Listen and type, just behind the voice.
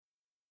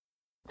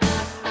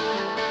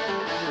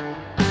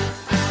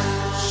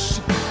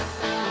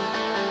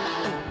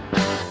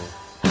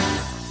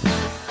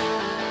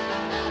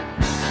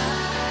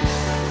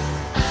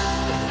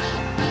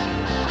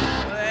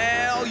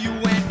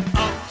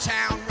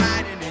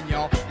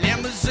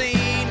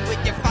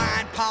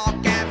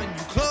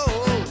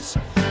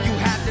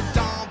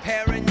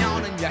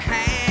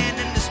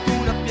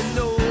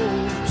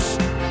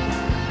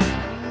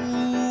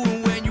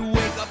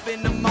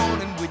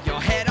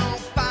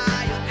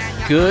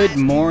Good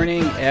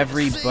morning,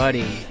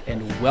 everybody,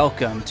 and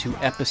welcome to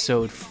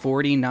episode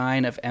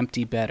 49 of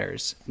Empty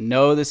Betters.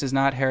 No, this is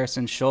not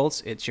Harrison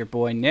Schultz. It's your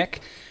boy, Nick.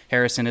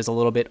 Harrison is a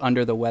little bit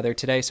under the weather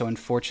today, so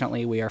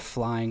unfortunately we are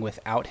flying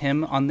without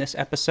him on this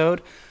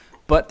episode,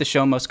 but the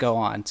show must go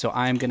on. So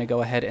I'm going to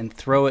go ahead and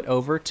throw it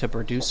over to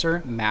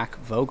producer Mac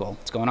Vogel.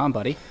 What's going on,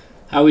 buddy?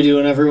 How we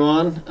doing,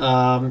 everyone?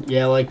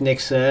 Like Nick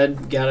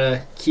said,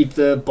 gotta keep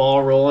the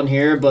ball rolling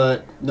here,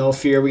 but no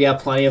fear, we got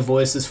plenty of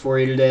voices for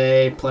you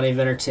today, plenty of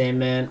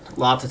entertainment, a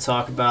lot to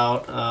talk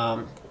about.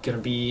 Gonna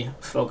be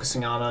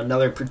focusing on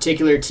another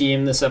particular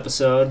team this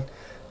episode,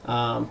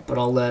 but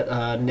I'll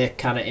let Nick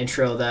kind of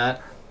intro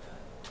that.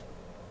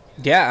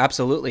 Yeah,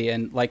 absolutely.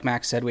 And like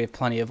Max said, we have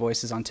plenty of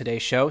voices on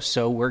today's show,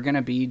 so we're going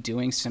to be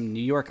doing some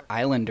New York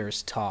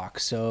Islanders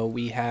talk. So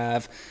we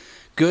have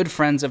good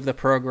friends of the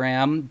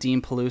program,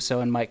 Dean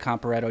Peluso and Mike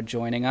Comparetto,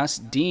 joining us.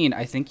 Dean,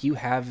 I think you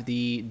have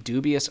the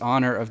dubious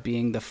honor of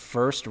being the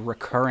first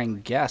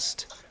recurring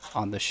guest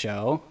on the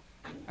show.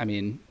 I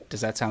mean,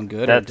 does that sound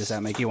good, or does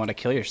that make you want to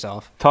kill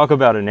yourself? Talk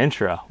about an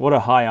intro. What a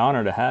high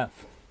honor to have.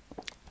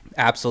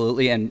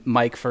 Absolutely. And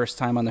Mike, first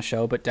time on the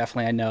show, but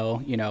definitely I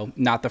know,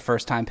 not the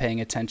first time paying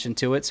attention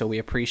to it, so we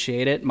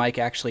appreciate it. Mike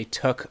actually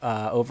took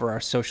over our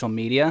social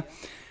media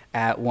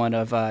at one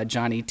of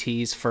Johnny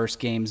T's first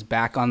games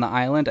back on the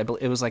island.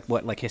 It was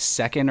like his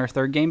second or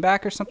third game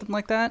back or something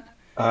like that?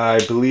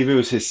 I believe it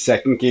was his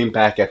second game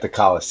back at the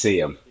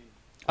Coliseum.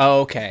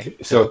 Oh, okay.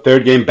 So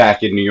third game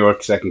back in New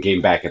York, second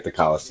game back at the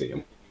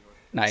Coliseum.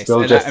 Nice.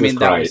 Still just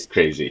that was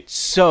crazy.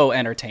 So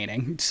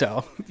entertaining.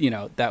 So,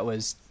 that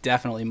was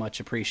definitely much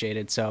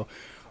appreciated. So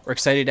we're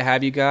excited to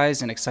have you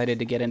guys and excited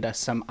to get into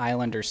some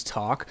Islanders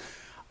talk.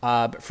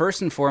 But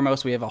first and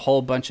foremost, we have a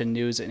whole bunch of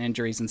news and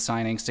injuries and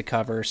signings to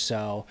cover.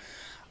 So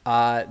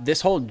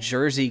this whole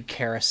jersey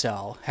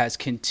carousel has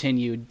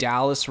continued.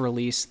 Dallas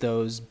released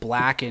those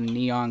black and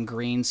neon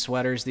green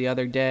sweaters the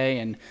other day,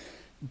 and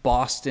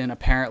Boston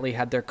apparently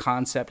had their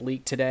concept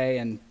leaked today.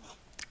 And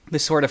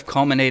this sort of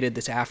culminated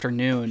this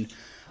afternoon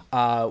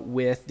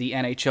with the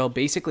NHL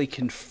basically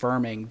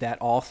confirming that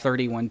all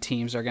 31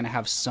 teams are going to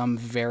have some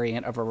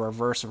variant of a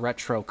reverse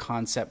retro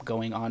concept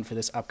going on for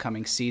this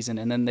upcoming season.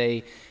 And then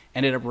they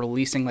ended up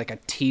releasing like a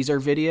teaser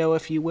video,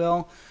 if you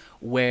will,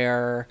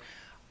 where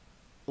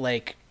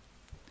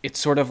it's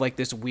sort of like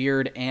this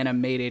weird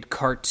animated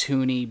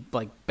cartoony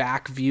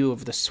back view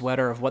of the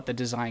sweater of what the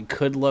design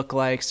could look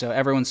like. So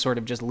everyone's sort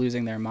of just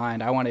losing their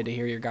mind. I wanted to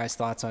hear your guys'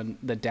 thoughts on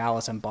the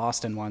Dallas and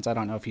Boston ones. I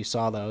don't know if you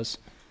saw those.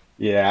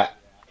 Yeah,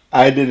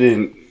 I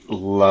didn't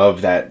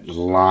love that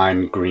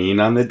lime green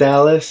on the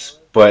Dallas,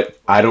 but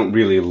I don't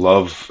really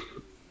love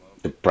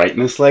the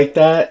brightness like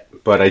that.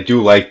 But I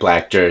do like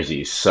black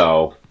jerseys,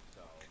 so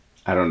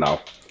I don't know.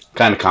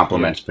 Kind of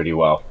complements pretty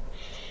well.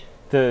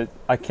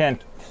 I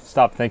can't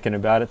stop thinking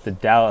about it. The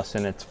Dallas,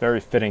 and it's very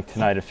fitting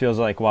tonight. It feels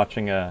like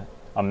watching a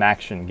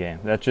Maction game.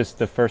 That's just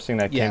the first thing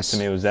that came to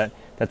me was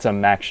that's a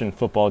Maction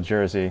football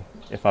jersey,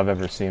 if I've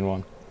ever seen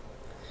one.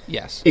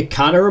 Yes. It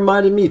kind of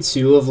reminded me,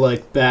 too,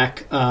 of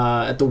back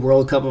at the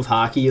World Cup of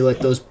Hockey,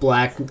 those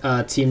black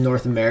Team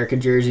North America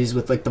jerseys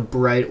with the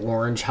bright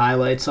orange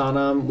highlights on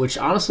them, which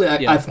honestly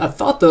I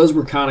thought those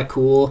were kind of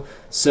cool.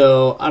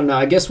 So I don't know.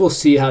 I guess we'll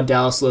see how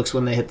Dallas looks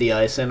when they hit the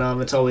ice in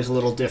them. It's always a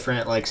little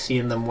different,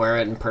 seeing them wear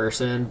it in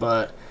person,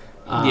 but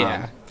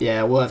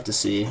yeah, we'll have to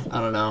see.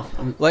 I don't know.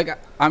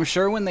 I'm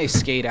sure when they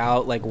skate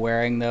out,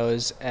 wearing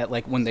those at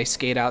when they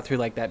skate out through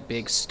that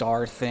big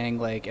star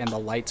thing, and the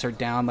lights are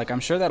down,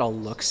 I'm sure that'll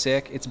look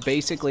sick. It's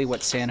basically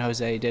what San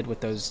Jose did with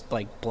those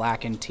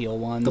black and teal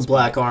ones. The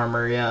black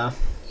armor, yeah.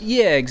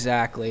 Yeah,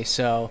 exactly.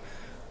 So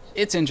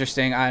it's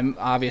interesting.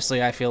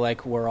 I feel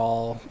like we're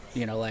all,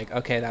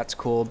 okay, that's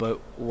cool, but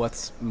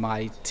what's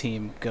my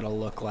team gonna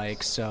look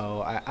like?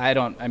 So I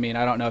don't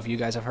know if you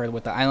guys have heard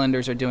what the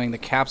Islanders are doing. The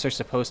Caps are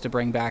supposed to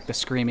bring back the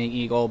Screaming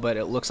Eagle, but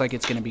it looks like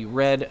it's gonna be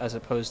red as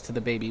opposed to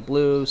the baby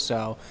blue.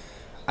 So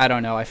I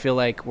don't know. I feel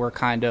like we're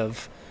kind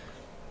of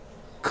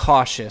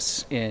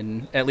cautious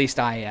at least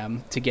I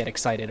am, to get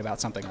excited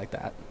about something like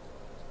that.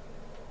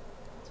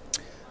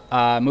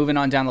 Moving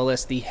on down the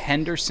list, the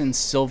Henderson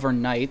Silver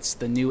Knights,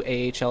 the new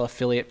AHL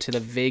affiliate to the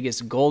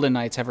Vegas Golden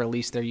Knights, have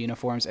released their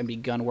uniforms and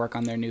begun work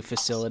on their new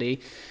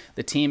facility.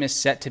 The team is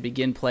set to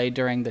begin play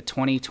during the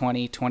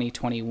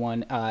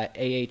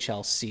 2020-2021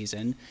 AHL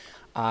season,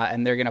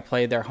 and they're going to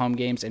play their home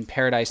games in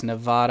Paradise,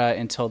 Nevada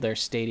until their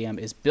stadium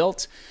is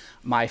built.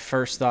 My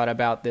first thought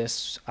about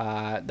this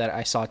that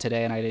I saw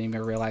today, and I didn't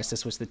even realize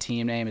this was the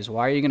team name, is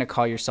why are you going to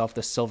call yourself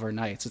the Silver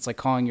Knights? It's like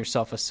calling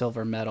yourself a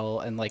silver medal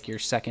and your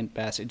second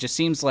best. It just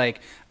seems like,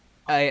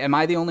 am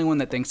I the only one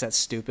that thinks that's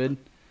stupid?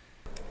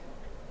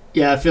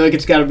 Yeah, I feel like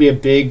it's got to be a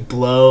big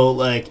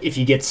blow, if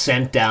you get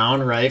sent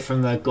down, right,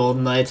 from the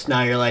Golden Knights,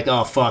 now you're like,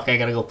 oh, fuck, I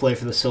got to go play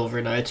for the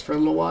Silver Knights for a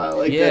little while.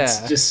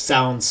 That just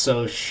sounds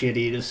so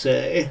shitty to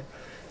say.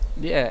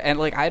 Yeah, and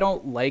I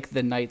don't like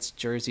the Knights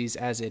jerseys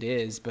as it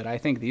is, but I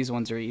think these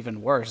ones are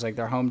even worse.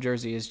 Their home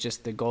jersey is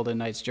just the Golden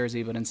Knights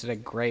jersey, but instead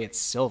of gray, it's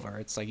silver.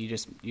 It's you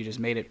just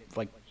made it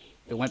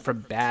it went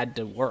from bad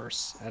to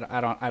worse.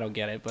 I don't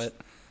get it, but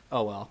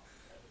oh well.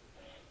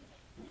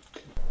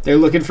 They're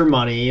looking for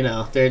money, you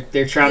know. They're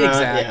trying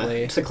exactly. to.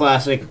 Yeah, it's a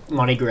classic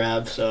money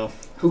grab. So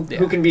who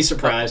can be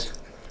surprised?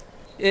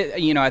 At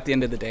the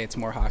end of the day, it's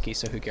more hockey,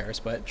 so who cares?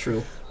 But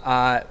true.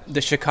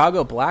 The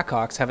Chicago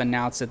Blackhawks have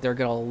announced that they're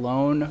going to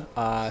loan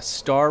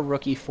star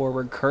rookie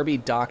forward Kirby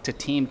Dach to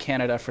Team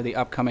Canada for the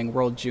upcoming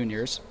World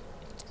Juniors.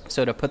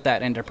 So to put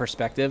that into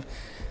perspective,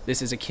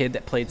 this is a kid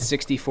that played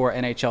 64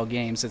 NHL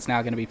games that's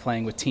now going to be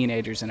playing with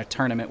teenagers in a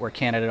tournament where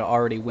Canada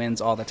already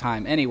wins all the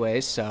time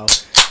anyways. So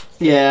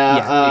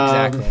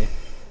yeah, exactly.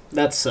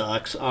 That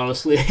sucks,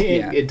 honestly.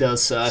 Yeah. It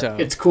does suck. So,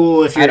 it's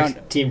cool if you're a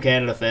Team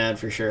Canada fan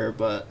for sure,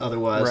 but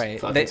otherwise,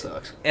 it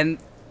sucks. And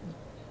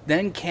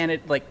then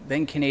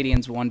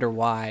Canadians wonder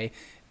why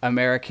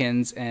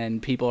Americans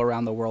and people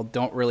around the world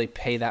don't really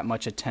pay that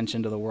much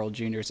attention to the World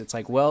Juniors. It's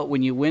like, well,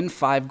 when you win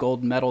 5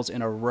 gold medals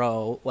in a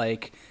row,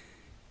 like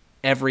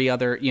every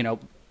other,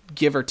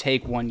 give or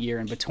take 1 year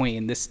in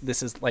between, this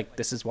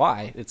is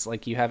why. It's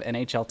like you have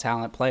NHL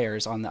talent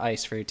players on the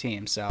ice for your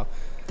team. So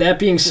that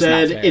being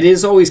said, it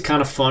is always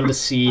kind of fun to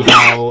see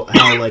how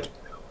like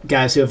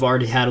guys who have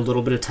already had a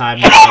little bit of time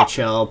in the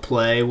NHL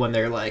play when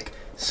they're like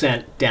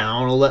sent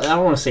down. I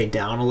don't want to say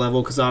down a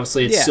level because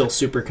honestly it's still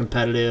super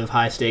competitive,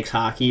 high stakes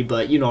hockey,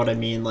 but you know what I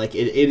mean. Like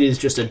it is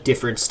just a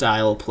different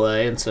style of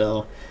play, and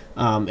so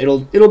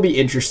it'll be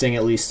interesting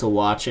at least to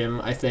watch him,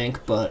 I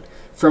think. But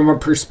from a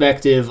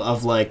perspective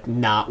of like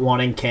not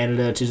wanting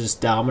Canada to just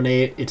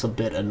dominate, it's a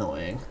bit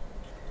annoying.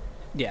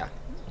 Yeah.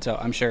 So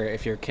I'm sure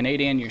if you're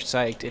Canadian, you're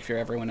psyched. If you're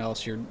everyone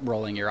else, you're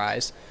rolling your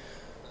eyes.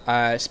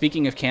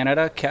 Speaking of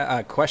Canada,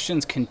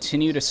 questions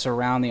continue to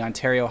surround the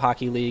Ontario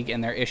Hockey League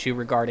and their issue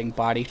regarding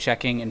body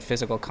checking and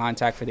physical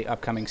contact for the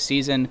upcoming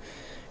season.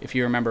 If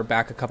you remember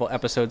back a couple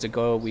episodes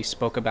ago, we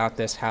spoke about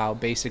this, how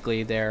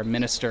basically their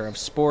Minister of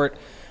Sport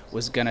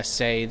was going to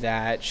say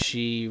that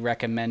she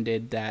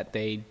recommended that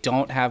they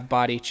don't have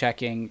body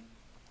checking.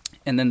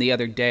 And then the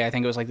other day, I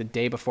think it was like the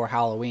day before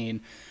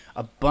Halloween,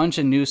 a bunch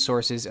of news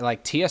sources,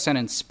 like TSN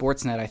and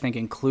Sportsnet, I think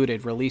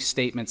included, released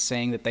statements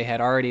saying that they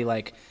had already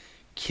like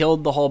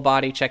killed the whole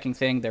body checking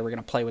thing. They were going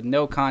to play with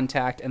no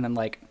contact. And then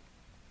like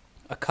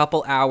a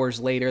couple hours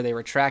later, they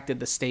retracted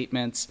the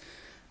statements.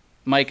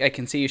 Mike, I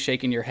can see you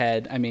shaking your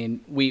head. I mean,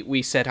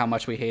 we said how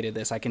much we hated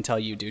this. I can tell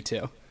you do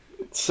too.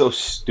 It's so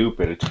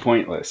stupid. It's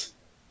pointless.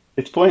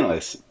 It's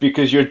pointless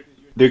because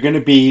they're going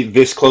to be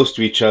this close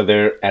to each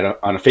other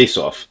on a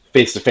face-off,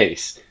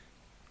 face-to-face.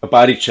 A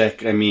body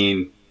check, I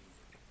mean,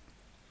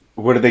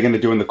 what are they going to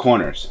do in the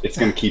corners? It's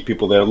going to keep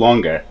people there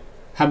longer.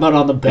 How about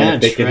on the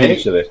bench, they can right? hit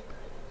each other.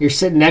 You're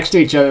sitting next to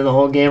each other the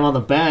whole game on the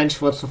bench.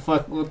 What's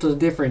the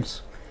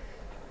difference?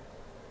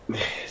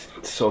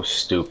 It's so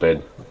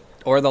stupid.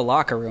 Or the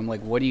locker room.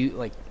 Like, what do you,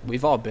 like,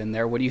 we've all been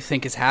there. What do you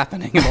think is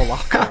happening in the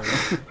locker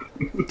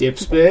room?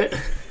 Dipspit?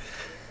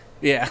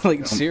 Yeah,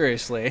 like,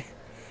 seriously.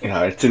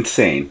 Yeah, it's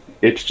insane.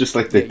 It's just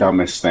like the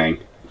dumbest thing.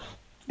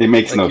 It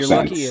makes no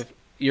sense.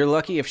 You're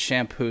lucky if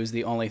shampoo's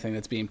the only thing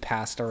that's being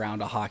passed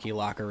around a hockey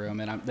locker room,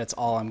 and that's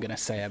all I'm going to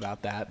say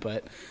about that.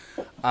 But,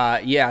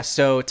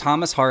 so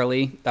Thomas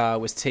Harley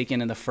was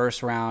taken in the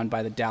first round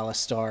by the Dallas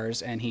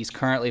Stars, and he's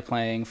currently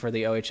playing for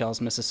the OHL's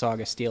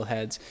Mississauga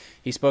Steelheads.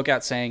 He spoke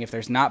out saying, if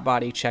there's not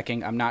body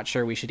checking, I'm not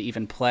sure we should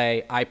even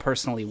play. I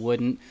personally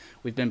wouldn't.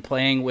 We've been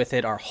playing with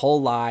it our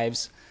whole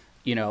lives.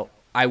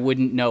 I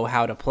wouldn't know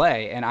how to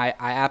play, and I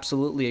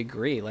absolutely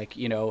agree. Like,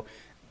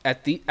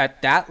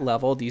 at that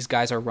level, these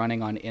guys are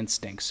running on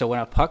instinct. So when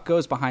a puck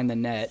goes behind the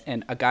net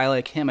and a guy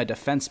like him, a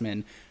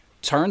defenseman,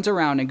 turns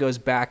around and goes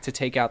back to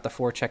take out the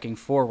forechecking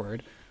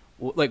forward,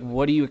 like,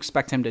 what do you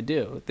expect him to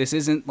do? This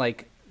isn't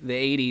like the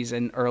 80s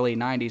and early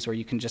 90s where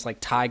you can just like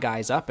tie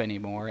guys up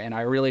anymore, and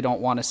I really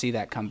don't want to see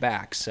that come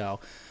back. So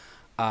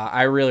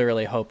I really,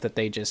 really hope that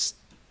they just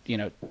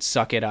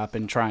suck it up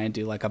and try and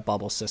do like a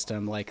bubble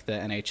system like the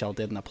NHL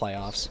did in the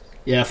playoffs.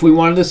 Yeah, if we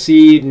wanted to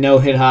see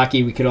no-hit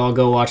hockey, we could all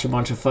go watch a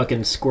bunch of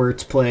fucking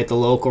squirts play at the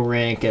local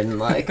rink, and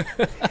like,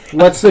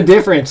 what's the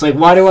difference? Like,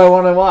 why do I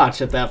want to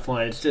watch at that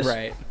point? It's just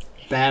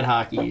bad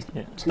hockey.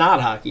 Yeah. It's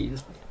not hockey.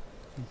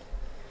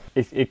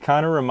 It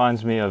kind of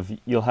reminds me of,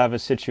 you'll have a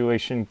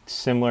situation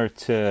similar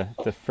to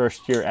the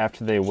first year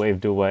after they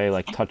waved away,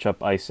 like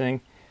touch-up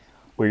icing,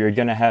 where you're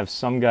going to have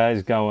some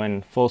guys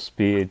going full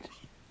speed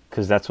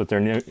because that's what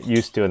they're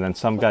used to, and then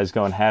some guys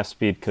going half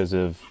speed because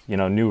of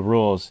new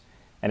rules,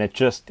 and it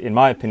just, in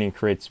my opinion,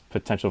 creates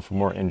potential for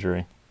more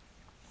injury.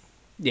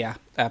 Yeah,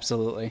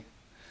 absolutely.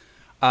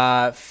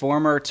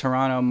 Former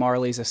Toronto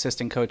Marlies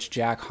assistant coach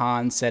Jack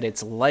Hahn said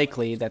it's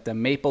likely that the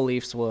Maple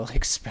Leafs will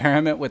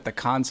experiment with the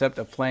concept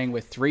of playing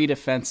with 3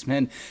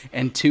 defensemen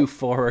and 2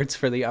 forwards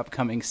for the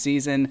upcoming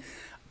season.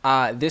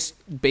 This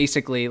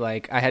basically,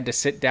 like, I had to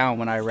sit down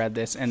when I read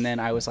this, and then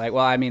I was like,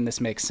 well, I mean,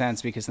 this makes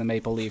sense because the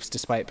Maple Leafs,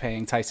 despite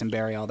paying Tyson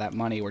Barrie all that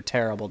money, were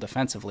terrible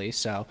defensively.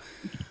 So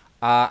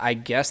I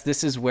guess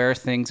this is where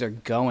things are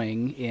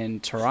going in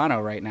Toronto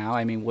right now.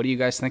 I mean, what do you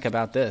guys think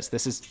about this?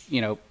 This is,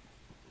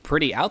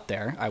 pretty out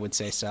there, I would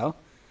say so.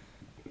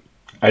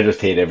 I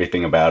just hate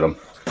everything about him.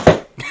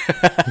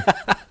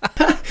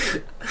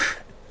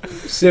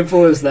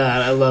 Simple as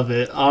that. I love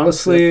it.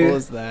 Honestly,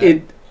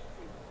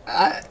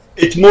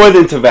 It's more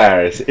than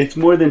Tavares. It's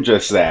more than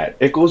just that.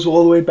 It goes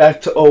all the way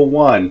back to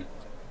 '01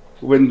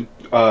 when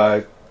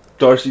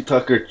Darcy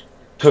Tucker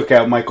took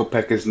out Michael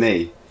Pekka's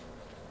knee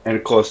and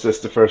it cost us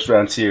the first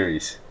round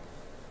series.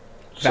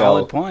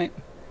 Valid So point.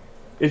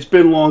 it's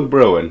been long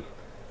brewing.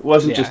 It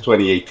wasn't Yeah. just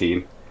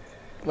 2018.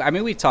 I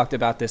mean, we talked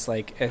about this,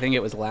 like, I think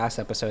it was last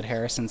episode.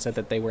 Harrison said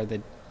that they were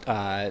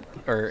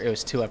or it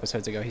was 2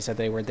 episodes ago, he said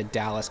they were the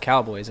Dallas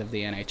Cowboys of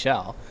the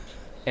NHL.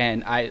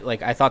 And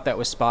I thought that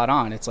was spot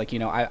on. It's like,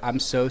 I'm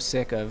so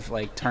sick of,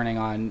 like, turning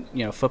on,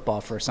 football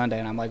for Sunday,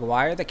 and I'm like,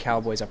 why are the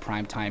Cowboys a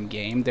primetime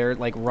game? They're,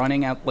 like,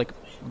 running out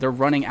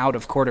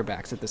of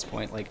quarterbacks at this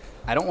point. Like,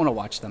 I don't want to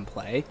watch them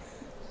play.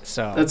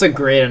 So that's a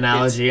great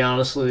analogy,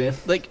 honestly.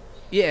 Like,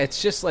 yeah,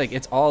 it's just like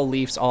it's all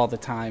Leafs all the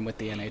time with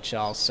the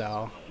NHL.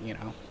 So,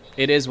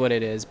 it is what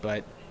it is,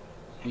 but,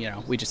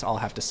 we just all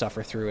have to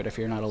suffer through it if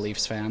you're not a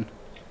Leafs fan.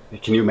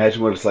 Can you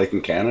imagine what it's like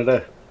in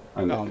Canada?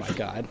 Oh, my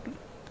God.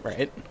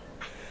 Right?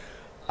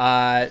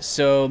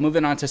 So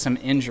moving on to some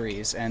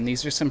injuries, and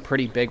these are some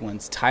pretty big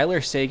ones.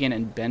 Tyler Seguin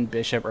and Ben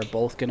Bishop are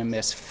both going to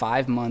miss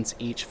 5 months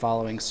each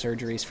following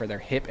surgeries for their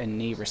hip and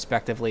knee,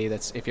 respectively.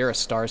 That's, if you're a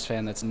Stars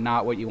fan, that's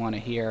not what you want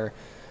to hear.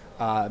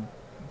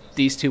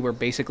 These two were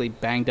basically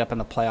banged up in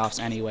the playoffs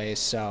anyways,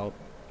 so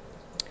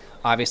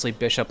obviously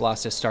Bishop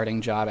lost his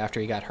starting job after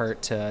he got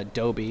hurt to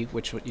Doby,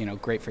 which,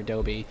 great for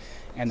Doby.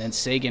 And then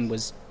Seguin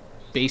was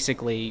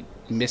basically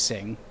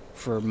missing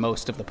for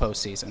most of the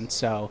postseason.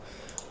 So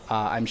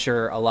I'm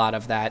sure a lot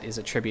of that is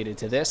attributed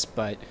to this,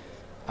 but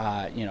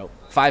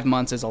 5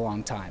 months is a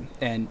long time.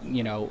 And,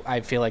 I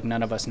feel like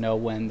none of us know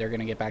when they're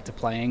going to get back to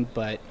playing,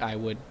 but I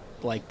would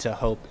like to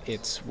hope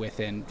it's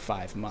within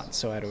 5 months.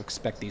 So I'd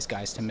expect these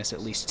guys to miss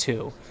at least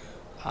 2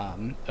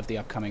 of the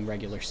upcoming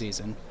regular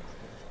season.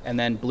 And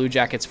then Blue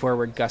Jackets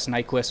forward Gus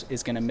Nyquist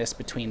is going to miss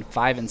between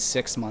 5 and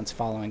 6 months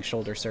following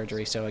shoulder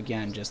surgery. So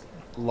again, just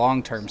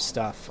long-term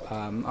stuff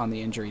on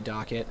the injury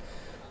docket.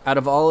 Out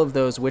of all of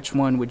those, which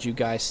one would you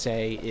guys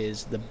say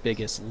is the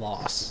biggest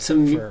loss?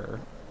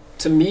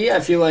 To me, I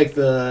feel like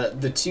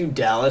the 2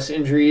 Dallas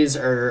injuries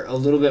are a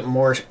little bit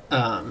more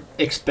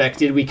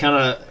expected. We kind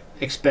of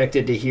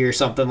expected to hear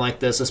something like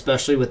this,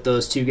 especially with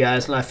those 2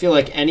 guys. And I feel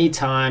like any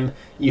time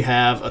you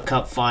have a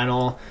cup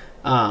final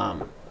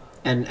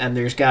and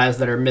there's guys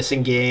that are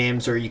missing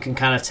games, or you can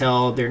kind of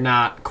tell they're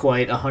not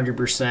quite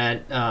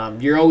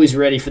 100%, you're always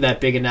ready for that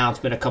big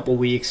announcement a couple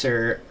weeks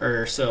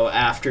or so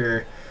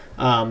after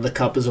the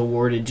cup is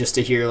awarded, just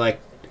to hear,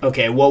 like,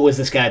 okay, what was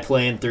this guy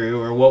playing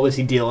through, or what was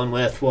he dealing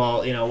with?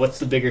 Well, what's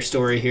the bigger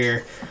story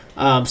here?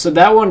 So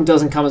that one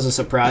doesn't come as a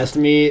surprise to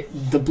me.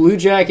 The Blue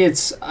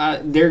Jackets,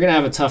 they're going to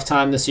have a tough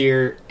time this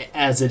year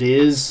as it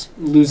is.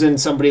 Losing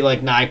somebody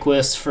like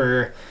Nyquist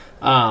for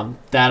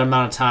that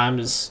amount of time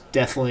is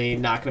definitely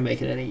not going to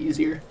make it any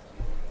easier.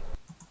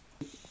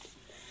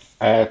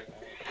 I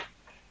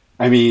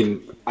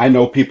mean, I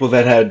know people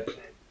that had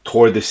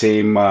tore the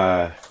same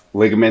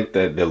ligament,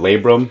 the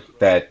labrum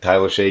that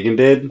Tyler Seguin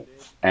did,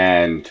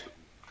 and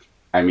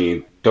I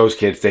mean, those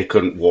kids, they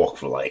couldn't walk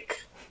for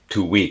like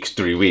 2 weeks,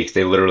 3 weeks.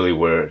 They literally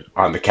were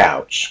on the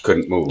couch,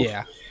 couldn't move.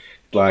 Yeah.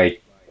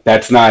 Like,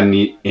 that's not an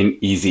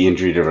easy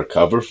injury to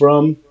recover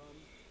from.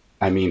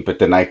 I mean, but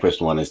the Nyquist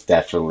one is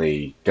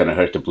definitely going to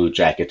hurt the Blue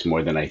Jackets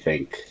more than I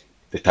think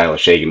the Tyler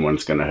Seguin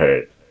one's going to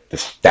hurt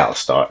the Dallas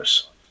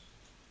Stars.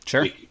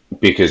 Sure.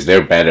 Because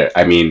they're better.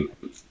 I mean,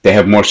 they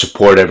have more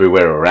support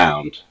everywhere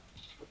around.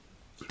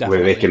 Definitely.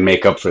 Where they can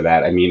make up for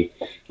that. I mean,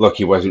 look,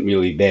 he wasn't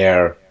really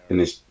there in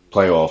this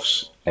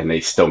playoffs, and they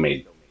still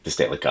made the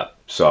Stanley Cup.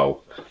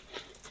 So,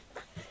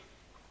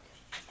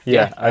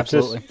 yeah,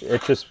 absolutely.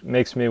 It just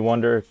makes me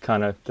wonder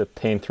kind of the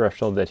pain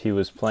threshold that he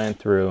was playing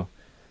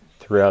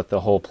throughout the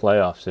whole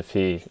playoffs. If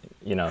he,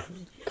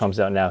 comes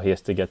out now, he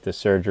has to get this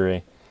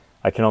surgery.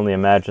 I can only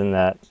imagine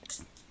that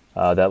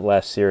that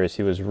last series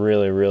he was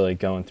really, really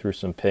going through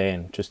some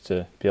pain just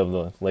to be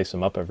able to lace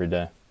him up every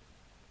day.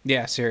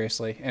 Yeah,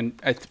 seriously.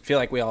 And I feel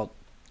like we all,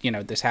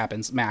 this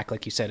happens, Mac,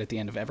 like you said, at the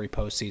end of every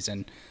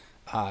postseason,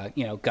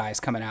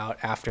 guys coming out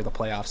after the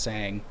playoffs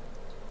saying,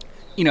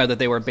 that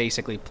they were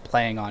basically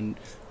playing on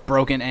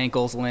broken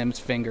ankles, limbs,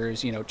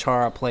 fingers.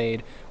 Chara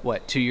played,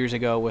 2 years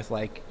ago with,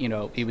 like,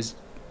 he was,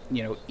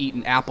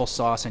 eating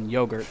applesauce and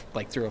yogurt,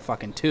 like, through a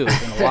fucking tube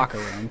in a locker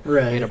room.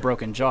 Right. He had a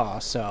broken jaw.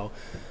 So,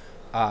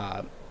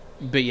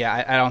 but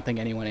yeah, I don't think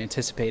anyone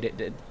anticipated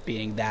it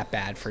being that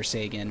bad for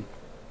Seguin.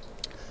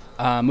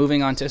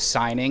 Moving on to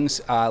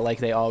signings, like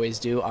they always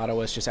do,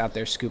 Ottawa's just out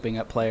there scooping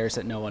up players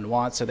that no one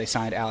wants. So they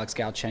signed Alex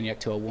Galchenyuk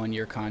to a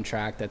 1-year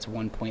contract that's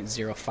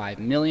 $1.05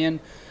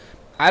 million.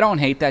 I don't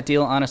hate that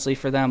deal, honestly,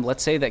 for them.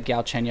 Let's say that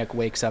Galchenyuk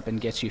wakes up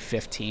and gets you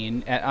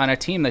 15 on a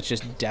team that's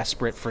just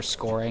desperate for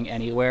scoring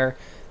anywhere.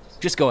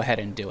 Just go ahead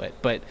and do it.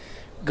 But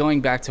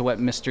going back to what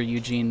Mr.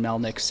 Eugene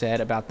Melnick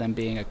said about them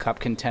being a cup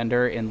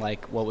contender in,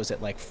 like,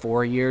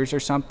 4 years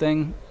or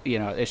something,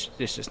 it's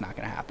just not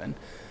going to happen.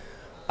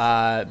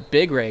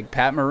 Big rig,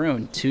 Pat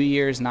Maroon, 2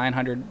 years,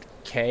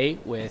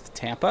 $900K with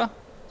Tampa.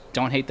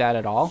 Don't hate that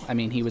at all. I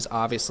mean, he was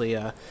obviously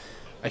a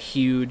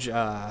huge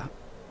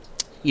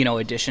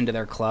addition to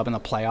their club in the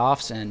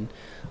playoffs, and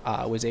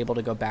was able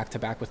to go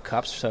back-to-back with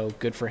cups, so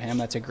good for him.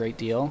 That's a great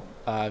deal.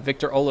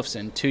 Victor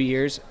Olofsson, 2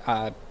 years,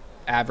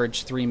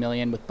 averaged $3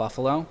 million with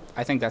Buffalo.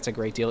 I think that's a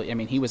great deal. I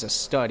mean, he was a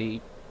stud.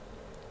 He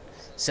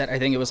set, I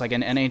think it was like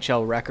an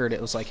NHL record. It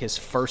was like his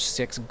first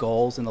 6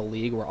 goals in the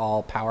league were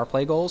all power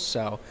play goals,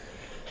 so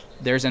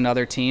there's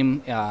another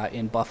team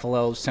in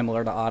Buffalo,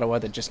 similar to Ottawa,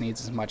 that just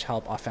needs as much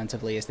help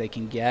offensively as they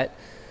can get.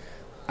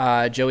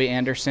 Joey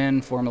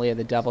Anderson, formerly of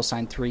the Devils,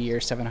 signed 3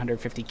 years,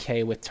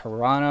 $750K with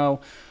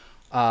Toronto.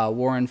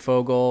 Warren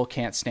Fogle,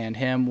 can't stand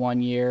him,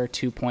 1 year,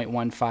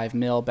 $2.15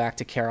 million back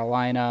to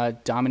Carolina.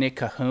 Dominic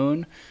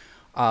Cahoon,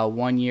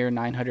 1 year,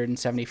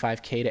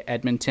 $975K to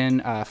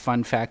Edmonton.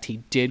 Fun fact, he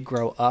did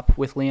grow up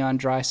with Leon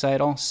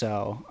Draisaitl,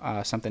 so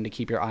something to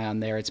keep your eye on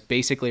there. It's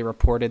basically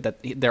reported that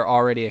they're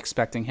already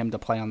expecting him to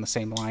play on the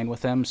same line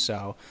with him,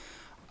 so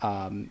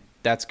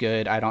that's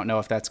good. I don't know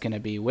if that's going to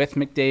be with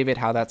McDavid,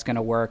 how that's going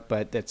to work,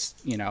 but that's,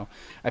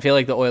 I feel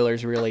like the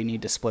Oilers really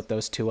need to split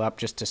those two up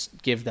just to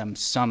give them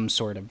some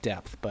sort of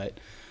depth. But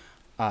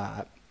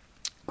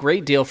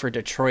great deal for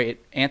Detroit.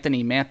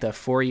 Anthony Mantha,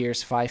 4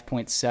 years,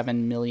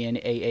 $5.7 million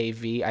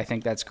AAV. I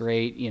think that's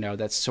great.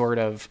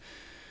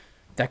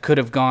 That could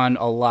have gone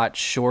a lot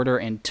shorter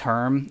in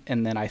term,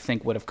 and then I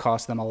think would have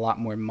cost them a lot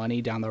more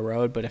money down the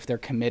road. But if they're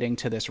committing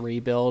to this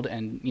rebuild,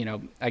 and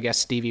I guess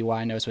Stevie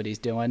Y knows what he's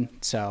doing,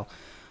 so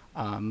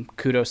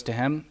kudos to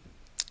him.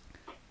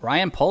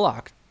 Ryan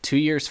Pollock, 2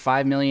 years,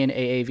 $5 million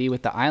AAV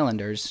with the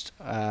Islanders.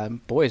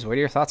 Boys, what are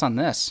your thoughts on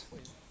this?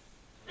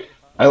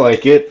 I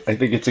like it. I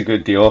think it's a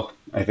good deal.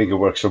 I think it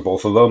works for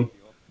both of them.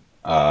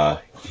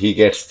 He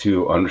gets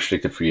to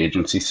unrestricted free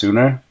agency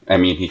sooner. I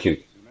mean, he can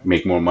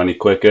make more money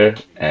quicker,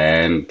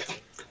 and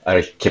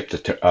I kept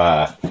the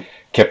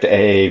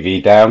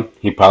AAV down.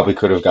 He probably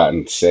could have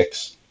gotten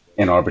 6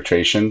 in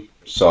arbitration.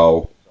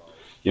 So,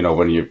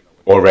 when you're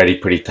already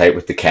pretty tight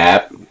with the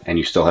cap and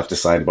you still have to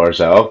sign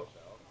Barzal,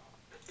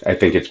 I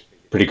think it's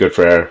pretty good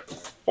for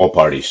all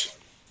parties.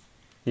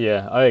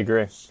 Yeah, I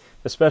agree.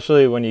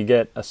 Especially when you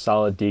get a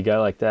solid D guy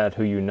like that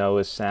who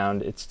is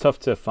sound. It's tough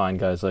to find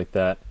guys like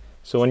that.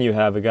 So when you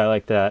have a guy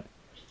like that,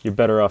 you're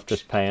better off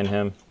just paying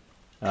him,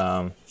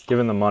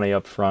 giving the money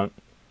up front,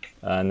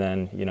 and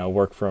then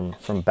work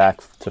from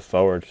back to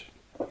forward.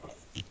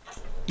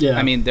 Yeah,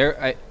 I mean,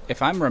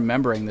 if I'm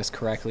remembering this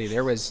correctly,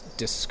 there was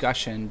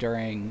discussion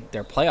during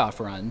their playoff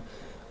run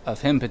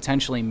of him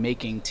potentially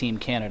making Team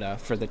Canada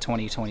for the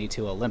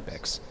 2022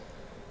 Olympics.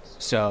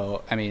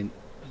 So, I mean,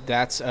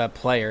 that's a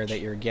player that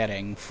you're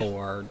getting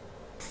for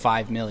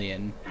 $5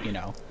 million.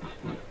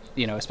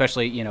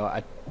 Especially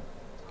a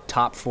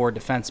top 4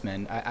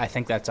 defenseman. I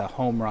think that's a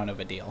home run of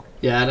a deal.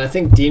 Yeah, and I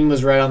think Dean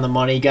was right on the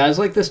money. Guys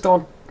like this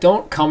don't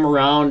come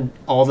around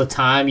all the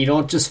time. You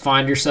don't just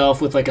find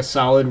yourself with like a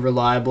solid,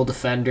 reliable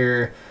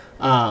defender,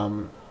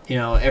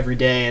 every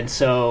day. And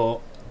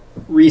so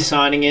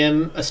re-signing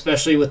him,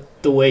 especially with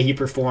the way he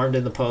performed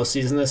in the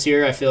postseason this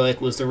year, I feel like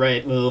was the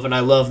right move. And I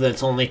love that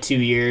it's only 2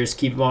 years.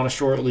 Keep him on a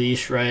short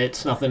leash, right?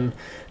 It's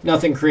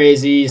nothing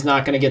crazy. He's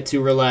not going to get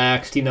too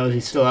relaxed. He knows he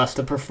still has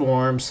to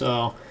perform.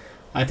 So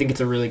I think it's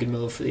a really good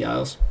move for the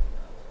Isles.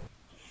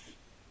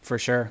 For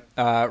sure.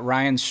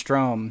 Ryan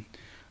Strome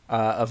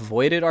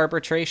avoided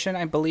arbitration,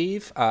 I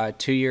believe.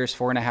 2 years,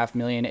 $4.5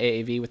 million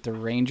AAV with the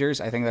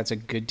Rangers. I think that's a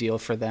good deal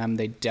for them.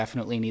 They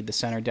definitely need the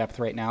center depth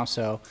right now,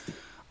 so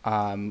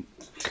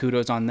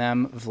kudos on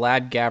them.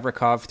 Vlad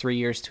Gavrikov, 3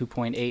 years,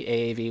 2.8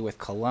 AAV with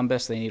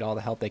Columbus. They need all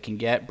the help they can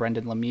get.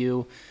 Brendan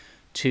Lemieux,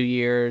 2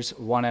 years,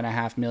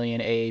 $1.5 million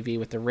AAV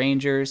with the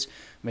Rangers.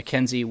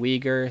 Mackenzie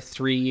Weegar,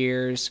 3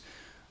 years,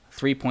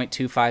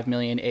 $3.25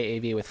 million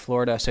AAV with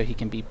Florida, so he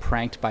can be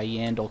pranked by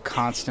Yandel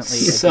constantly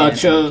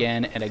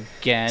again and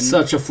again.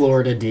 Such a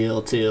Florida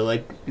deal too.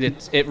 Like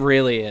it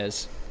really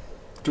is.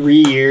 3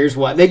 years.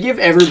 What they give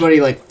everybody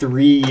like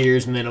 3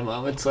 years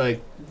minimum. It's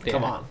like,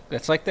 come on.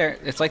 It's like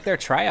their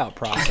tryout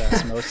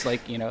process.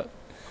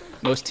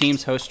 Most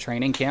teams host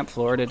training camp.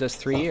 Florida does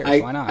 3 years.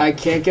 Why not? I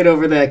can't get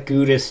over that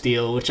Gudis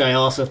deal, which I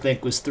also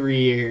think was 3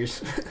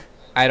 years.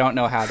 I don't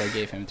know how they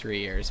gave him 3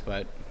 years,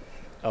 but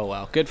oh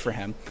well, good for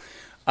him.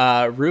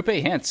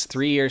 Rupe Hintz,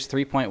 3 years,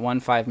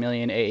 $3.15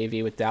 million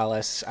AAV with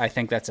Dallas. I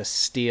think that's a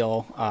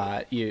steal.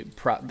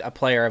 A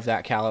player of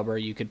that caliber,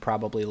 you could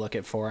probably look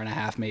at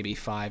 4.5, maybe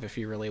 5 if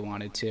you really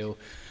wanted to.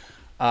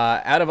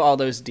 Out of all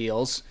those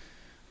deals,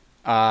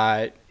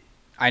 I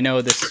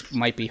know this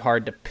might be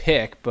hard to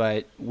pick,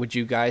 but would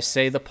you guys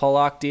say the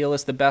Pollock deal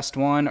is the best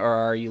one, or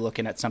are you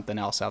looking at something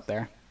else out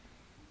there?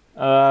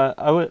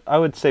 I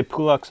would say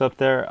Pollock's up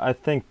there. I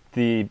think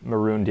the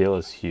Maroon deal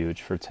is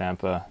huge for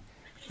Tampa.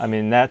 I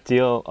mean, that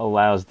deal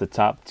allows the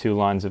top 2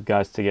 lines of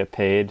guys to get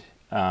paid,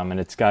 and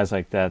it's guys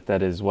like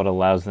that is what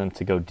allows them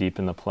to go deep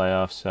in the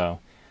playoffs. So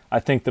I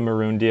think the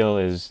Maroon deal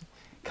is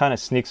kind of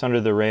sneaks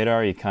under the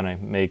radar. You kind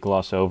of may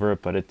gloss over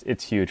it, but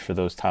it's huge for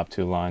those top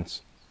 2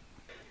 lines.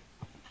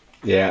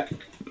 Yeah,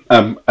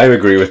 I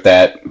agree with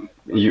that.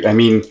 I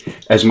mean,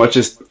 as much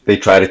as they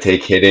try to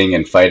take hitting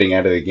and fighting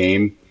out of the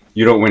game,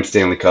 you don't win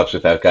Stanley Cups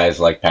without guys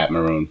like Pat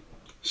Maroon.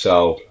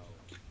 So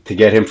to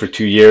get him for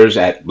 2 years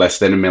at less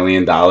than $1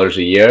 million a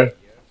year,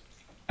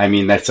 I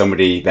mean, that's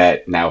somebody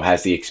that now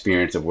has the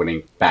experience of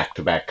winning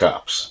back-to-back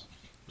cups.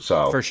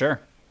 So For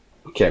sure.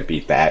 can't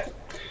beat that.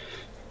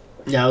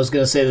 Yeah, I was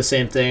going to say the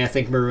same thing. I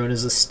think Maroon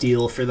is a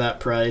steal for that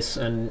price,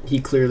 and he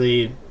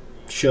clearly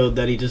showed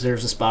that he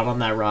deserves a spot on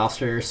that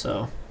roster,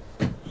 so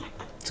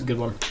it's a good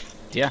one.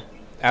 Yeah,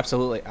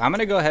 absolutely. I'm going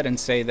to go ahead and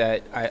say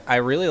that I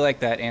really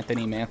like that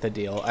Anthony Mantha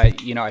deal.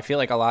 I feel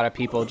like a lot of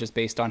people, just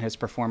based on his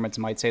performance,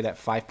 might say that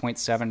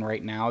 5.7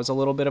 right now is a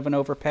little bit of an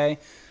overpay.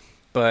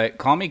 But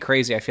call me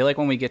crazy. I feel like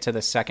when we get to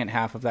the second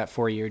half of that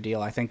 4-year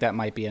deal, I think that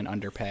might be an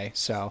underpay.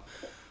 So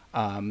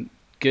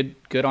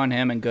good on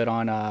him and good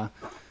on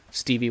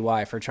Stevie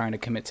Y for trying to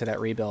commit to that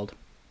rebuild.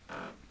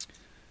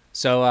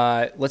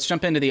 So let's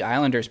jump into the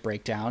Islanders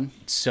breakdown.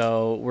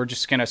 So we're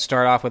just going to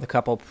start off with a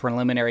couple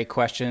preliminary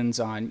questions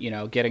on,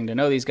 getting to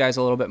know these guys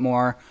a little bit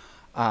more.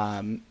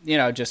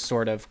 Just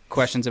sort of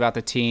questions about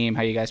the team,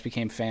 how you guys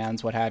became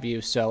fans, what have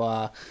you.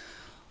 So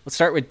let's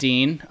start with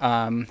Dean.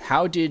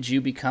 How did you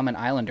become an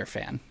Islander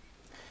fan?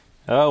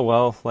 Oh,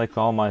 well, like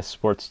all my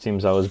sports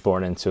teams, I was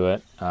born into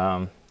it.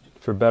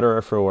 For better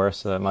or for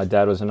worse, my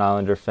dad was an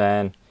Islander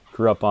fan.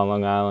 Grew up on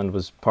Long Island,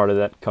 was part of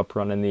that cup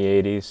run in the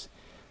 80s.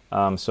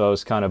 So I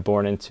was kind of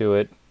born into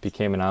it,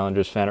 became an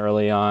Islanders fan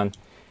early on.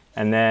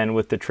 And then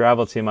with the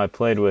travel team I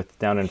played with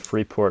down in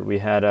Freeport, we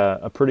had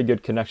a pretty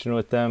good connection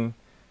with them.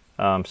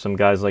 Some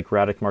guys like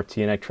Radek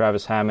Martinek,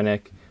 Travis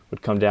Hamonic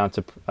would come down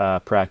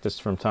to practice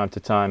from time to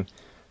time.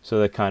 So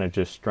that kind of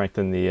just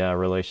strengthened the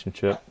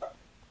relationship.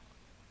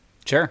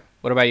 Sure.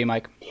 What about you,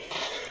 Mike?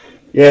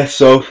 Yeah,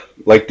 so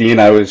like Dean,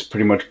 I was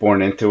pretty much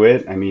born into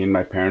it. I mean,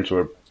 my parents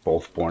were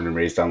both born and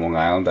raised on Long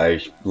Island.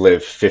 I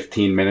live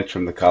 15 minutes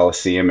from the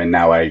Coliseum, and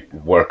now I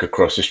work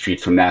across the street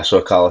from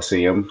Nassau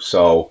Coliseum.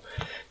 So,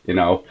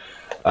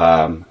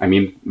 I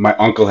mean, my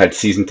uncle had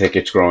season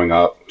tickets growing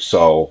up,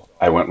 so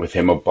I went with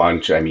him a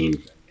bunch. I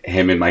mean,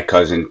 him and my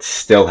cousin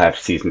still have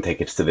season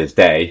tickets to this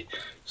day.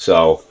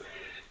 So,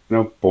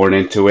 born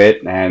into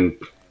it, and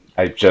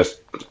I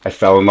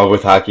fell in love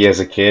with hockey as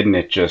a kid, and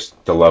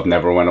the love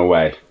never went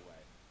away.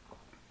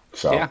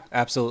 So yeah,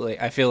 absolutely.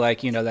 I feel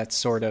like, that's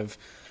sort of,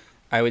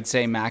 I would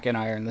say Mac and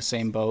I are in the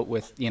same boat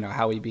with,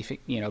 how we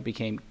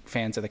became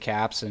fans of the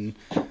Caps. And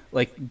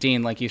like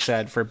Dean, like you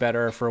said, for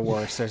better or for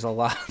worse, there's a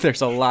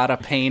lot of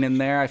pain in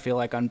there. I feel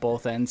like on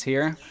both ends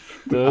here.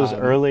 Those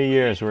early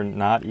years were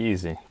not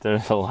easy.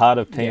 There's a lot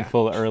of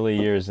painful early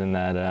years in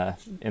that,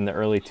 in the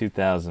early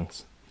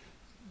 2000s.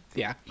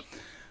 Yeah.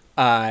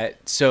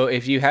 So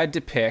if you had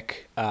to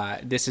pick,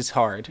 this is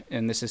hard.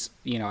 And this is,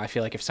 I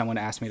feel like if someone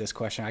asked me this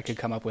question, I could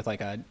come up with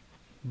like a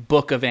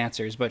book of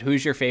answers, but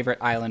who's your favorite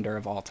Islander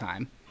of all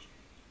time?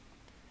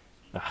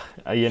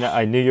 I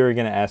knew you were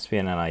going to ask me,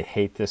 and I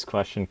hate this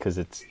question because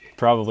it's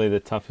probably the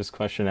toughest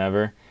question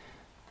ever.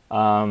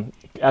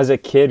 As a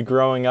kid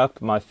growing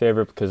up, my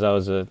favorite, because I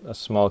was a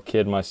small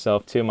kid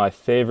myself too, my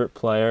favorite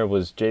player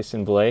was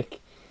Jason Blake,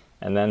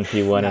 and then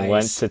he went and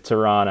went to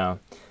Toronto.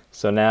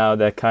 So now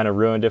that kind of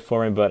ruined it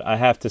for me, but I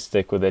have to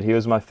stick with it. He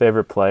was my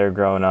favorite player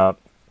growing up.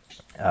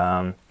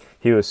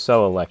 He was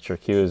so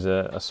electric. He was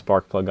a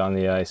spark plug on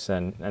the ice,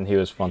 and he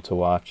was fun to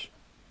watch.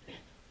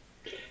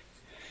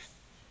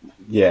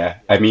 yeah,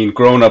 I mean,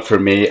 growing up for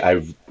me,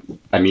 I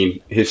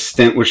mean, his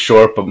stint was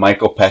short, but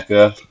Michael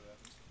Pekka,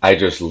 I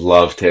just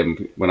loved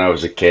him when I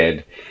was a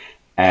kid.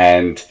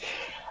 And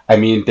I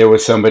mean, there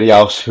was somebody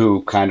else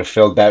who kind of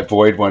filled that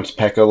void once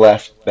Pekka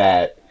left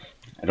that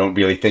I don't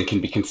really think can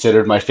be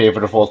considered my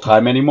favorite of all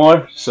time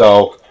anymore.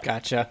 So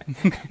Gotcha.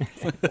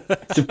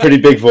 it's a pretty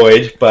big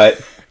void,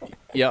 but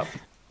Yep.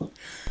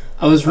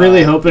 I was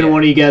really hoping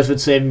one of you guys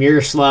would say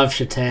Miroslav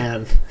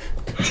Shatan.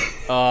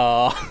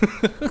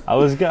 I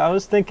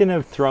was thinking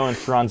of throwing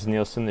Franz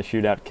Nielsen, the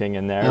shootout king,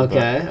 in there.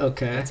 Okay.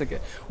 That's a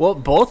good. Well,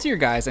 both your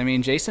guys. I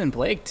mean, Jason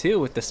Blake too,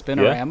 with the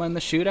spinorama in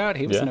the shootout.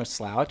 He was no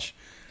slouch.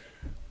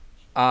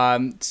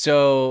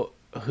 So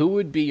who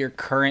would be your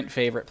current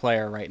favorite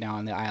player right now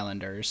on the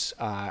Islanders?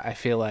 I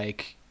feel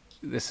like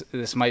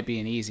this might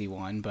be an easy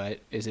one, but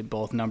is it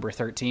both number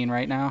 13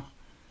 right now?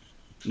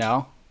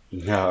 No?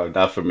 No,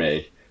 not for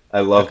me. I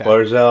love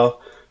Barzal,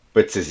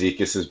 but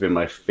Zizekas has been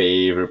my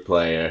favorite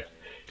player.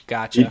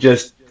 Gotcha.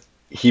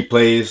 He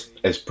plays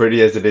as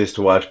pretty as it is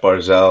to watch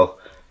Barzal.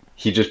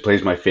 He just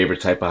plays my favorite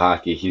type of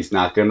hockey. He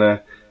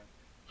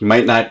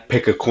might not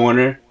pick a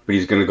corner, but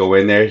he's going to go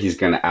in there. He's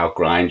going to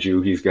outgrind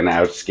you. He's going to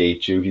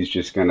outskate you. He's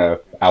just going to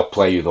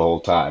outplay you the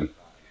whole time.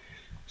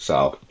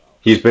 So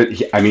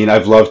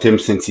I've loved him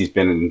since he's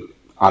been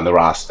on the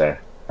roster.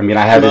 I mean,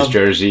 I have his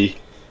jersey.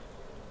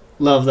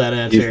 Love that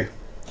answer.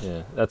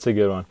 Yeah, that's a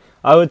good one.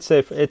 I would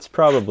say it's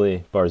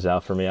probably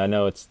Barzal for me. I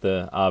know it's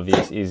the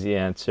obvious, easy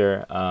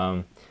answer.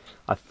 I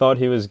thought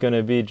he was going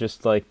to be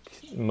just like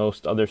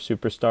most other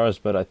superstars,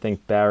 but I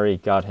think Barry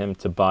got him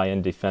to buy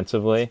in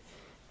defensively,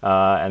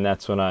 and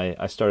that's when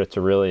I started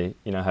to really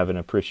have an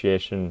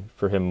appreciation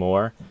for him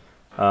more.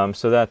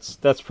 So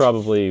that's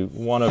probably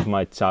one of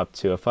my top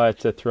two. If I had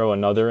to throw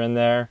another in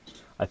there,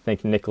 I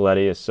think Nick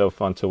Leddy is so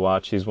fun to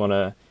watch. He's one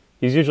of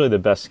he's usually the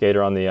best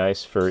skater on the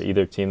ice for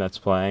either team that's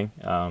playing,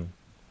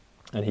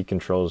 and he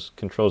controls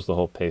the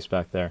whole pace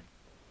back there.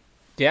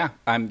 Yeah,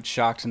 I'm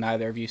shocked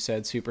neither of you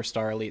said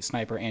superstar elite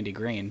sniper Andy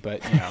Green,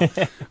 but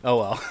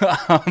oh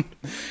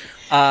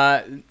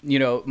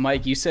well.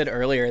 Mike, you said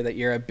earlier that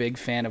you're a big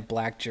fan of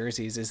black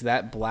jerseys. Is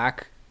that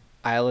black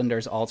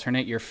Islanders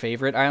alternate your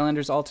favorite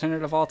Islanders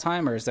alternate of all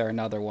time, or is there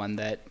another one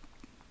that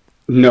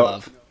you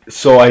love?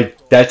 So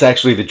that's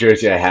actually the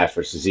jersey I have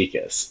for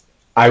Cizikas.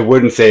 I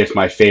wouldn't say it's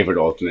my favorite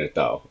alternate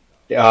though.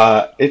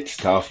 It's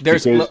tough.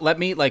 Let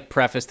me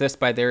preface this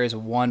by there is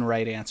one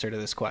right answer to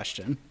this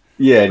question.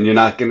 Yeah, and you're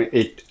not gonna.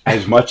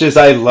 As much as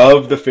I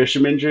love the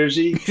Fisherman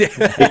jersey,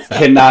 it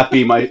cannot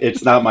be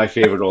it's not my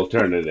favorite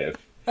alternative.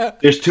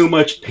 There's too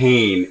much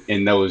pain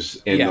in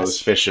those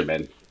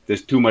Fishermen.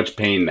 There's too much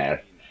pain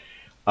there.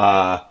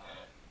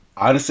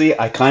 Honestly,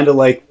 I kind of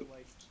like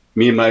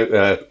me and my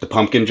the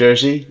pumpkin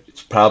jersey.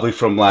 It's probably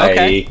from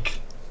probably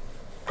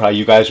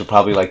you guys were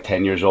probably like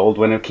 10 years old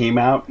when it came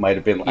out. Might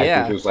have been. I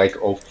think it was like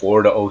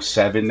 04 to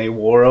 07 they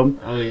wore them.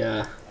 Oh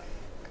yeah.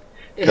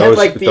 It had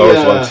like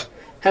those ones.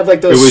 Had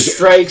like those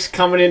strikes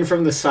coming in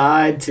from the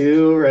side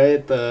too,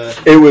 right?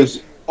 It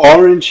was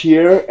orange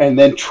here, and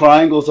then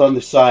triangles on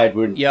the side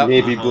were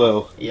navy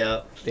blue.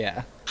 Yep.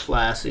 Yeah.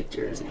 Classic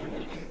jersey.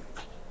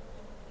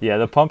 Yeah,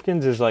 the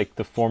Pumpkins is like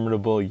the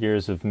formidable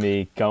years of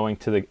me going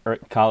to the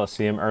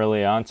Coliseum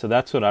early on, so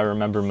that's what I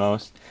remember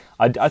most.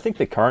 I think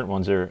the current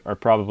ones are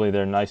probably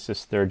their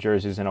their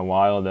jerseys in a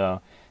while,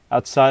 though.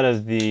 Outside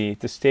of the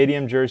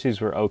stadium jerseys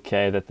were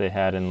okay that they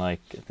had in I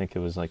think it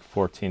was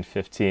 14,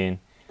 15.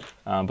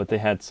 But they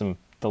had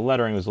the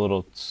lettering was a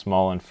little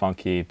small and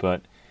funky,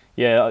 but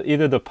yeah,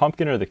 either the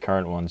pumpkin or the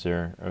current ones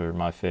are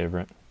my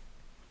favorite.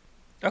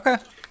 Okay.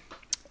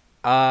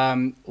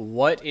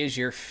 What is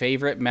your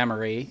favorite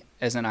memory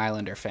as an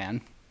Islander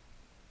fan?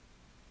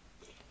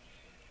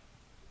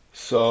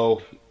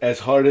 So, as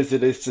hard as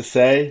it is to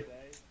say,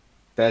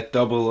 that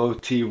double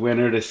OT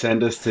winner to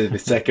send us to the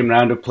second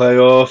round of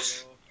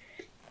playoffs,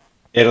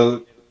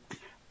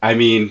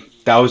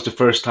 that was the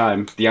first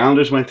time. The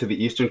Islanders went to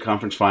the Eastern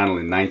Conference Final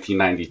in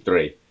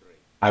 1993.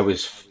 I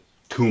was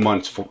 3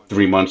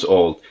 months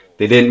old.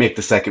 They didn't make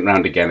the second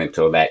round again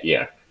until that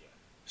year.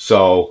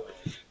 So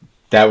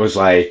that was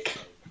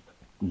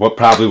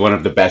probably one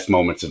of the best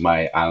moments of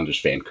my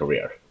Islanders fan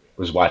career,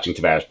 was watching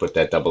Tavares put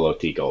that double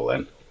OT goal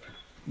in.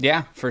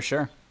 Yeah, for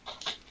sure.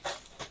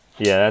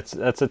 Yeah,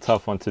 that's a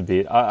tough one to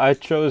beat. I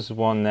chose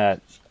one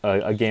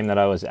a game that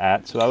I was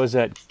at. So I was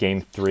at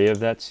Game 3 of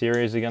that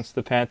series against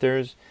the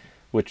Panthers,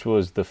 which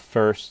was the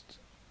first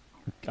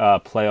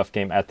playoff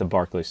game at the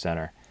Barclays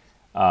Center,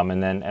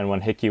 and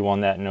when Hickey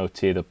won that in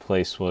OT, the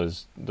place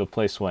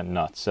went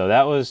nuts. So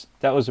that was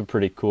a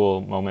pretty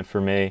cool moment for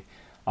me.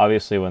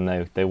 Obviously,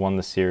 when they won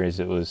the series,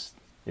 it was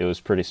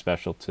pretty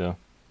special too.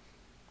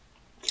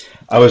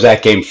 I was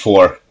at Game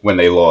 4 when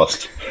they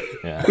lost.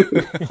 Yeah.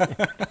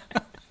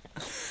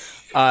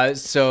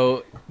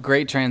 So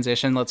great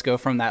transition. Let's go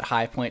from that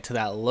high point to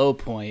that low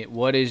point.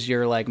 What is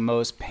your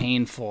most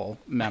painful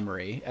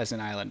memory as an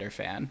Islander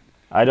fan?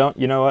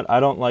 You know what? I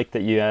don't like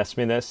that you asked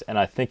me this, and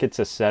I think it's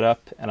a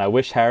setup, and I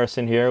wish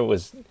Harrison here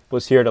was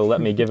here to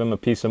let me give him a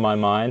piece of my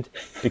mind,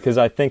 because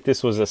I think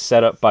this was a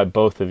setup by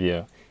both of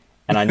you.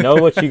 And I know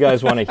what you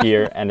guys want to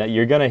hear, and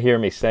you're going to hear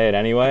me say it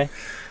anyway.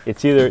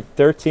 It's either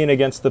 13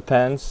 against the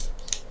Pens,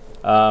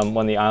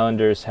 when the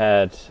Islanders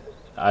had,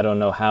 I don't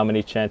know how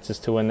many chances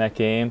to win that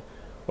game,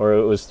 or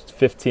it was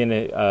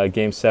 15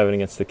 Game 7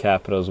 against the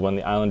Capitals when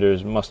the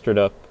Islanders mustered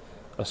up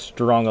a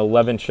strong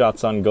 11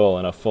 shots on goal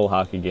in a full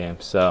hockey game.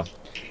 So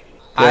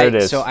there it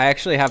is. So I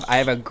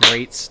have a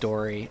great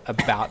story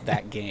about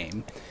that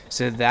game.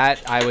 So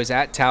that I was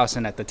at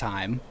Towson at the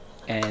time,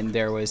 and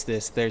there was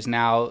this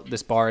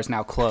bar is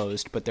now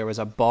closed, but there was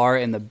a bar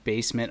in the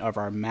basement of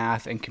our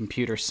math and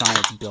computer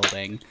science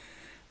building.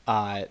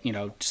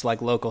 Just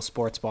like local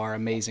sports bar,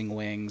 amazing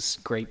wings,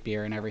 great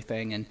beer and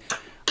everything. And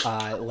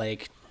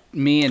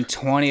me and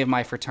 20 of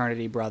my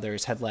fraternity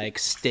brothers had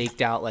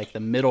staked out the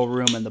middle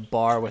room in the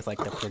bar with the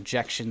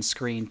projection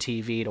screen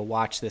TV to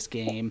watch this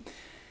game.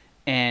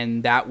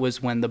 And that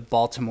was when the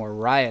Baltimore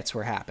riots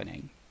were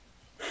happening,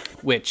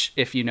 which,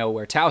 if you know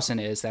where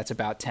Towson is, that's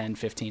about 10,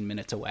 15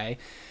 minutes away.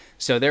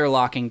 So they're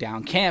locking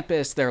down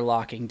campus. They're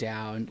locking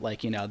down,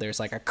 there's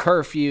a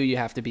curfew. You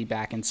have to be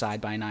back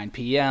inside by 9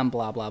 p.m.,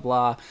 blah, blah,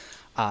 blah.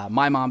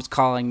 My mom's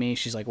calling me.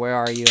 She's like, where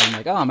are you? I'm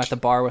like, I'm at the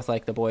bar with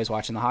the boys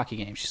watching the hockey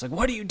game. She's like,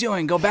 what are you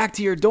doing? Go back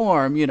to your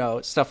dorm,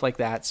 stuff like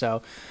that.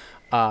 So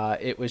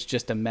it was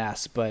just a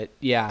mess. But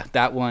yeah,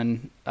 that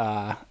one,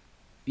 the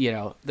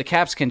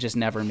Caps can just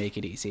never make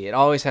it easy. It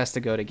always has to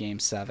go to Game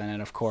 7.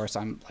 And of course,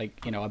 I'm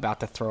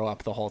about to throw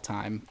up the whole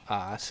time.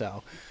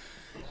 So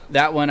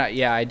that one,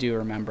 I do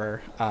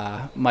remember.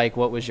 Mike,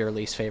 what was your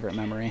least favorite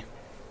memory?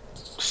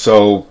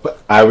 So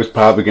I was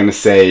probably going to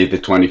say the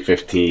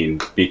 2015,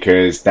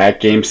 because that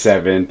Game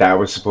 7, that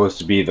was supposed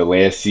to be the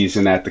last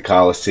season at the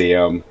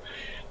Coliseum,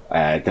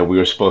 that we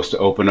were supposed to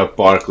open up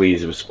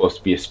Barclays. It was supposed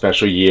to be a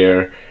special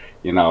year.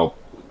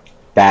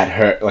 That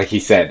hurt. Like he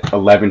said,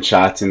 11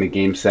 shots in the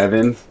Game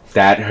 7.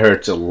 that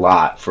hurts a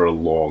lot for a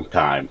long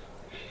time.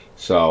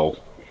 So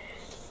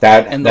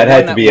that And the that one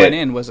had to that be went it.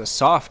 in was a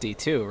softie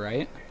too,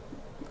 right?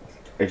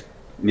 If,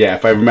 yeah,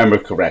 if I remember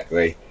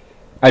correctly.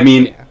 I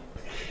mean, Yeah.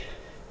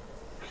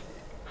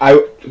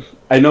 I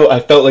I know I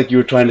felt like you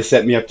were trying to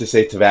set me up to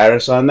say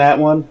Tavares on that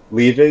one,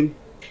 leaving,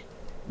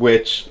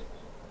 which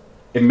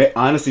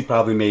honestly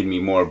probably made me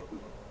more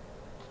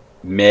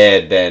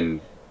mad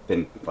than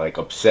like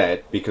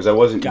upset because I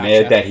wasn't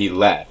mad Gotcha. that he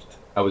left.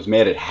 I was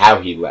mad at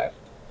how he left.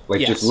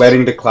 Like just Yes.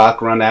 letting the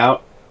clock run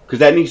out because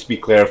that needs to be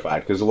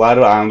clarified because a lot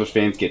of Islanders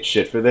fans get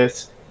shit for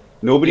this.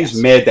 Nobody's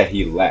Yes. mad that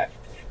he left.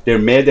 They're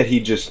mad that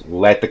he just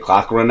let the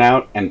clock run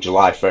out and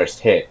July 1st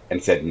hit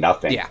and said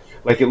nothing. Yeah.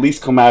 Like at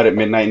least come out at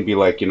midnight and be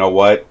like, "You know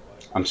what?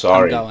 I'm I'm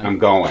sorry. going. I'm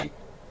going."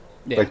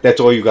 Yeah. Like that's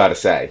all you got to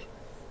say.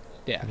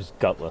 Yeah. Just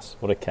gutless.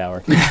 What a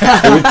coward.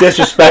 It was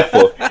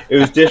disrespectful. It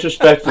was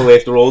disrespectful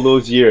after all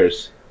those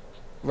years.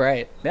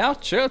 Right. Yeah,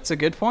 true. It's a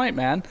good point,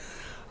 man.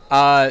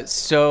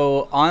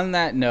 So on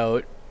that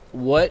note,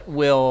 what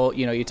will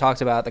you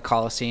talked about the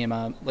Coliseum,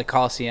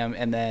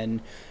 and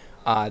then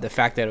the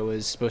fact that it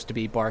was supposed to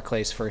be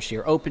Barclays' first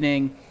year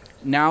opening.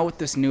 Now with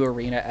this new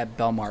arena at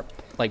Belmont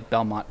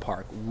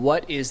Park,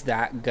 what is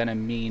that gonna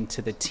mean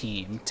to the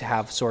team to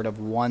have sort of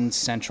one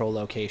central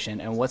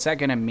location, and what's that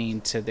gonna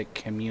mean to the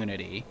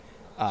community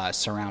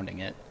surrounding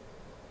it?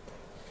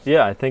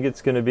 Yeah, I think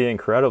it's going to be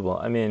incredible.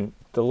 I mean,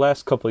 the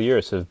last couple of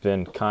years have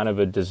been kind of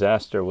a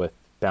disaster with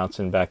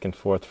bouncing back and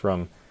forth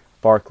from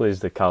Barclays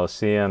to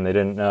Coliseum. They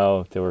didn't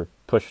know. They were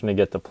pushing to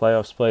get the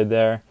playoffs played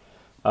there.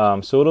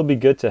 So it'll be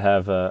good to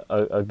have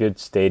a good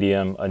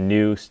stadium, a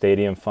new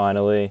stadium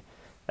finally.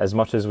 As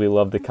much as we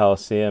love the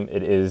Coliseum,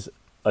 it is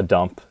a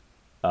dump.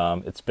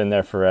 It's been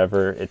there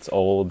forever. It's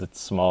old.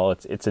 It's small.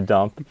 It's a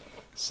dump.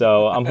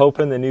 So I'm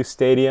hoping the new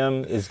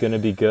stadium is going to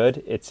be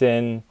good. It's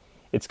going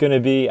to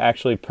be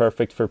actually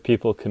perfect for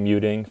people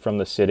commuting from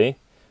the city.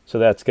 So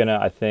that's going to,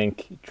 I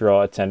think,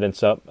 draw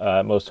attendance up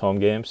at most home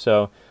games.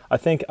 So I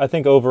think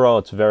overall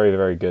it's very,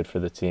 very good for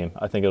the team.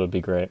 I think it'll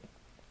be great.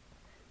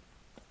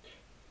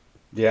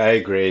 Yeah, I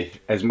agree.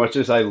 As much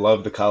as I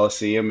love the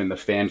Coliseum and the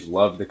fans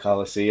love the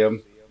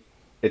Coliseum,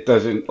 it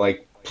doesn't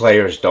like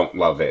players don't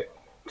love it.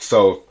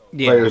 So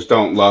Yeah. players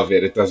don't love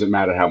it. It doesn't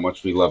matter how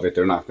much we love it.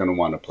 They're not going to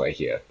want to play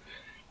here.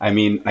 I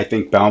mean, I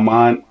think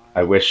Belmont,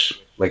 I wish,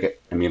 like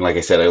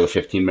I said, I live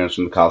 15 minutes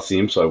from the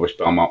Coliseum, so I wish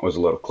Belmont was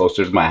a little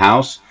closer to my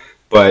house.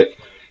 But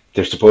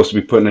they're supposed to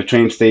be putting a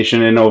train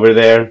station in over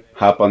there.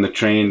 Hop on the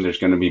train. There's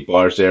going to be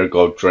bars there.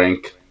 Go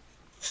drink.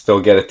 Still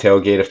get a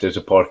tailgate if there's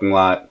a parking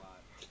lot.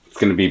 It's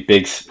going to be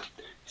big,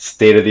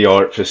 state of the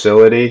art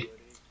facility.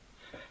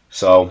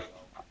 So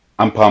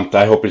I'm pumped.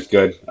 I hope it's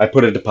good. I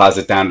put a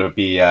deposit down to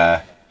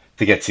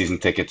get season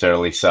tickets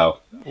early. So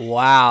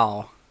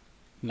Wow.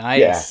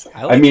 yeah, Nice.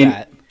 I I like mean,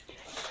 that.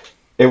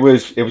 it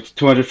was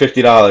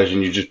 $250,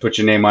 and you just put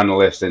your name on the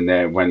list, and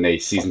then when the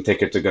season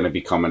tickets are going to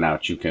be coming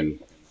out, you can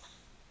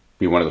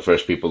be one of the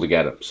first people to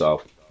get them.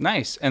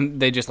 Nice. And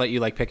they just let you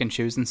like pick and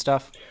choose and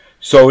stuff?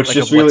 So it's Like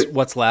just of really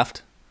what's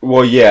left?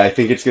 well, yeah. I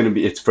think it's going to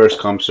be it's first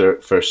come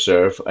first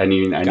serve. I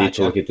need to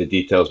Gotcha. look at the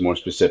details more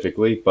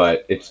specifically,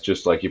 but it's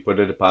just like you put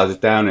a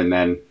deposit down, and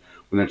then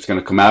when it's going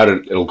to come out,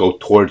 it'll go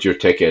towards your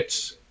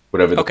tickets,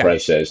 whatever the Okay.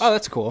 price is. Oh,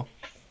 that's cool.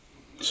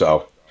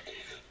 So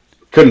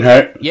couldn't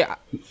hurt. Yeah.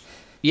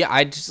 Yeah,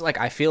 I just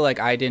I feel like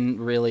I didn't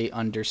really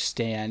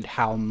understand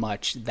how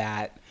much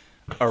that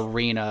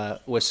arena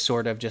was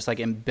sort of just like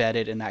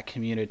embedded in that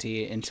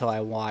community until I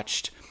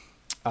watched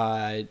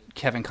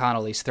Kevin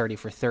Connolly's 30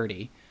 for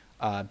 30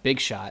 Big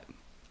Shot.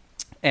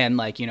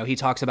 And he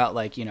talks about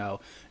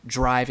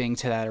driving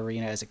to that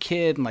arena as a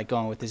kid and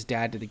going with his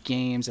dad to the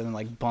games and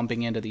then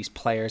bumping into these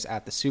players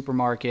at the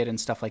supermarket and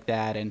stuff like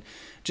that. And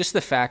just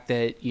the fact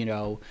that,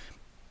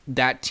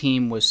 that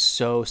team was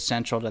so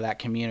central to that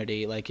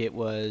community. Like it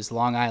was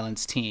Long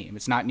Island's team.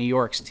 It's not New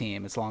York's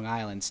team. It's Long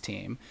Island's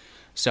team.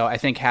 So I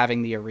think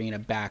having the arena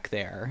back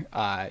there,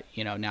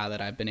 now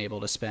that I've been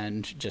able to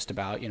spend just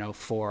about,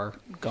 4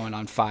 going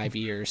on 5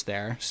 years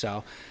there.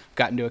 So I've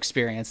gotten to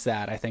experience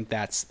that. I think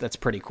that's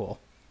pretty cool.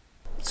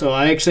 So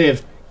I actually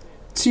have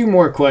two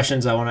more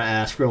questions I want to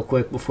ask real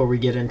quick before we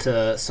get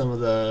into some of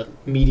the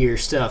meteor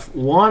stuff.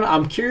 One,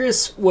 I'm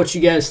curious what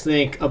you guys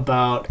think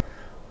about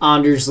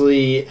Anders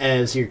Lee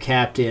as your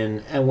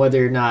captain and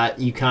whether or not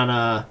you kind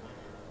of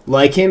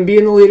like him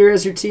being the leader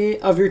as your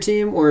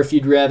team, or if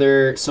you'd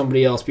rather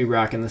somebody else be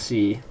rocking the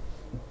sea.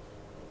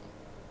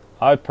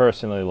 I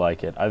personally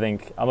like it. I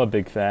think I'm a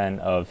big fan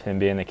of him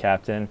being the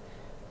captain.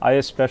 I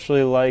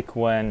especially like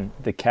when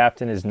the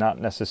captain is not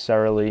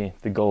necessarily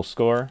the goal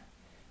scorer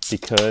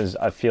because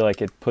I feel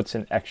like it puts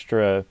an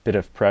extra bit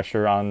of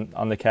pressure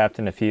on the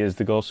captain if he is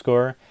the goal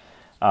scorer.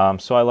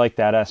 So I like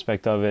that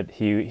aspect of it.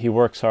 He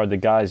works hard. The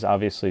guys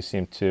obviously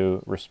seem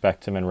to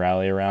respect him and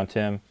rally around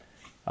him.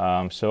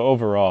 So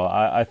overall,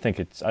 I think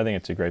it's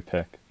a great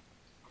pick.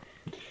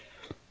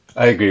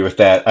 I agree with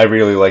that. I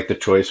really liked the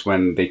choice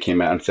when they came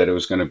out and said it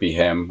was going to be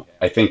him.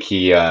 I think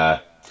he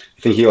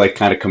like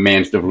kind of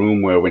commands the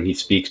room where when he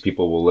speaks,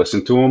 people will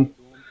listen to him.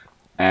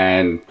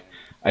 And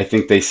I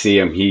think they see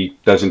him. He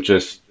doesn't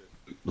just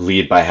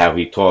lead by how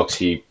he talks.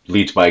 He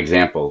leads by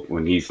example.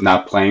 When he's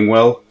not playing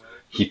well,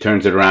 he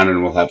turns it around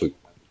and will have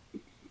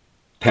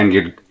 10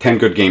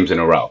 good games in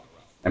a row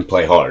and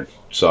play hard.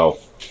 So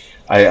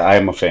I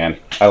am a fan.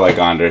 I like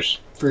Anders.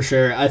 For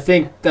sure. I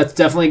think that's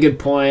definitely a good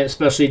point,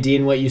 especially,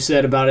 Dean, what you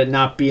said about it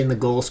not being the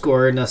goal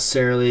scorer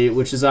necessarily,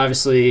 which is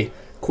obviously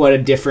quite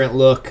a different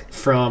look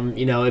from,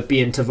 it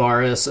being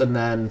Tavares and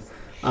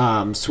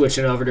then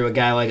switching over to a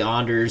guy like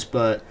Anders.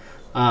 But,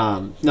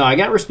 no, I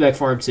got respect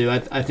for him, too.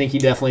 I think he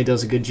definitely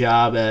does a good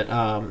job at,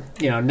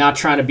 not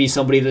trying to be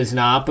somebody that's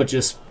not, but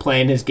just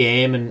playing his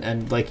game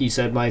and like you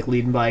said, Mike,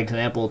 leading by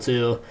example,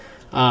 too,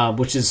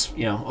 which is,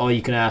 all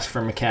you can ask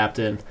from a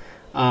captain.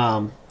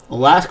 The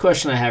last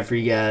question I have for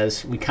you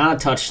guys, we kind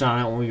of touched on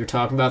it when we were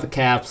talking about the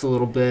Caps a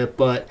little bit,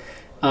 but,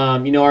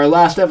 our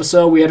last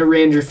episode, we had a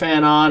Ranger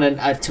fan on,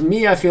 and to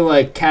me, I feel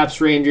like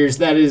Caps-Rangers,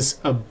 that is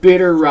a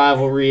bitter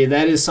rivalry.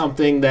 That is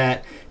something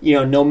that,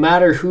 no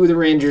matter who the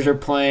Rangers are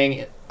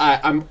playing,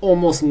 I'm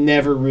almost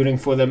never rooting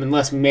for them,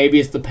 unless maybe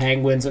it's the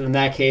Penguins, and in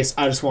that case,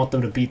 I just want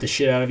them to beat the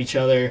shit out of each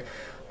other.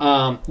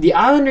 The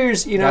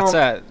Islanders,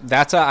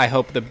 That's a I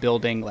hope the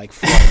building, floods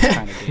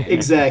kind of game.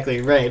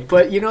 Exactly, right.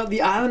 But,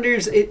 the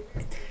Islanders,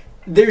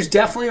 there's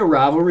definitely a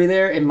rivalry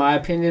there, in my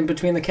opinion,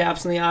 between the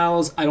Caps and the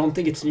Isles. I don't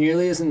think it's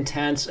nearly as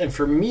intense. And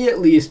for me, at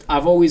least,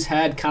 I've always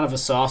had kind of a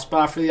soft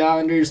spot for the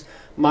Islanders.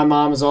 My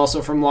mom is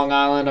also from Long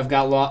Island. I've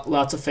got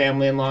lots of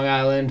family in Long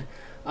Island.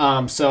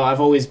 So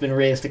I've always been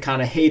raised to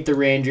kind of hate the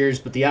Rangers,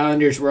 but the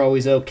Islanders were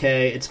always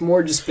okay. It's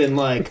more just been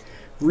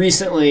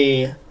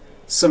recently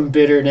some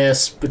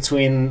bitterness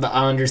between the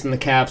Islanders and the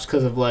Caps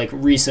because of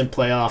recent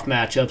playoff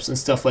matchups and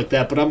stuff like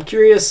that. But I'm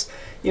curious,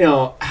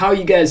 how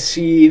you guys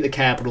see the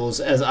Capitals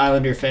as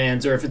Islander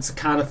fans, or if it's the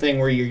kind of thing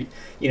where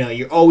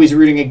you're always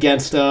rooting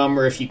against them,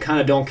 or if you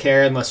kind of don't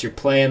care unless you're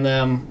playing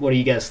them. What do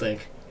you guys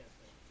think?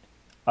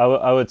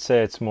 I would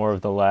say it's more of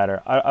the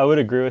latter. I would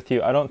agree with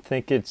you. I don't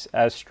think it's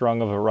as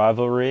strong of a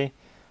rivalry.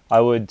 I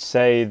would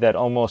say that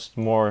almost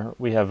more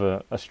we have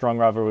a strong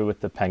rivalry with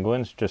the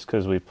Penguins just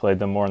because we played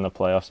them more in the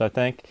playoffs, I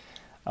think.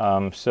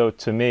 So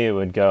to me, it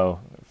would go,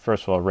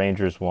 first of all,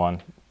 Rangers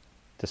 1,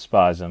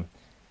 despise them,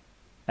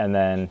 and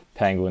then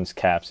Penguins,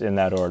 Caps, in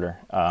that order,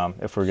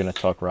 if we're going to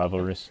talk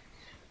rivalries.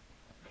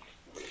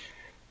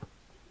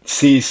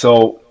 See,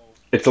 so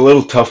it's a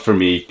little tough for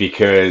me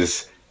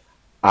because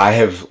I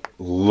have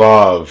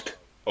loved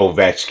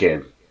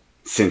Ovechkin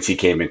since he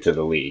came into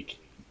the league.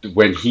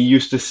 When he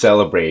used to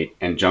celebrate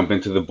and jump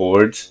into the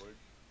boards,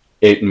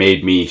 it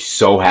made me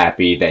so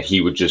happy that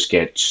he would just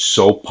get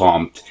so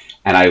pumped,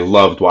 and I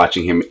loved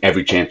watching him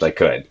every chance I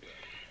could.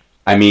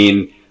 I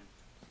mean,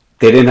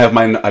 they didn't have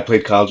I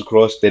played college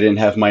lacrosse, they didn't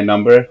have my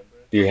number.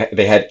 They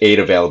had 8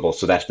 available,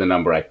 so that's the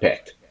number I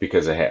picked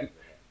because of him.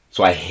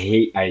 So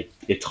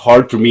it's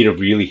hard for me to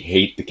really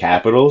hate the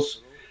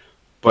Capitals,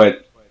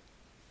 but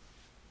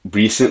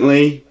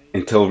recently,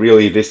 until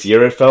really this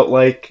year, it felt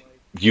like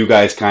you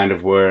guys kind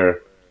of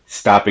were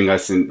stopping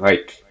us in,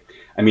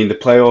 the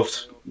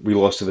playoffs, we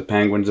lost to the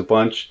Penguins a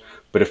bunch,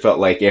 but it felt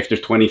like after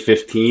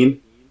 2015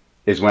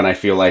 is when I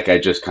feel like I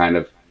just kind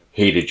of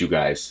hated you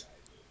guys.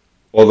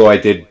 Although I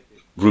did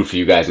root for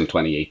you guys in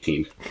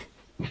 2018.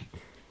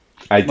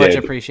 I did. Much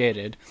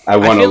appreciated. I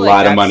won a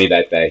lot of money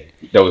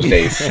those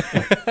days.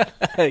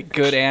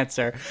 Good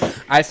answer.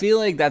 I feel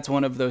like that's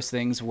one of those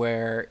things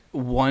where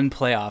one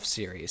playoff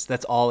series,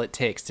 that's all it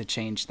takes to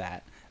change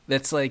that.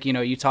 That's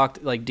you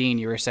talked, Dean,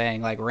 you were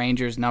saying,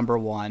 Rangers number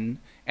 1,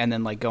 and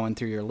then, going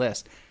through your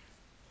list.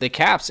 The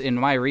Caps, in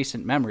my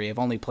recent memory, have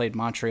only played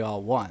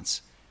Montreal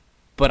once,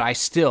 but I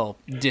still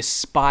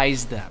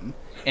despise them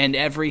and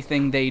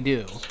everything they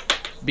do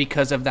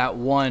because of that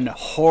one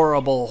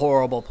horrible,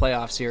 horrible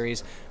playoff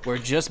series where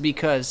just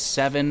because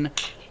 7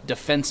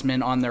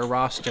 defensemen on their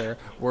roster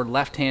were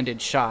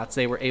left-handed shots,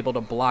 they were able to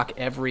block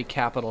every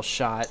Capital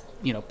shot,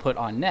 put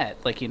on net.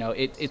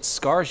 It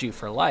scars you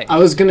for life. I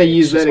was going to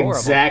use that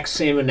exact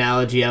same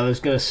analogy. I was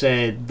going to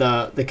say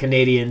the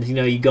Canadiens,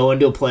 you go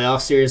into a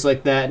playoff series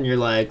like that and you're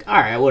like, all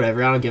right,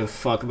 whatever, I don't give a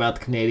fuck about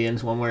the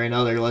Canadiens one way or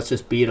another, let's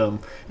just beat them.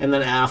 And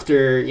then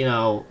after,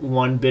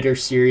 one bitter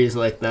series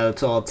like that,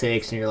 that's all it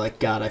takes, and you're like,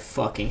 God, I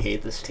fucking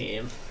hate this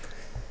team.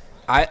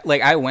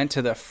 I went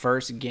to the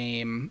first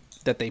game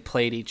that they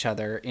played each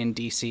other in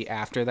DC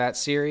after that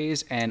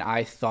series, and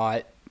I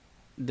thought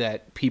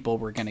that people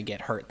were going to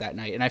get hurt that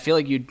night. And I feel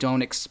like you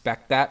don't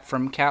expect that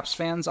from Caps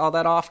fans all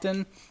that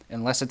often,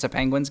 unless it's a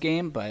Penguins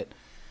game. But,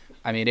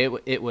 I mean,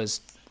 it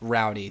was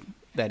rowdy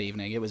that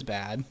evening. It was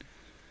bad.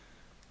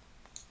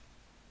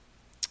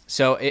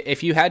 So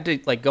if you had to,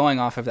 going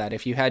off of that,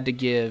 if you had to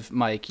give,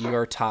 Mike,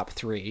 your top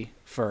 3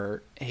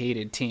 for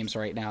hated teams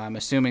right now, I'm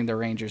assuming the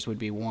Rangers would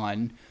be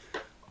 1.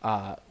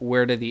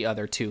 Where do the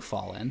other 2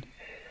 fall in?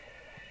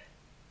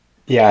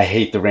 Yeah, I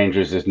hate the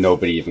Rangers. There's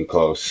nobody even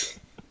close.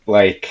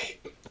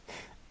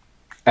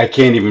 I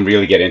can't even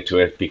really get into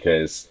it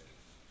because,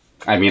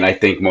 I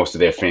think most of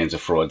their fans are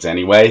frauds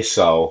anyway.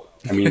 So,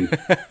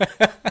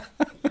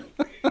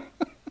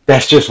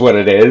 that's just what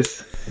it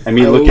is. I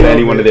mean, look at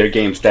any one of their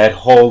games. That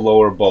whole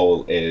lower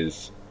bowl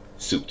is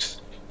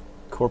suits.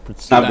 Corporate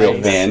It's not real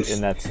suits fans.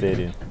 in that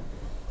stadium.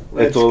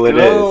 That's all it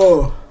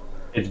is.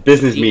 It's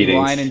business Eating meetings.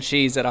 wine and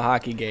cheese at a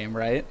hockey game,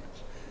 right?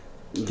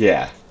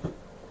 Yeah.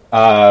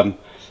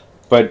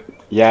 But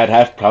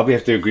yeah, probably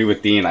have to agree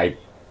with Dean. I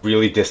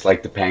really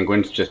dislike the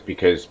Penguins just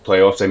because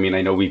playoffs. I mean,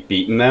 I know we've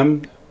beaten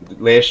them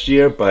last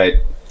year, but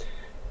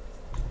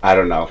I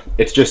don't know.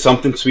 It's just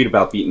something sweet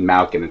about beating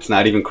Malkin. It's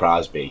not even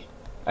Crosby.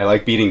 I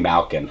like beating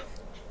Malkin.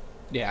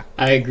 Yeah,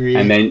 I agree.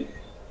 And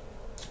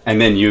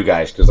then you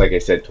guys, because like I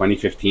said,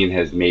 2015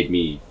 has made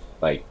me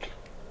like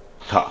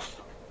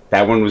tough.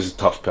 That one was a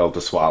tough pill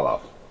to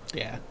swallow.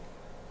 Yeah.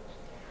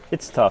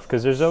 It's tough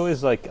because there's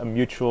always like a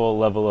mutual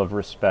level of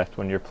respect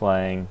when you're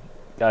playing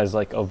guys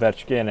like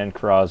Ovechkin and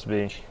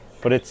Crosby,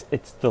 but it's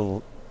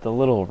the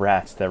little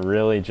rats that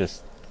really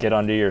just get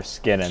under your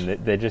skin, and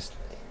they just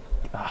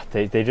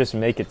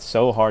make it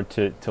so hard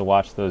to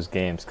watch those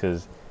games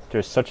because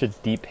there's such a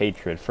deep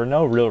hatred for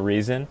no real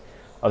reason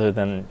other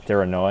than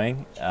they're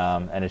annoying,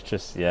 and it's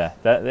just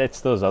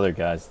it's those other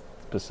guys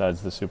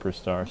besides the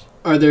superstars.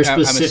 Are there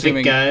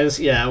specific guys?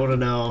 Yeah, I want to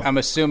know. I'm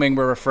assuming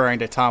we're referring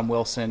to Tom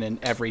Wilson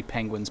and every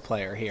Penguins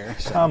player here.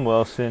 So. Tom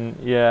Wilson,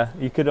 yeah.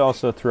 You could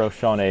also throw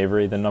Sean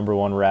Avery, the number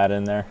one rat,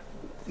 in there.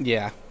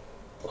 Yeah.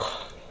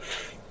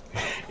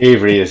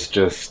 Avery is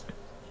just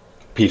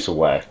a piece of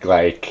work.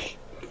 Like,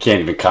 can't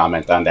even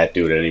comment on that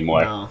dude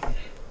anymore. No.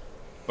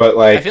 But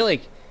like, I feel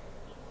like,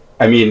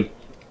 I mean,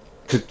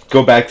 to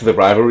go back to the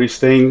rivalries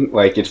thing,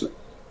 like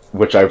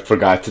which I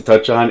forgot to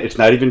touch on, it's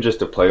not even just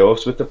the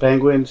playoffs with the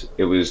Penguins.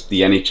 It was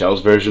the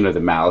NHL's version of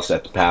the Malice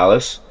at the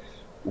Palace,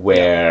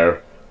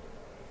 where,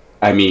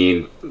 I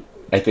mean,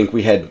 I think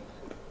we had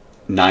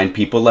 9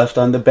 people left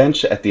on the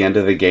bench at the end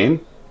of the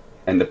game,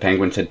 and the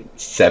Penguins had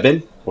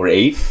 7 or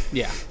 8.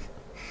 Yeah.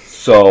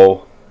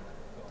 So,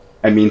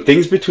 I mean,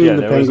 things between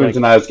the Penguins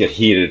and us get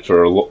heated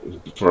for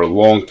a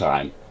long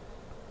time.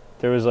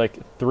 There was like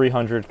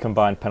 300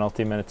 combined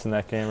penalty minutes in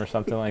that game or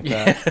something like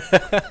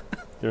that.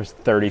 There's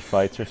 30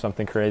 fights or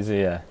something crazy,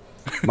 yeah.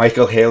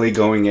 Michael Haley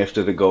going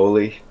after the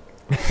goalie.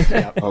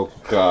 Yep. Oh,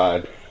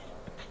 God.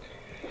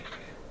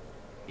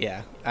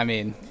 Yeah, I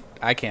mean,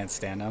 I can't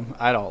stand him.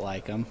 I don't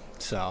like him.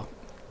 So,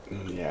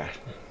 yeah.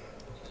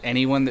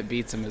 Anyone that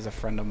beats him is a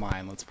friend of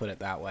mine, let's put it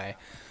that way.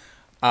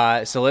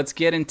 So let's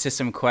get into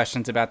some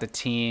questions about the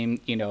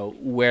team,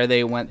 where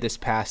they went this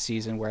past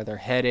season, where they're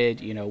headed,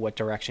 what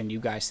direction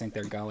you guys think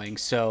they're going.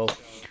 So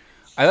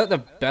I thought the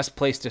best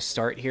place to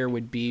start here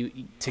would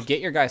be to get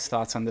your guys'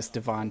 thoughts on this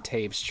Devon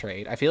Toews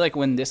trade. I feel like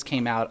when this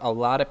came out, a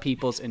lot of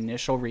people's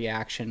initial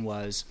reaction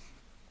was,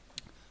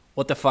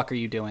 what the fuck are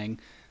you doing?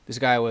 This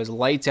guy was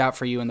lights out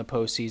for you in the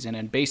postseason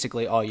and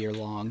basically all year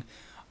long.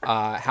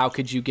 How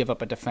could you give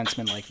up a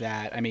defenseman like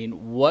that? I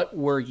mean, what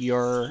were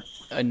your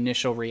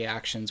initial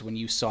reactions when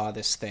you saw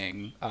this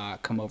thing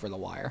come over the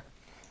wire?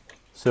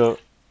 So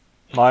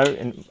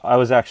I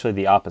was actually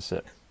the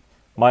opposite.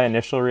 My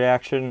initial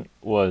reaction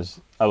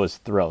was I was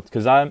thrilled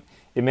because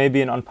it may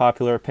be an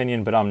unpopular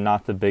opinion, but I'm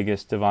not the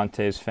biggest Devon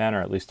Toews fan,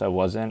 or at least I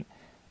wasn't.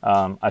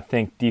 I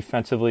think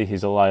defensively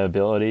he's a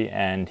liability,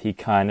 and he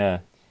kind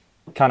of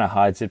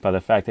hides it by the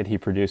fact that he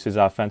produces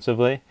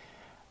offensively.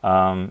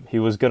 He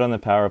was good on the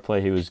power play.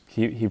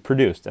 He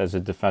produced as a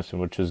defenseman,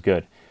 which was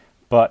good.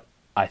 But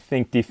I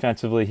think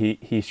defensively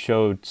he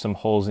showed some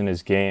holes in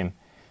his game.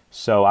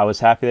 So I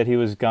was happy that he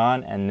was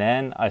gone, and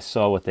then I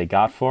saw what they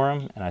got for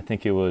him, and I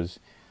think it was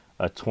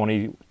a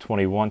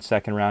 2021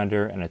 second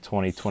rounder and a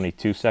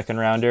 2022 second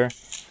rounder.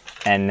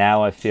 And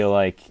now I feel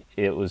like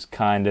it was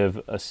kind of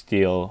a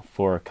steal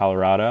for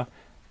Colorado.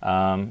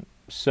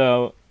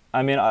 So,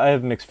 I mean, I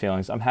have mixed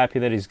feelings. I'm happy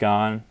that he's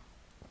gone.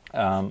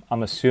 I'm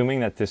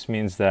assuming that this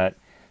means that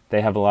they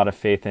have a lot of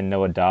faith in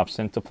Noah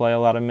Dobson to play a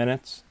lot of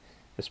minutes,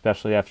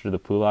 especially after the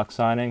Pulak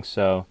signing.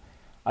 So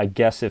I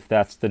guess if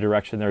that's the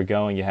direction they're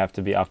going, you have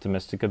to be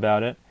optimistic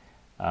about it.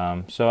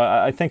 So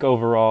I think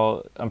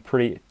overall I'm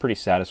pretty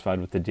satisfied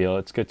with the deal.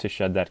 It's good to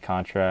shed that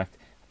contract.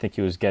 I think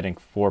he was getting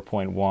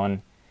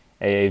 4.1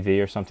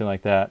 AAV or something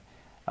like that.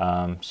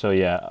 So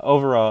yeah,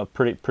 overall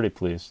pretty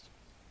pleased.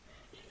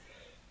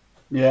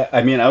 Yeah,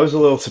 I mean, I was a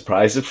little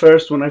surprised at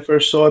first when I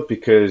first saw it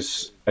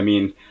because, I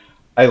mean,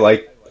 I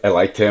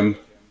liked him,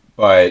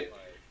 but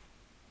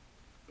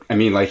I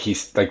mean, like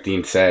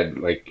Dean said,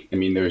 like, I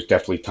mean, there's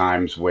definitely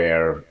times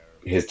where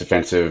his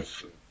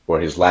defensive or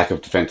his lack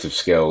of defensive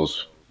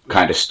skills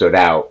kind of stood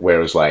out, where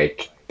it was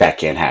like, that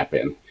can't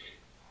happen.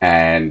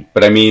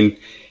 But I mean,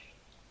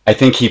 I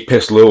think he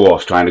pissed Lou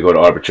off trying to go to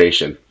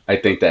arbitration. I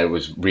think that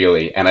was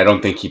really, and I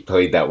don't think he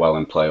played that well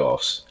in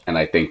playoffs, and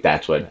I think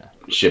that's what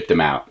shipped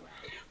him out.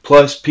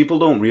 Plus, people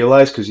don't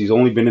realize, because he's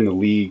only been in the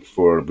league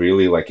for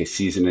really like a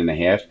season and a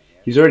half,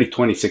 he's already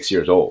 26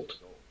 years old.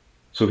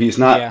 So he's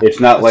not, it's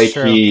not like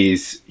true.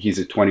 He's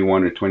a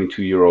 21 or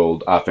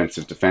 22-year-old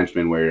offensive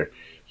defenseman where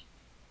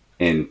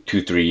in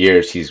 2-3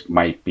 years he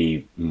might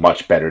be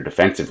much better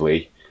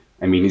defensively.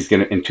 I mean, he's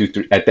going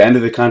to, at the end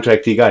of the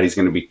contract he got, he's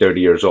going to be 30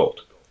 years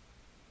old.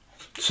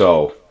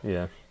 So,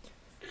 yeah.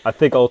 I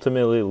think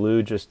ultimately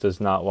Lou just does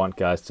not want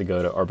guys to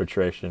go to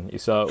arbitration. You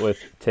saw it with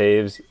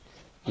Taves,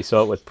 you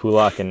saw it with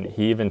Pulak, and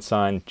he even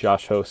signed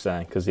Josh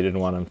Hosang because he didn't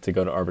want him to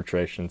go to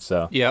arbitration.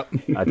 So yep.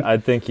 I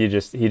think he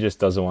just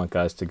doesn't want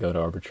guys to go to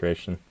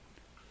arbitration.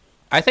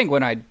 I think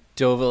when I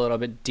dove a little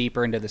bit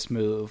deeper into this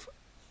move,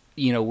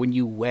 when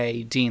you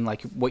weigh, Dean,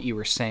 like what you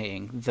were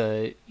saying,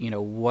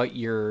 what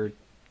you're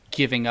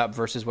giving up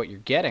versus what you're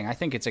getting, I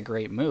think it's a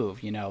great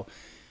move.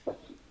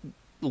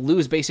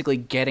 Lou's basically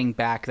getting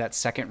back that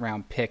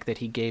second-round pick that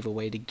he gave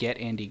away to get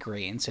Andy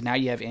Green. So now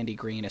you have Andy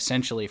Green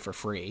essentially for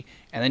free.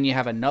 And then you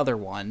have another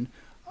one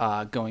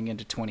going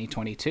into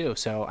 2022.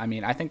 So,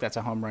 I think that's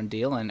a home run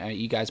deal. And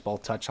you guys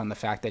both touched on the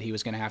fact that he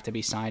was going to have to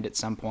be signed at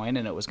some point,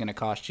 and it was going to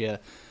cost you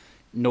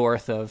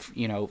north of,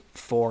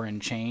 4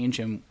 and change.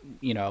 And,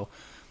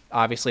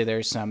 obviously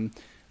there's some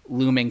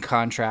looming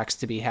contracts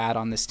to be had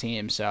on this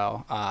team.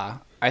 So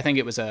I think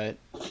it was a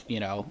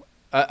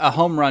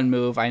home run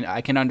move. I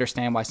can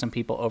understand why some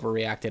people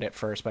overreacted at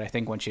first, but I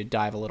think once you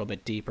dive a little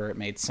bit deeper, it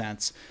made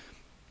sense.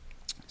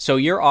 So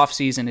your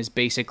offseason is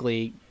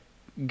basically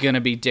going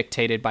to be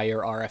dictated by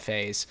your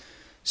RFAs,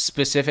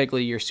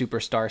 specifically your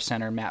superstar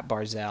center, Matt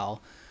Barzal.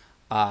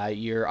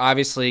 You're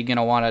obviously going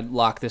to want to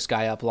lock this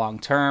guy up long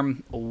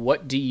term.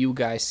 What do you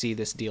guys see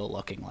this deal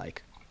looking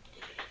like?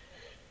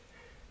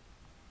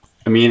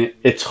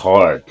 It's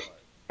hard.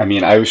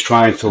 I was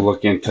trying to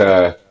look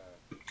into,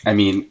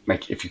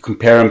 if you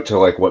compare him to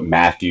like what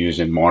Matthews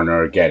and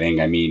Marner are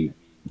getting,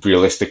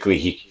 realistically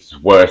he's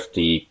worth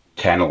the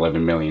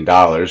 $10-11 million,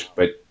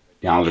 but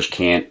the Islanders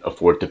can't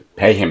afford to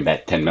pay him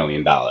that $10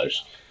 million.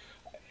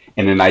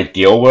 In an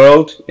ideal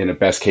world, in a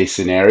best case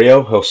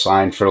scenario, he'll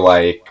sign for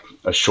like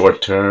a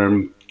short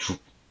term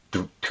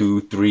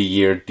 2-3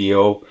 year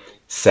deal,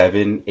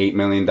 $7-8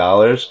 million.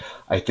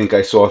 I think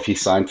I saw if he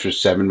signed for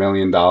 $7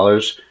 million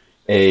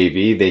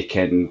AAV, they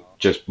can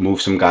just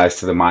move some guys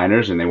to the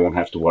minors and they won't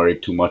have to worry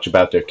too much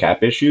about their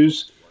cap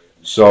issues.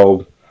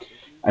 So,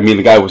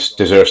 the guy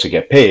deserves to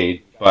get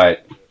paid,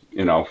 but,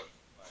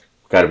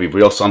 got to be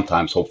real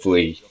sometimes.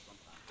 Hopefully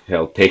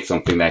he'll take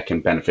something that can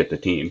benefit the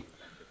team.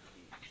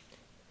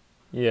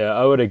 Yeah,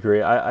 I would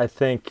agree. I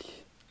think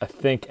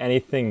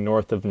anything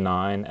north of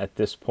 9 at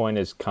this point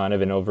is kind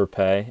of an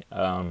overpay,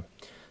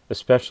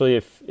 especially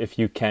if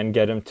you can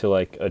get him to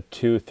like a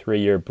 2-3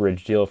 year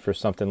bridge deal for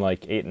something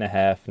like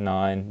 8.5,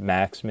 9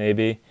 max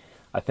maybe.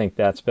 I think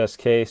that's best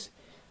case.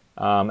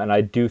 And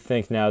I do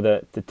think now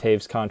that the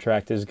Taves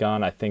contract is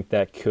gone, I think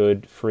that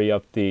could free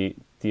up the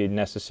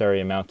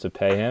necessary amount to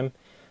pay him.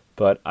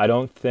 But I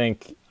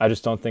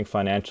just don't think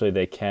financially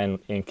they can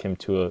ink him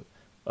to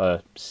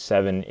a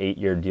 7-8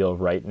 year deal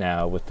right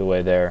now with the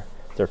way their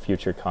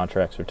future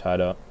contracts are tied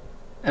up.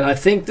 And I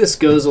think this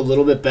goes a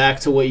little bit back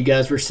to what you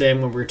guys were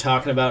saying when we were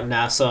talking about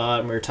Nassau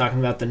and we were talking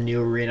about the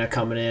new arena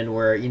coming in,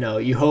 where,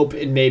 you hope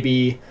in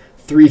maybe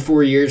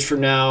 3-4 years from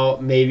now,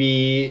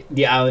 maybe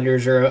the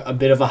Islanders are a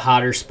bit of a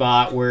hotter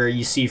spot where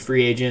you see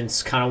free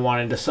agents kind of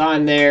wanting to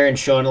sign there and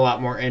showing a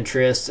lot more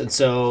interest. And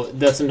so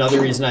that's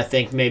another reason I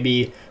think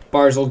maybe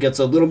Barzal gets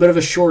a little bit of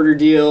a shorter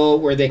deal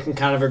where they can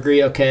kind of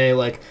agree, okay,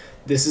 like,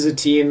 this is a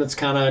team that's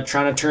kind of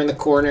trying to turn the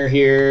corner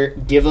here.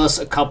 Give us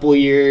a couple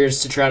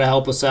years to try to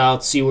help us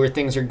out, see where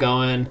things are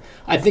going.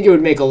 I think it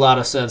would make a lot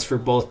of sense for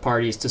both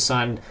parties to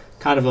sign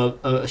kind of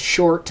a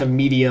short to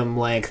medium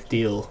length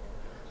deal.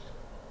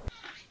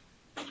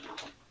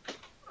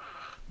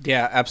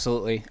 Yeah,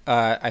 absolutely.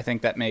 I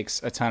think that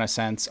makes a ton of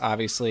sense.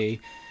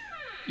 Obviously,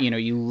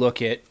 you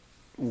look at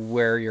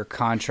where your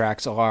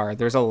contracts are.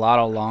 There's a lot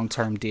of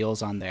long-term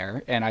deals on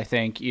there. And I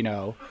think,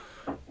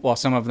 while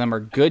some of them are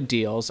good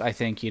deals, I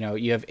think,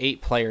 you have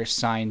 8 players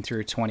signed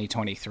through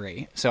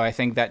 2023. So I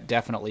think that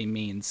definitely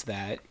means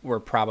that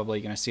we're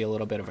probably going to see a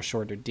little bit of a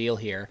shorter deal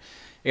here.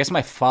 I guess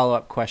my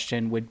follow-up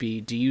question would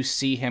be, do you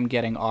see him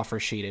getting offer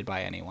sheeted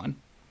by anyone?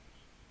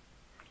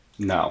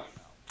 No,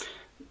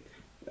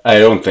 I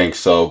don't think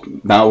so.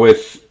 Not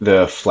with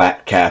the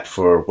flat cap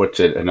for,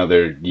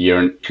 another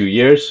year, 2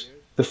 years,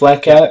 the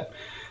flat cap.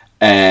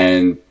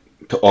 And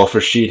to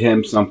offer sheet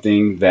him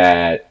something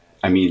that,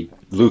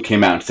 Lou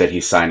came out and said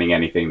he's signing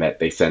anything that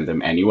they send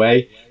him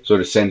anyway. So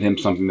to send him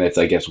something that's,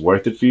 I guess,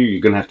 worth it for you,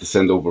 you're going to have to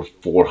send over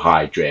 4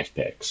 high draft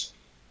picks.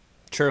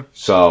 True.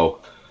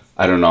 So,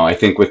 I don't know. I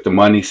think with the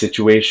money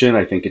situation,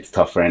 I think it's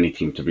tough for any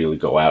team to really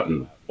go out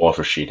and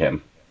offer sheet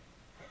him.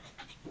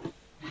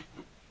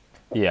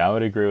 Yeah, I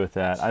would agree with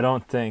that.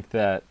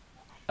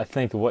 I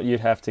think what you'd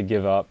have to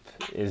give up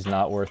is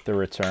not worth the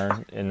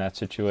return in that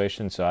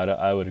situation. So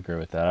I would agree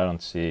with that. I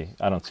don't see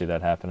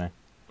that happening.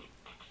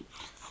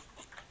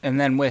 And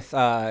then with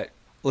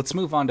let's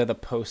move on to the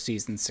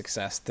postseason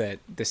success that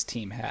this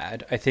team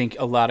had. I think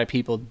a lot of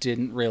people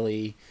didn't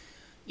really,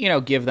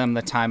 give them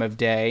the time of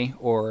day,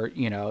 or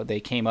they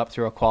came up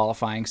through a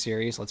qualifying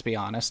series. Let's be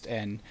honest,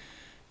 and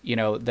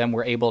then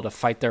were able to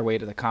fight their way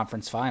to the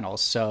conference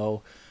finals.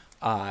 So,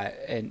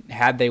 and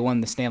had they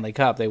won the Stanley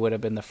Cup, they would have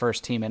been the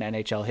first team in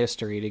NHL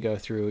history to go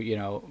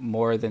through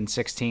more than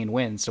 16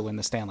 wins to win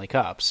the Stanley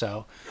Cup.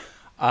 So,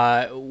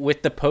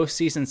 with the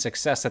postseason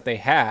success that they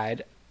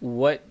had,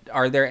 what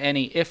are there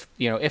any, if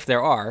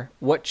there are,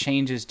 what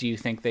changes do you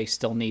think they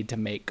still need to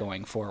make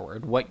going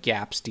forward? What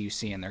gaps do you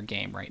see in their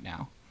game right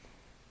now?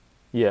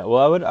 Yeah,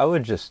 well, I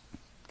would just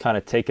kind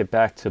of take it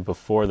back to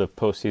before the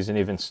postseason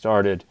even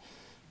started,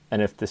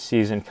 and if the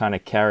season kind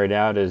of carried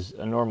out as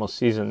a normal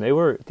season, they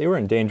were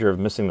in danger of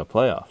missing the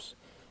playoffs.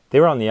 They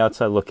were on the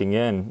outside looking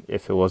in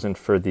if it wasn't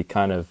for the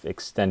kind of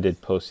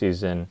extended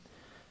postseason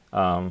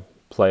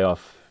playoff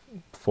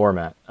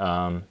format.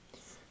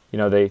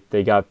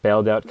 They got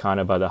bailed out kind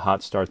of by the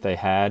hot start they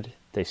had.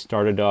 They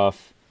started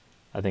off,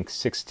 I think,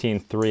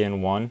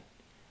 16-3-1,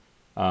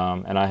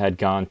 and I had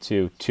gone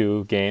to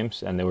 2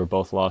 games, and they were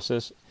both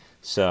losses.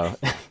 So,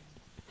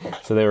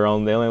 they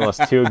only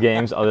lost 2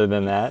 games other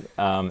than that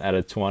out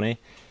of 20.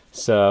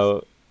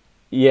 So,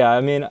 yeah, I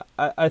mean,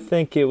 I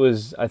think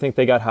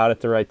they got hot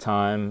at the right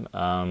time.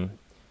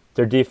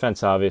 Their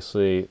defense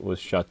obviously was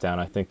shut down.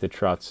 I think the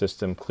Trot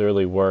system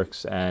clearly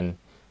works, and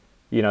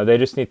they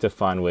just need to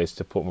find ways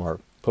to put more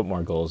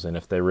goals in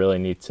if they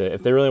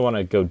really want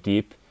to go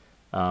deep.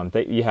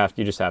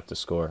 You just have to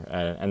score,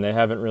 and they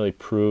haven't really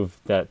proved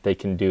that they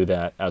can do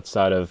that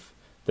outside of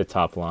the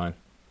top line.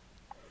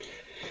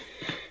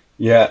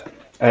 Yeah,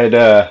 I'd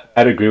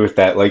agree with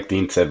that. Like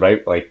Dean said,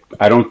 right? Like,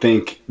 I don't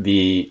think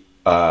the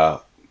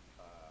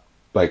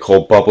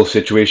whole bubble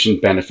situation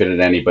benefited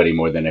anybody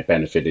more than it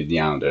benefited the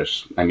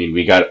Islanders. I mean,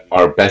 we got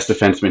our best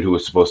defenseman who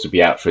was supposed to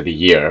be out for the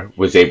year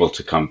was able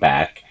to come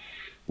back.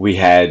 We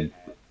had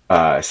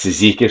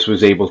Cizikas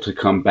was able to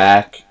come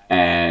back,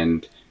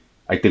 and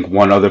I think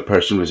one other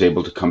person was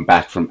able to come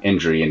back from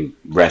injury and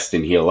rest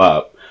and heal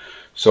up.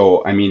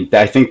 So, I mean,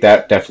 I think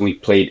that definitely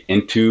played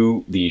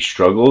into the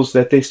struggles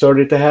that they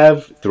started to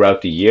have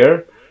throughout the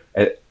year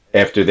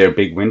after their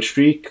big win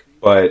streak.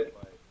 But,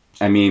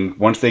 I mean,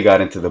 once they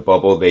got into the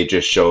bubble, they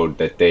just showed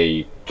that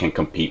they can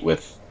compete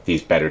with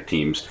these better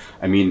teams.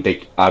 I mean,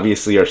 they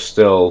obviously are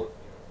still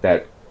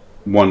that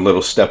one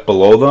little step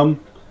below them.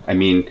 I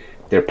mean,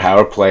 their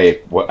power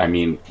play,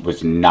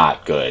 was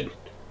not good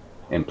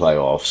in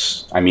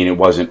playoffs. I mean, it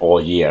wasn't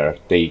all year.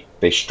 They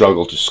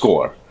struggled to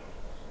score.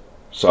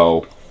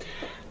 So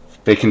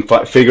they can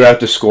figure out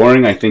the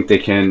scoring. I think they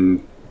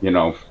can,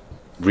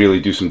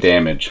 really do some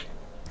damage.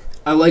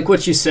 I like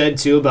what you said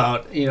too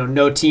about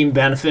no team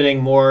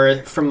benefiting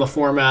more from the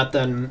format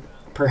than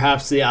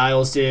perhaps the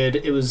Isles did.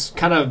 It was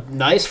kind of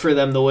nice for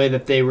them the way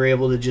that they were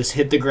able to just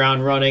hit the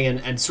ground running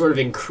and sort of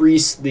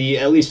increase the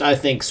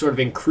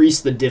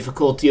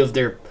difficulty of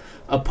their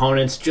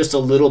opponents just a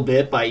little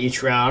bit by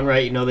each round,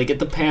 right? They get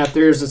the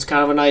Panthers. It's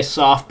kind of a nice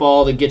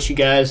softball to get you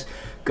guys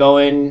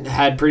going.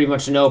 Had pretty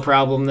much no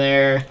problem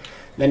there.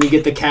 Then you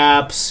get the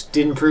Caps.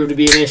 Didn't prove to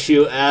be an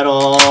issue at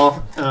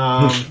all.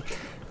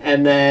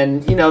 And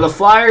then, the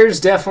Flyers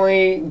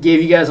definitely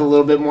gave you guys a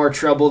little bit more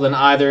trouble than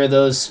either of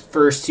those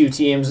first 2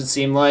 teams, it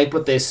seemed like,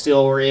 but they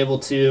still were able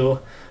to,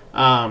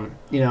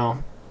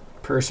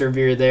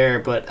 persevere there.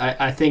 But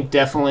I think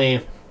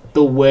definitely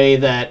the way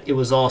that it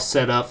was all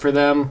set up for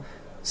them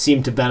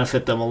seemed to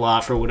benefit them a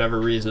lot for whatever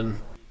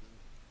reason.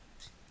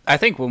 I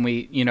think when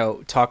we,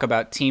 talk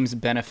about teams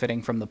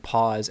benefiting from the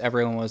pause,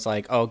 everyone was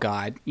like, oh,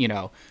 God,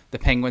 the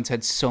Penguins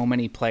had so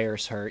many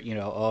players hurt.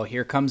 Oh,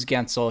 here comes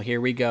Gensel.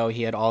 Here we go.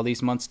 He had all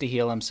these months to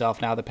heal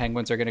himself. Now the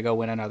Penguins are going to go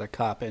win another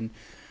cup. And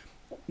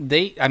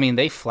they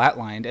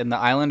flatlined. And the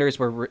Islanders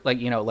were,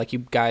 like you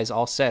guys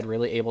all said,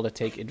 really able to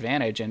take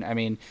advantage.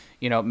 And,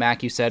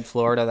 Mac, you said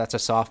Florida, that's a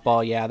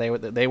softball. Yeah,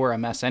 they were a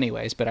mess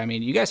anyways. But,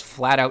 you guys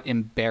flat out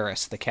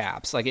embarrassed the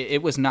Caps. Like,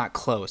 it was not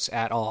close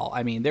at all.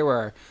 There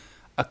were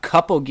a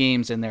couple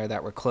games in there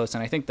that were close,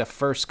 and I think the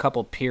first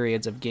couple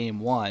periods of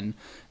game 1,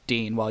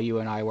 Dean, while you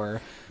and I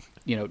were,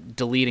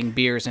 deleting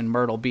beers in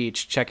Myrtle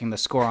Beach, checking the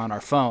score on our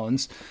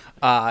phones,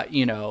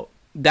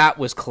 that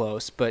was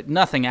close, but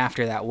nothing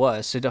after that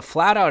was. So to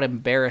flat out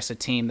embarrass a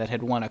team that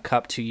had won a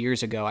cup 2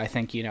 years ago, I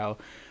think,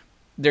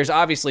 there's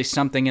obviously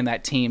something in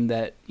that team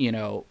that,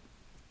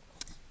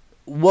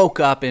 woke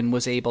up and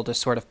was able to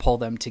sort of pull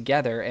them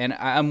together. And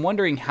I'm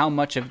wondering how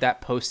much of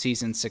that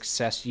postseason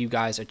success you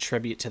guys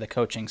attribute to the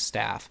coaching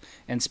staff,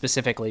 and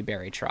specifically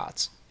Barry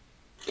Trotz.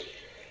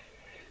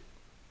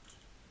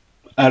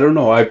 I don't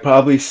know. I'd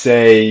probably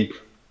say,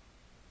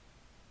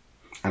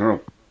 I don't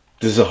know.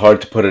 This is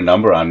hard to put a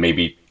number on,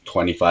 maybe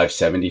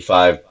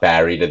 25-75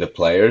 Barry to the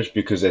players,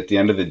 because at the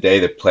end of the day,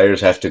 the players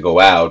have to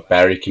go out.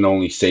 Barry can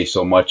only say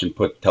so much and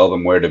tell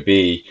them where to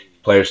be.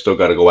 Players still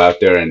got to go out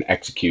there and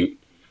execute.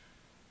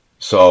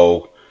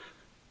 So,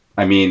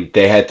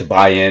 they had to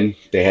buy in.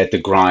 They had to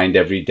grind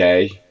every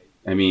day.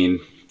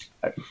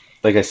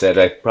 Like I said,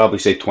 I'd probably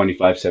say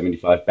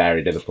 25-75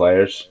 Barry to the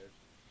players.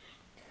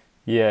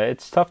 Yeah,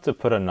 it's tough to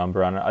put a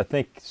number on it. I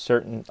think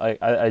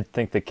I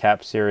think the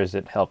Cap series,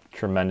 it helped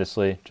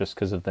tremendously just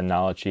because of the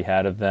knowledge he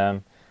had of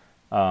them.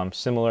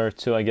 Similar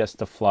to, I guess,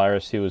 the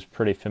Flyers he was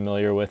pretty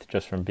familiar with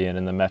just from being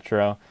in the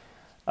Metro.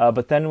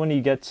 But then when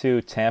you get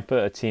to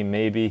Tampa, a team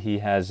maybe he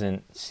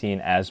hasn't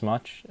seen as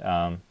much.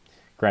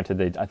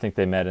 Granted, I think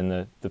they met in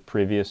the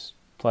previous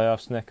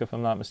playoffs, Nick, if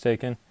I'm not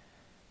mistaken.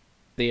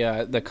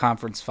 The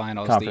conference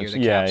finals, the year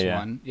the Caps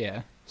won.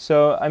 Yeah.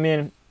 So,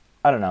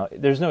 I don't know.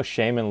 There's no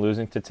shame in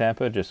losing to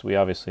Tampa. Just we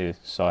obviously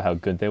saw how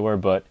good they were,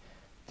 but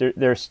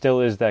there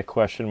still is that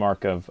question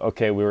mark of,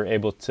 okay, we were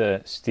able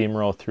to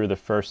steamroll through the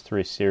first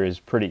 3 series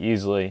pretty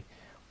easily.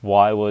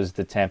 Why was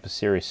the Tampa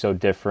series so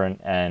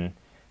different? And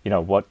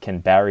what can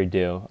Barry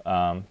do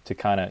to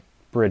kind of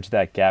bridge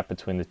that gap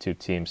between the two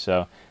teams?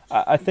 So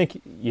I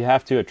think you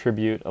have to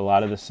attribute a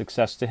lot of the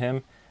success to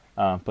him,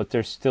 but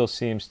there still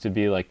seems to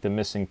be like the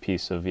missing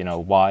piece of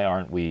why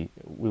aren't we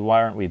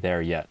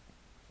there yet?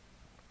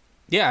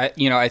 Yeah,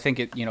 I think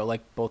it,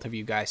 like both of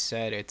you guys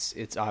said,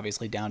 it's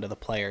obviously down to the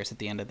players at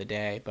the end of the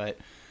day. But,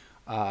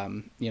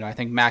 I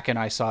think Mac and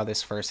I saw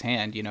this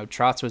firsthand.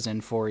 Trotz was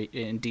in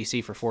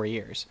DC for 4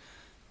 years,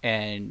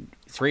 and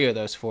 3 of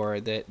those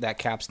 4, that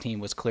Caps team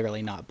was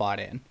clearly not bought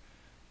in.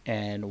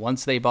 And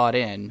once they bought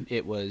in,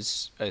 it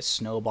was a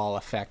snowball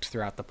effect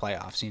throughout the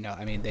playoffs.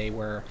 They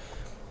were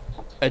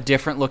a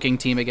different looking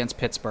team against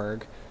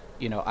Pittsburgh.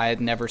 I had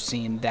never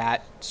seen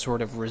that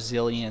sort of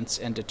resilience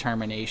and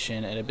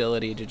determination and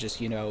ability to just,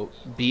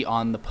 be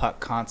on the puck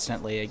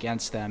constantly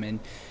against them. And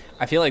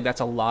I feel like that's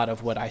a lot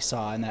of what I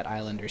saw in that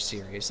Islanders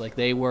series. Like,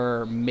 they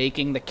were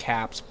making the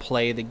Caps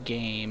play the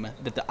game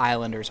that the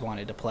Islanders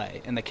wanted to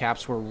play. And the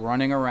Caps were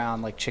running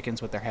around like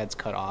chickens with their heads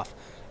cut off,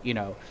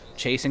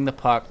 chasing the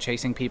puck,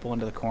 chasing people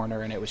into the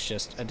corner, and it was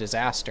just a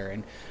disaster.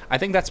 And I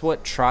think that's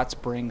what Trotz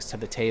brings to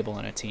the table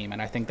in a team,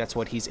 and I think that's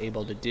what he's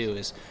able to do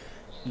is,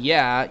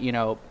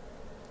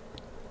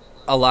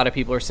 a lot of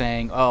people are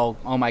saying, oh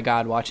my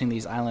God, watching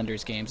these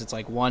Islanders games, it's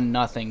like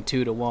 1-0,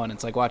 2-1.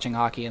 It's like watching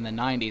hockey in the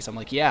 90s. I'm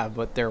like, yeah,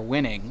 but they're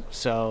winning,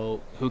 so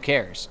who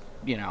cares?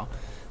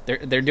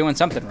 They're doing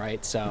something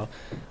right. So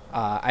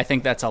I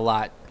think that's a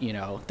lot,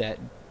 that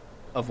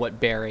of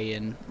what Barry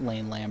and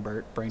Lane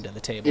Lambert bring to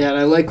the table. Yeah, and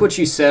I like what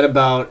you said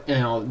about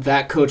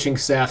that coaching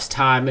staff's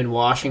time in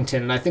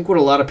Washington. And I think what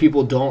a lot of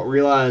people don't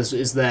realize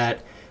is that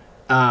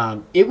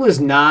it was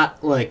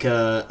not like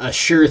a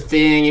sure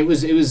thing. It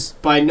was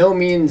by no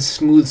means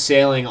smooth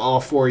sailing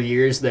all 4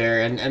 years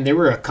there, and there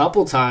were a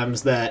couple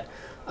times that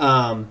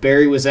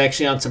Barry was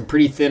actually on some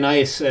pretty thin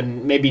ice,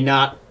 and maybe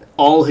not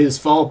all his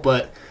fault,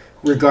 but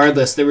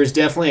regardless, there was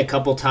definitely a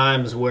couple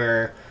times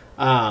where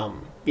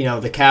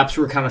the Caps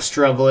were kind of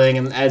struggling,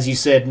 and as you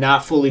said,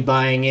 not fully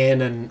buying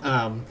in,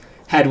 and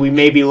had we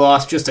maybe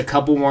lost just a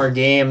couple more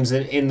games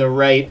in the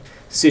right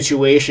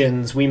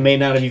situations, we may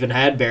not have even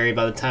had Barry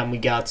by the time we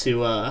got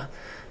to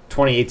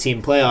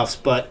 2018 playoffs.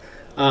 But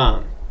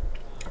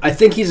I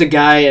think he's a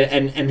guy,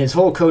 and his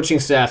whole coaching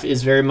staff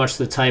is very much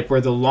the type where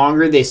the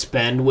longer they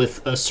spend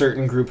with a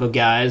certain group of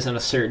guys and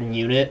a certain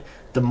unit,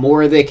 the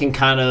more they can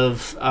kind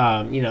of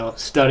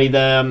study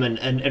them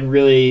and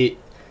really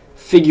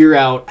figure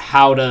out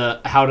how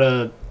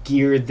to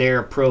gear their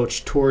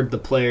approach toward the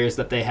players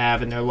that they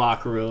have in their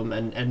locker room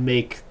and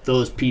make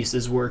those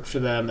pieces work for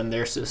them and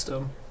their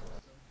system.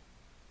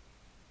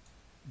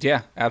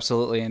 Yeah,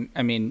 absolutely.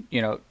 And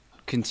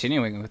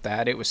continuing with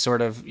that, it was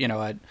sort of,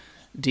 a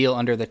deal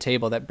under the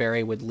table that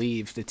Barry would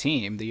leave the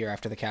team the year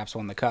after the Caps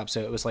won the Cup.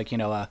 So it was like,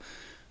 an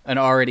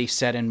already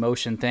set in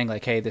motion thing,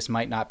 like, hey, this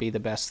might not be the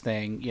best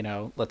thing,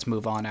 let's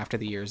move on after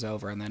the year's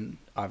over. And then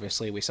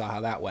obviously we saw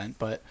how that went.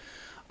 But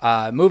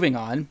moving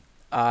on,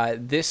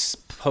 this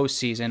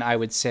postseason, I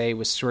would say,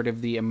 was sort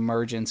of the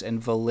emergence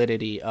and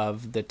validity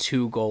of the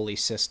 2-goalie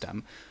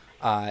system.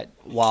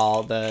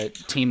 While the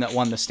team that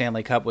won the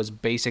Stanley Cup was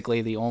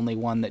basically the only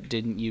one that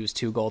didn't use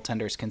 2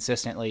 goaltenders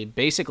consistently,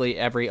 basically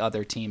every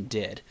other team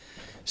did.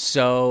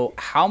 So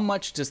how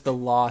much does the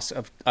loss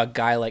of a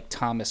guy like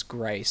Thomas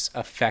Greiss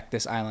affect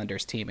this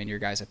Islanders team, in your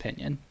guys'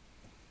 opinion?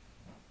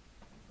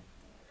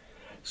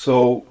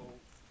 So,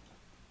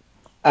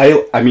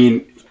 I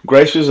mean,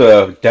 Greiss was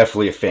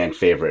definitely a fan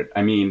favorite.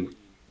 I mean,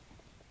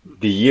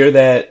 the year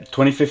that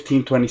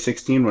 2015,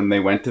 2016, when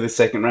they went to the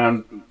second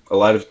round, a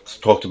lot of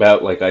talked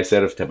about, like I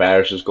said, of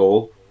Tavares'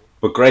 goal,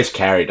 but Greiss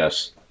carried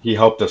us. He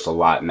helped us a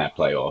lot in that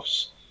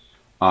playoffs.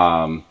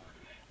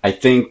 I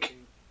think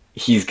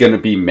he's going to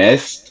be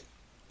missed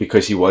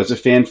because he was a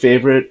fan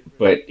favorite,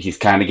 but he's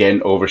kind of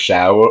getting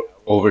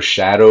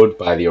overshadowed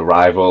by the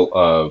arrival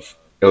of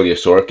Ilya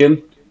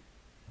Sorkin.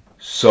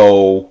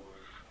 So,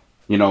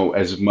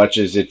 as much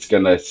as it's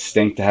going to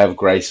stink to have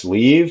Greiss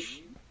leave,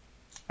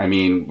 I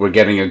mean, we're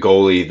getting a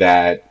goalie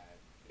that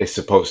is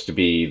supposed to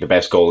be the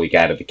best goalie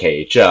out of the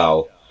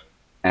KHL,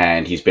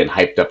 and he's been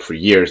hyped up for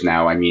years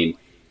now. I mean,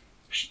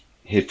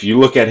 if you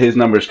look at his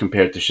numbers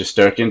compared to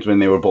Shesterkin's when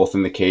they were both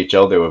in the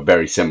KHL, they were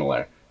very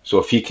similar. So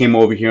if he came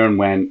over here and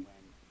went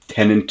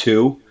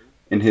 10-2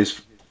 in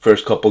his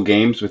first couple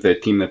games with a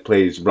team that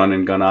plays run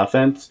and gun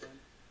offense,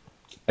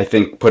 I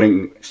think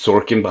putting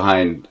Sorkin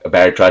behind a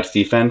Barry Trotz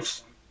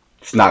defense,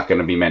 it's not going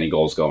to be many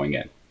goals going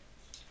in.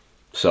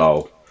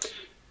 So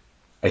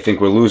I think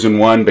we're losing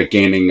one, but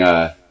gaining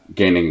a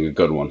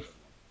good one.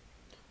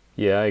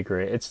 Yeah, I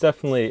agree. It's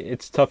tough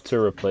to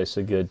replace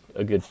a good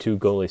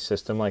 2-goalie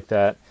system like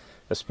that,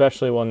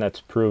 especially one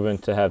that's proven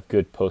to have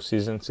good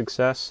postseason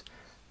success.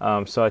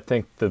 So I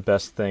think the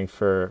best thing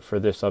for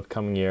this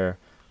upcoming year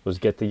was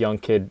get the young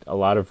kid a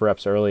lot of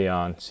reps early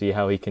on, see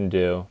how he can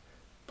do,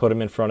 put him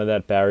in front of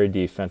that Barry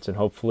defense, and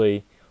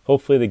hopefully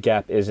the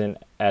gap isn't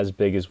as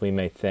big as we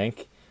may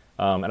think.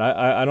 And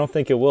I don't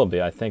think it will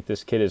be. I think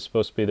this kid is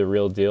supposed to be the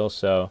real deal.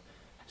 So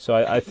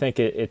I think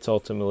it's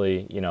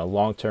ultimately,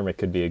 long term, it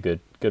could be a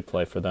good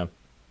play for them.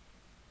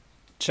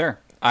 Sure.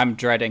 I'm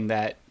dreading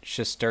that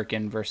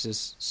Shesterkin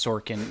versus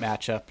Sorkin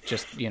matchup,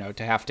 just,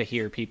 to have to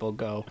hear people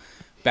go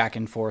back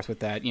and forth with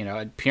that.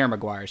 Pierre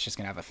Maguire is just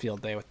going to have a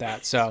field day with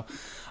that. So,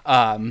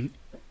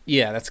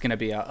 that's going to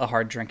be a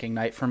hard drinking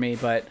night for me.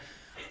 But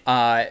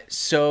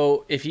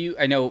so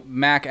I know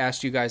Mac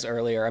asked you guys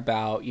earlier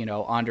about,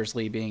 Anders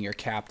Lee being your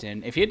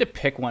captain. If you had to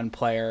pick one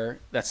player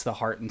that's the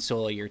heart and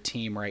soul of your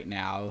team right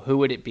now, who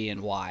would it be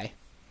and why?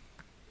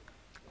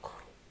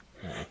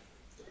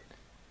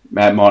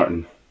 Matt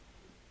Martin.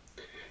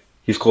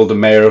 He's called the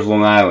mayor of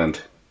Long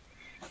Island.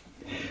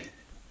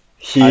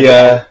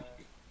 Go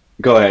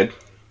ahead.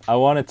 I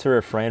wanted to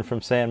refrain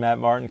from saying Matt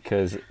Martin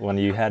because when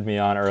you had me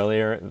on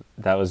earlier,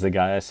 that was the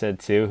guy I said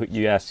too.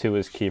 You asked who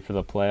was key for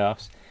the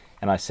playoffs,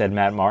 and I said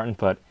Matt Martin,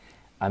 but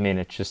I mean,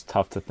 it's just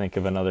tough to think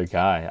of another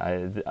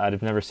guy.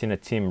 I've never seen a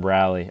team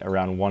rally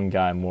around one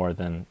guy more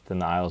than the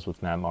Isles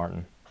with Matt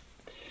Martin.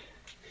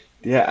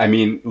 Yeah, I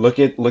mean, look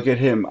at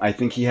him. I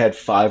think he had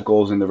 5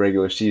 goals in the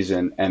regular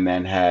season and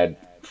then had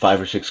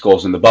 5 or 6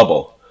 goals in the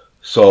bubble.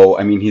 So,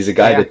 I mean, he's a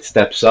guy that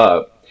steps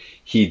up.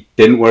 He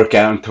didn't work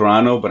out in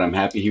Toronto, but I'm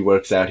happy he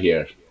works out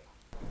here.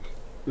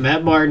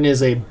 Matt Martin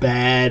is a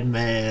bad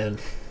man.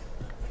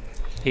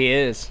 He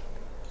is.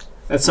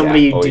 That's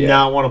somebody you do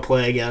not want to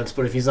play against,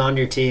 but if he's on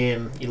your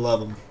team, you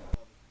love him.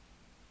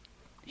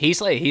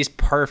 He's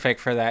perfect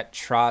for that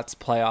Trotz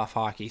playoff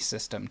hockey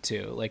system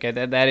too. Like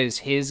that is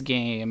his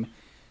game.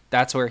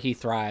 That's where he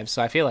thrives.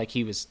 So I feel like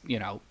he was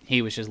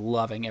just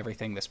loving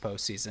everything this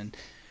postseason.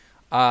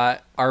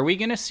 Are we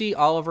going to see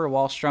Oliver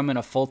Wahlstrom in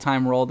a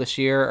full-time role this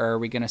year, or are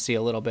we going to see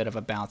a little bit of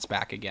a bounce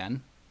back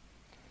again?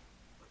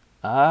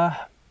 I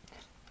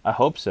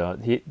hope so.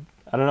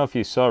 I don't know if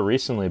you saw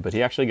recently, but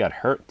he actually got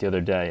hurt the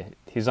other day.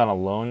 He's on a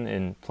loan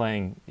in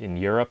playing in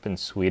Europe and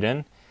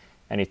Sweden,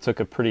 and he took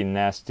a pretty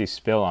nasty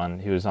spill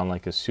he was on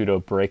like a pseudo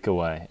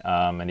breakaway,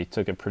 and he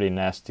took a pretty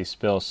nasty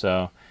spill.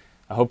 So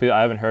I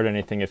haven't heard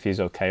anything if he's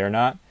okay or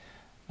not.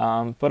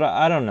 But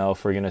I don't know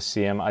if we're going to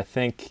see him. I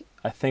think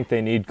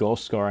they need goal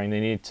scoring. They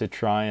need to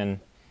try and,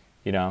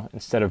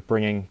 instead of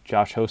bringing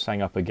Josh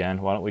Hosang up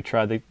again, why don't we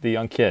try the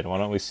young kid? Why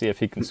don't we see if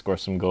he can score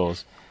some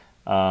goals?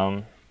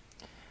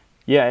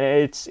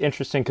 It's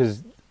interesting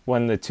because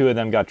when the two of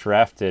them got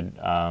drafted,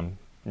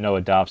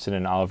 Noah Dobson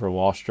and Oliver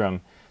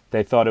Wahlstrom,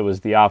 they thought it was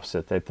the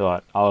opposite. They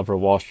thought Oliver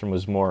Wahlstrom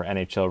was more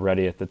NHL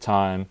ready at the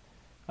time.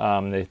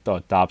 They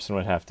thought Dobson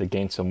would have to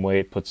gain some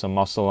weight, put some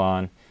muscle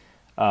on.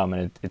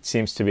 And it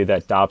seems to be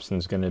that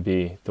Dobson's going to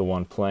be the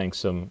one playing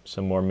some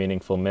more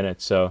meaningful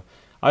minutes. So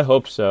I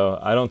hope so.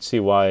 I don't see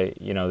why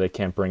they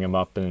can't bring him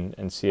up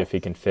and see if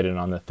he can fit in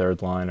on the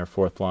third line or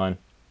fourth line.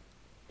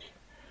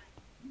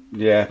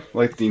 Yeah,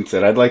 like Dean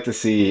said, I'd like to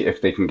see if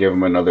they can give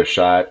him another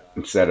shot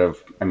instead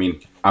of. I mean,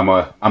 I'm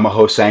a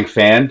Hosang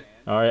fan,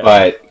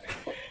 but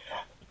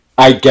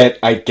I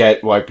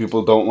get why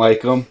people don't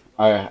like him.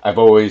 I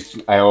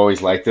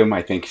always liked him.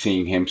 I think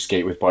seeing him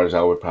skate with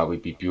Barzal would probably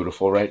be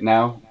beautiful right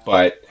now.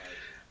 But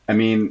I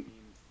mean,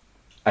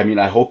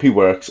 I hope he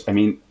works. I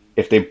mean,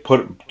 if they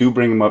do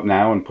bring him up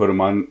now and put him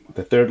on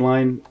the third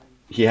line,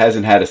 he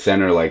hasn't had a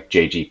center like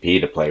JGP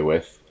to play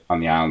with on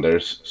the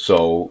Islanders.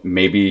 So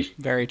maybe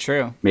very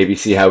true. Maybe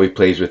see how he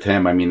plays with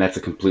him. I mean, that's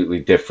a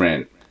completely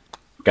different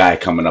guy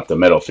coming up the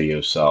middle for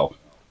you. So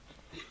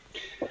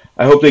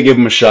I hope they give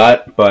him a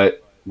shot,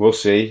 but we'll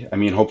see. I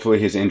mean, hopefully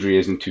his injury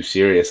isn't too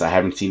serious. I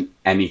haven't seen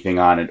anything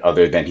on it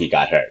other than he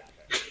got hurt.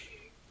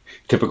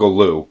 Typical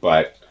Lou,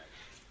 but...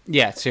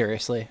 Yeah,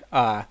 seriously.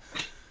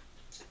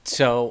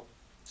 So,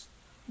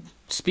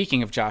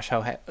 speaking of Josh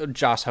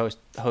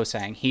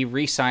Hosang, he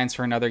re-signs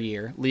for another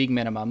year, league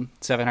minimum,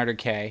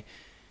 $700K,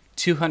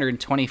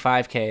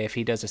 $225K if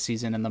he does a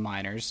season in the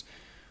minors.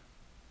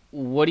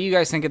 What do you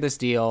guys think of this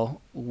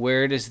deal?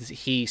 Where does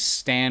he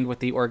stand with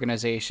the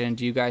organization?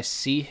 Do you guys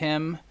see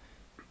him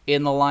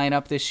in the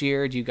lineup this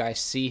year? Do you guys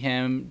see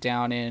him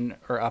down in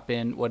or up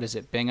in, what is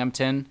it,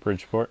 Binghamton?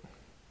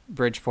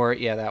 Bridgeport,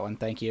 yeah, that one,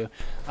 thank you.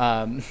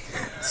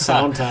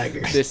 Sound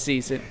Tigers. This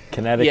season.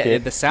 Connecticut. Yeah,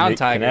 the Sound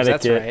Tigers,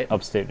 that's right.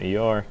 Upstate New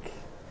York.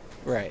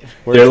 Right.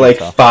 They're like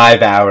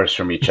 5 hours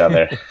from each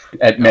other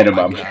at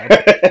minimum.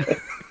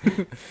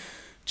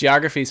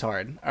 Geography's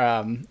hard.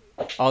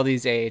 All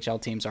these AHL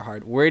teams are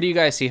hard. Where do you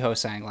guys see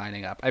Hosang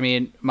lining up? I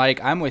mean,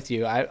 Mike, I'm with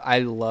you. I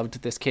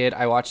loved this kid.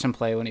 I watched him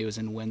play when he was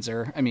in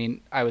Windsor. I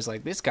mean, I was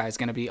like, this guy's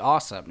going to be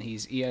awesome.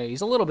 He's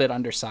a little bit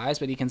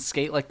undersized, but he can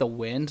skate like the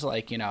wind,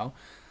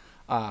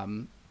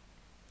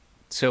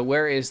 So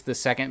where is the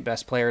second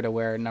best player to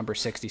wear number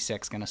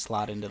 66 going to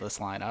slot into this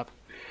lineup?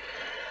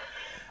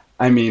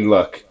 I mean,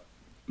 look,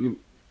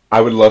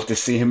 I would love to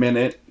see him in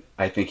it.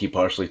 I think he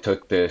partially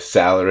took the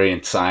salary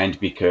and signed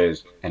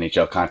because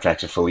NHL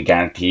contracts are fully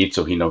guaranteed,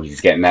 so he knows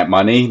he's getting that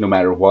money no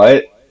matter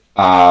what.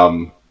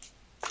 I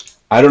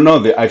don't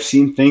know. I've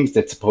seen things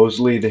that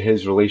supposedly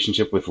his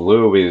relationship with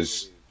Lou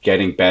is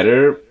getting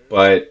better.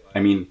 But I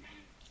mean,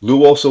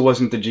 Lou also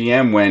wasn't the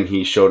GM when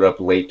he showed up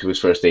late to his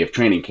first day of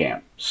training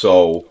camp.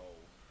 So,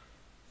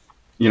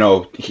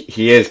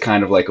 he is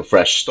kind of like a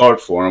fresh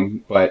start for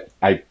him, but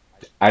I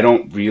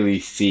don't really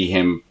see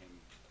him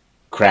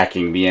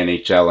cracking the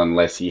NHL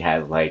unless he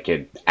has like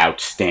an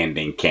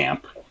outstanding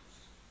camp.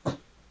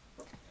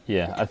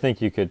 Yeah, I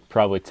think you could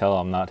probably tell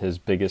I'm not his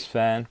biggest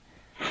fan.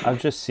 I've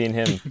just seen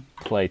him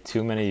play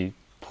too many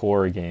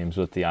poor games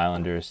with the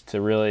Islanders to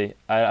really.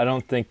 I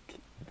don't think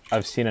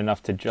I've seen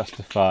enough to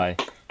justify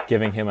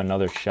giving him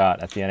another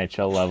shot at the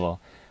NHL level.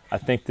 I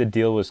think the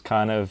deal was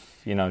kind of,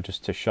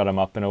 just to shut him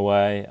up in a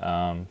way,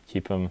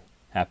 keep him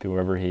happy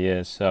wherever he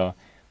is. So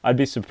I'd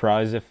be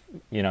surprised if,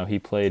 he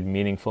played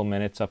meaningful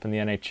minutes up in the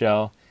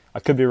NHL. I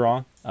could be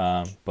wrong,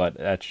 but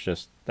that's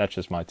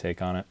just my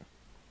take on it.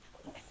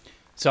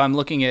 So I'm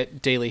looking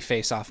at Daily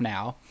Faceoff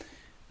now.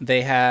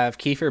 They have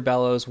Kiefer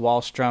Bellows,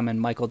 Wallstrom, and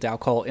Michael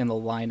Dowcole in the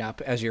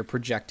lineup as your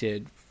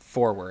projected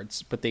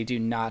forwards, but they do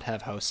not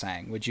have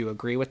Ho-Sang. Would you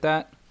agree with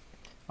that?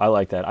 I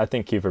like that. I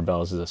think Kiefer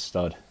Bellows is a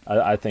stud.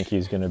 I think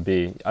he's going to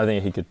be. I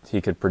think he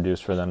could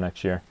produce for them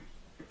next year.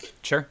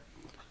 Sure.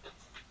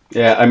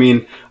 Yeah, I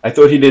mean, I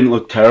thought he didn't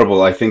look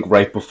terrible. I think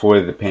right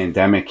before the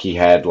pandemic, he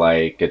had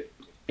like an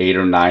 8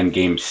 or 9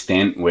 game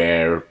stint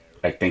where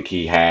I think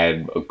he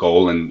had a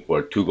goal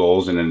or 2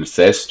 goals and an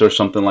assist or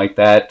something like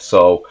that.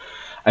 So,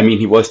 I mean,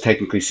 he was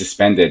technically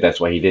suspended. That's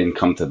why he didn't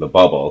come to the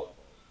bubble.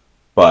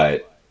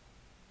 But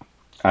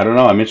I don't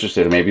know. I'm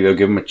interested. Maybe they'll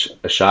give him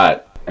a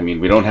shot. I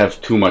mean, we don't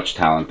have too much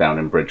talent down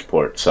in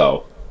Bridgeport,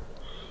 so.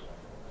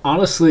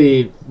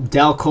 Honestly,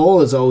 Dal Cole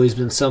has always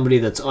been somebody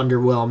that's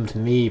underwhelmed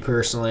me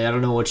personally. I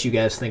don't know what you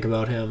guys think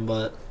about him,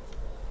 but.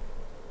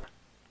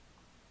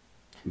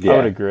 Yeah. I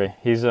would agree.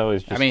 He's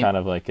always just kind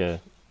of like a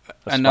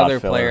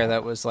another player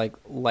that was like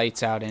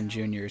lights out in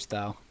juniors,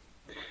 though.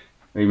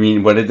 I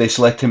mean, what did they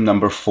select him?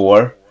 Number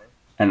 4?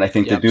 And I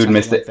think the dude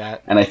missed it.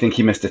 Like and I think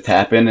he missed a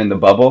tap in the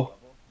bubble.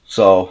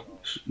 So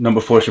number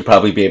 4 should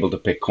probably be able to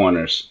pick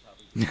corners.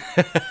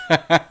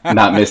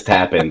 Not miss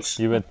tap-ins.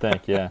 You would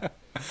think, yeah.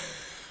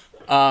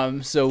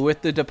 So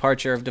with the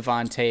departure of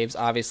Devon Taves,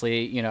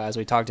 obviously, as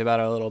we talked about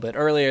a little bit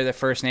earlier, the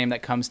first name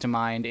that comes to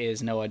mind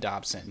is Noah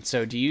Dobson.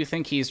 So do you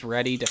think he's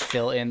ready to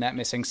fill in that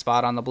missing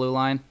spot on the blue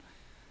line?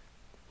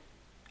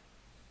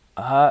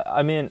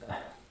 I mean,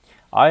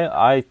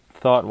 I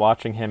thought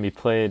watching him, he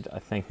played, I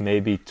think,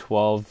 maybe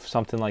 12,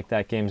 something like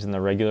that, games in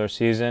the regular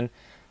season.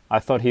 I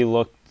thought he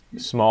looked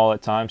small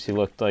at times. He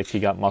looked like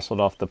he got muscled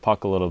off the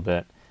puck a little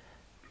bit.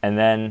 And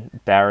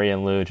then Barry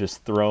and Lou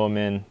just throw him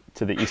in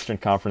to the Eastern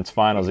Conference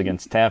Finals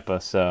against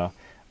Tampa. So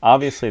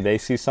obviously they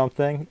see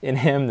something in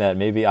him that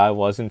maybe I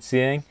wasn't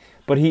seeing.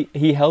 But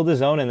he held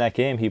his own in that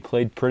game. He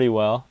played pretty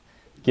well,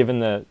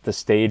 given the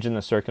stage and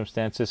the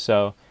circumstances.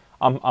 So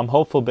I'm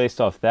hopeful based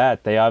off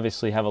that. They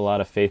obviously have a lot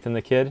of faith in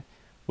the kid,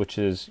 which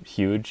is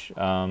huge.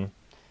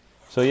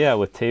 So yeah,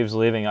 with Taves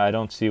leaving, I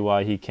don't see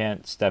why he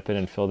can't step in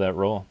and fill that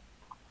role.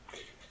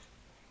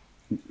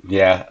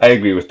 Yeah, I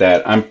agree with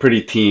that. I'm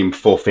pretty team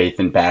full faith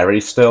in Barry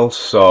still,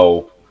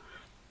 so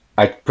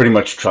I pretty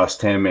much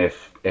trust him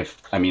if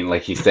I mean,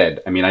 like he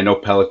said, I mean, I know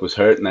Pelech was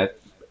hurt,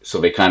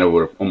 so they kind of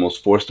were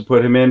almost forced to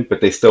put him in,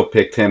 but they still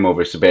picked him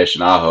over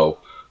Sebastian Aho,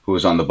 who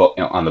was on the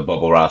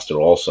bubble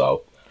roster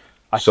also.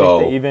 I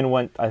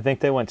think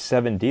they went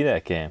 7D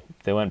that game.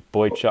 They went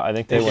Boychuk. I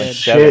think they went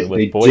 7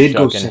 with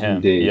Boychuk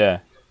and him. Yeah.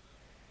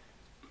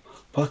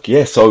 Fuck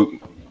yeah. So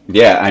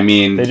yeah, I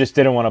mean, they just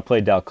didn't want to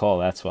play Dal Cole.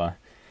 That's why.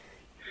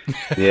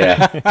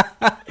 Yeah.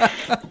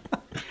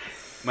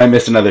 Might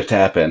miss another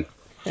tap in.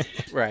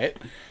 Right.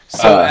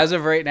 So as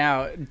of right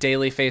now,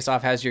 Daily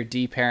Faceoff has your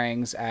D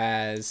pairings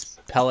as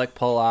Pelech,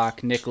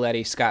 Polak, Nick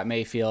Leddy, Scott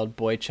Mayfield,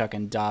 Boychuk,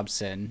 and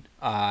Dobson.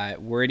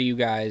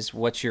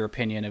 What's your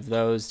opinion of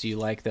those? Do you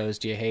like those?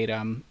 Do you hate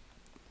them?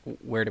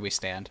 Where do we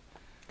stand?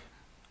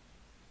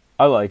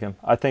 I like him.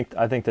 I think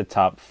the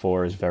top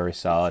 4 is very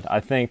solid. I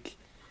think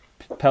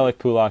Pelech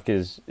Pulak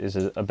is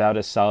about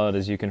as solid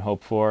as you can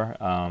hope for.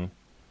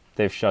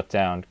 They've shut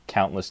down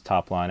countless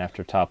top line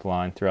after top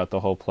line throughout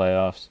the whole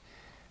playoffs.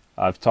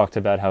 I've talked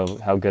about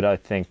how good I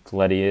think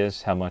Leddy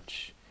is, how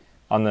much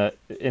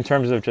in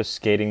terms of just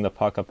skating the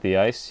puck up the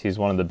ice, he's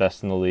one of the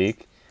best in the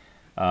league.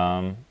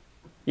 And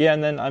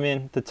then I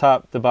mean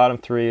the bottom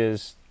 3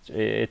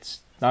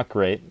 it's not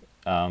great.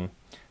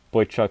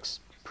 Boychuk's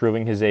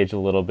proving his age a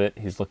little bit.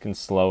 He's looking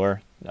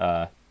slower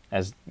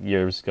as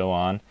years go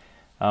on.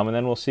 And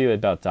then we'll see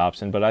about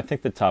Dobson, but I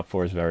think the top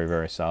 4 is very,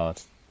 very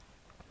solid.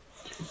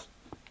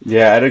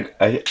 Yeah,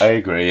 I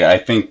agree. I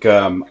think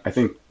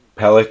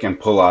Pelech and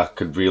Pulak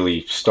could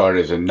really start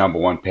as a number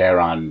 1 pair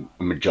on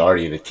a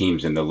majority of the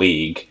teams in the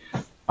league.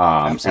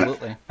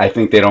 Absolutely. I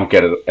think they don't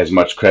get as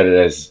much credit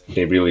as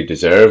they really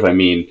deserve. I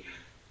mean,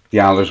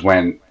 the Islanders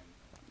went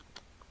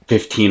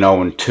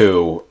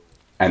 15-0-2,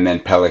 and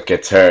then Pelech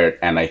gets hurt,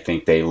 and I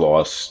think they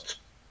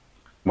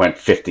went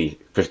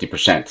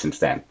 50% since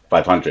then,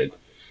 500.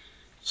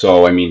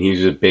 So, I mean,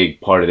 he's a big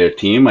part of their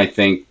team. I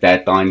think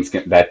that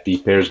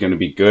deep pair is going to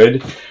be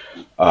good.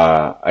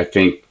 I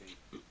think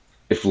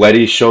if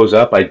Letty shows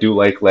up, I do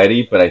like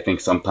Letty, but I think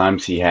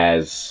sometimes he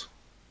has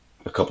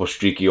a couple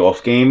streaky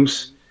off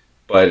games.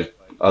 But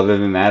other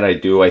than that, I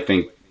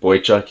think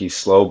Boychuk, he's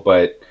slow,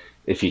 but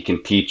if he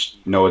can teach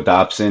Noah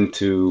Dobson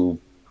to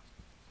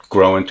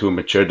grow into a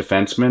mature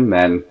defenseman,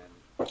 then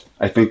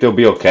I think they'll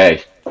be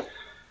okay.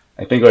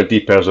 I think our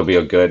deep pairs will be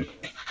good.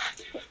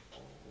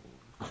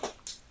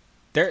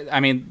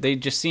 They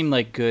just seem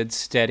like good,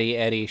 steady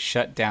Eddie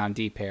shutdown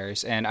D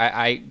pairs, and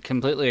I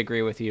completely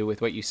agree with you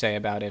with what you say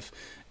about if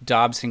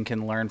Dobson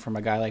can learn from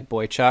a guy like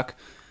Boychuk.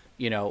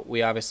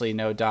 We obviously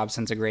know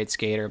Dobson's a great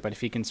skater, but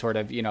if he can sort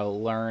of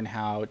learn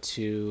how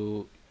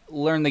to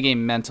learn the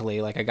game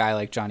mentally, like a guy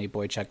like Johnny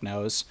Boychuk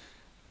knows,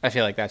 I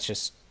feel like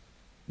that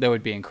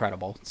would be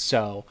incredible.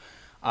 So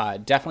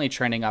definitely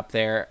trending up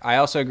there. I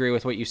also agree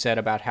with what you said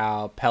about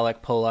how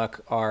Pelech,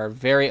 Polak are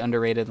very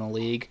underrated in the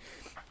league.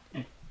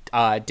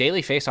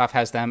 Daily Faceoff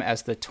has them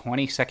as the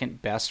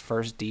 22nd best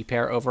first D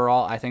pair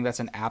overall. I think that's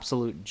an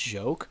absolute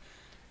joke.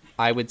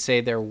 I would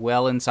say they're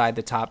well inside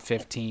the top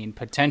 15,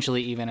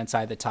 potentially even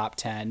inside the top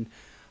 10.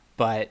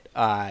 But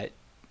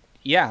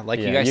you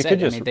guys said,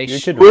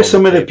 Who are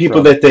some of the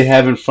people that they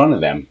have in front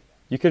of them?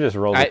 You could just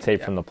roll the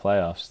tape from the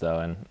playoffs, though,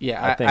 and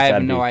I think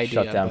that'd be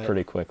shut down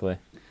pretty quickly.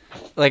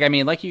 Like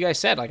you guys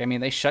said,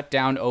 they shut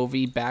down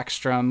Ovi,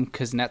 Backstrom,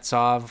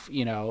 Kuznetsov,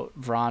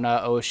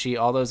 Vrana, Oshie,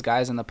 all those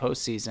guys in the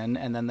postseason,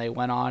 and then they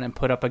went on and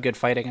put up a good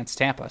fight against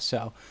Tampa.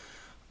 So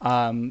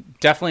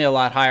definitely a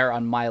lot higher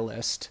on my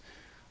list.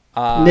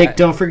 Nick,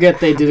 don't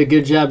forget they did a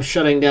good job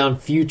shutting down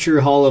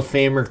future Hall of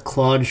Famer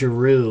Claude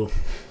Giroux.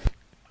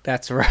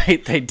 That's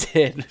right, they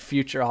did.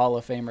 Future Hall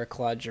of Famer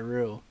Claude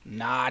Giroux.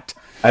 Not.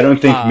 I don't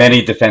think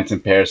many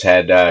defensive pairs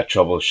had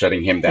trouble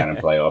shutting him down in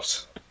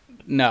playoffs.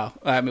 No.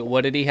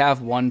 What did he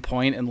have? 1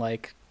 point in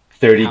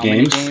 30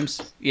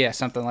 games? Yeah,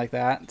 something like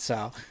that.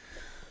 So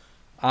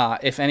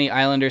if any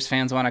Islanders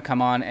fans want to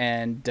come on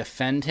and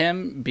defend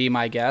him, be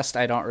my guest.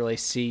 I don't really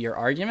see your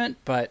argument,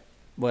 but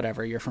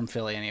whatever. You're from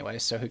Philly anyway,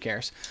 so who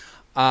cares?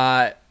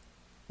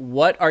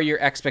 What are your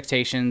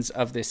expectations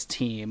of this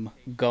team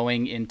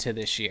going into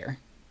this year?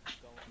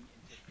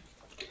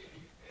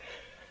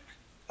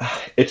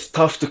 It's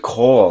tough to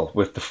call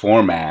with the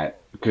format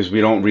because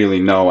we don't really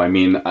know.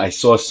 I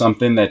saw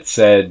something that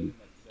said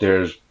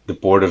the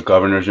Board of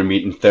Governors are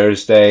meeting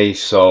Thursday,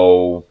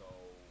 so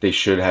they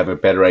should have a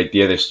better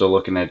idea. They're still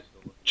looking at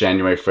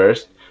January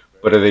 1st.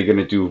 But are they going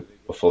to do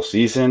a full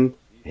season,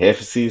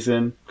 half a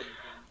season?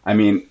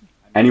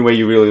 Any way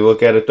you really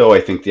look at it, though, I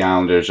think the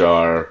Islanders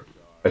are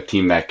a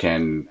team that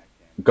can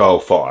go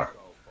far.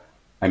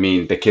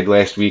 The kid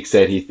last week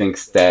said he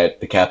thinks that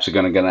the Caps are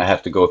going to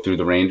have to go through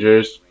the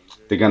Rangers.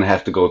 They're going to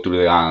have to go through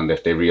the Island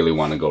if they really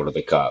want to go to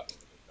the Cup.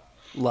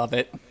 Love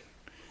it.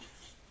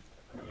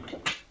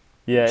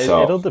 Yeah,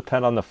 it'll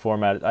depend on the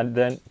format. And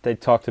then they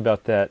talked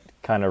about that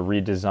kind of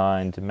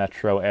redesigned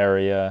metro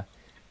area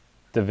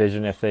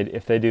division. If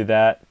they do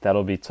that,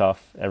 that'll be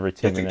tough. Every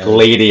team in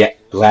there.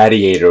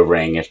 Gladiator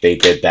ring if they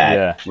did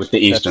that with the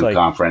Eastern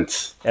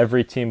Conference.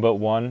 Every team but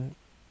one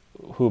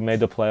who made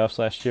the playoffs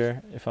last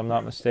year, if I'm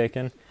not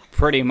mistaken.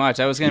 Pretty much.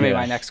 That was going to be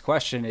my next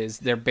question. Is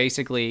they're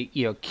basically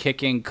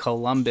kicking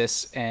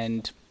Columbus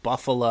and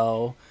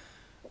Buffalo,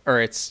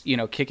 or it's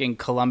kicking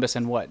Columbus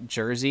and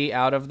Jersey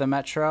out of the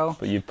Metro.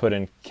 But you put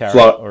in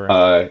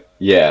Carolina.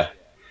 Yeah,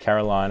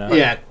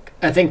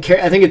 I think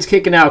it's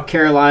kicking out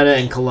Carolina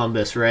and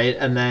Columbus, right?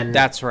 And then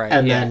that's right.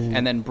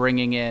 And then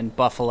bringing in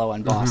Buffalo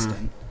and Boston.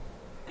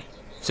 Mm-hmm.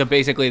 So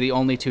basically, the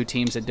only two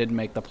teams that didn't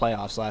make the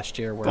playoffs last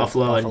year were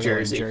Buffalo and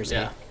Jersey.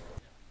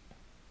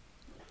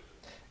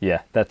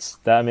 Yeah,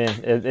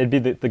 it'd be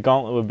the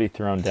gauntlet would be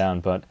thrown down,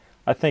 but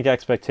I think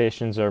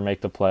expectations are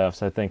make the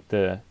playoffs. I think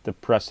the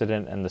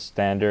precedent and the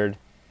standard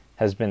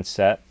has been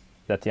set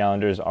that the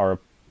Islanders are a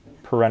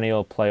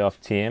perennial playoff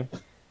team,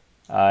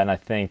 and I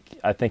think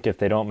if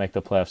they don't make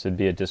the playoffs, it'd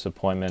be a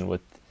disappointment.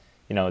 With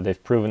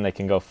they've proven they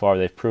can go far,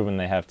 they've proven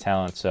they have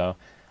talent. So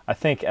I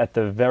think at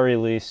the very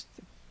least,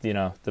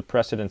 the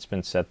precedent's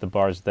been set, the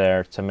bar's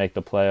there to make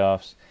the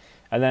playoffs.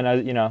 And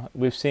then,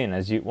 we've seen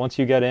once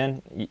you get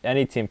in,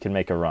 any team can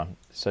make a run.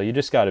 So you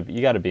just gotta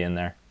be in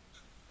there.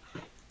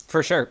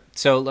 For sure.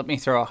 So let me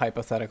throw a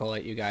hypothetical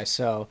at you guys.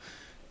 So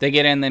they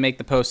get in, they make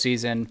the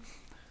postseason,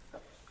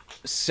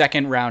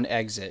 second round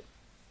exit.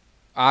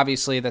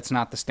 Obviously, that's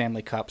not the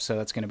Stanley Cup, so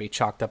that's going to be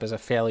chalked up as a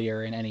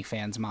failure in any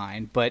fan's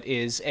mind. But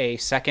is a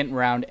second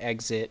round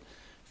exit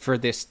for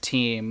this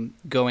team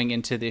going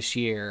into this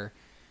year,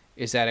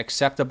 is that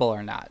acceptable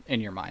or not in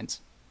your minds?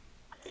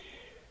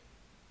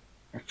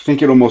 I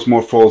think it almost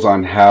more falls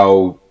on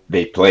how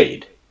they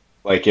played.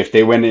 If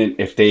they went in,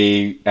 if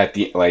they at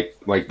the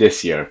like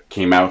this year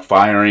came out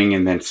firing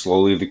and then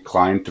slowly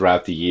declined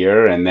throughout the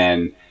year and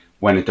then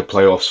went into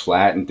playoffs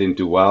flat and didn't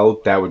do well,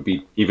 that would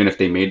be, even if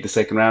they made the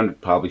second round, it'd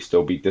probably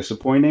still be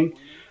disappointing.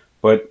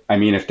 But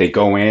if they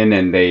go in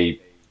and they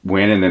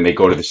win and then they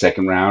go to the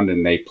second round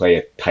and they play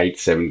a tight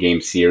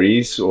 7-game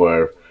series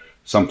or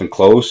something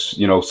close,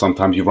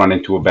 sometimes you run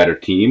into a better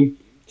team.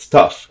 It's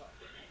tough.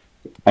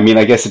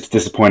 I guess it's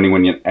disappointing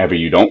whenever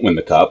you don't win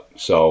the cup.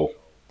 So,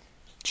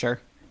 sure.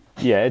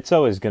 Yeah, it's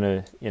always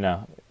going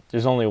to,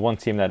 there's only one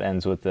team that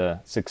ends with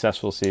a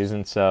successful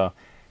season. So,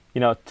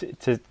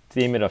 to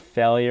deem it a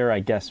failure, I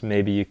guess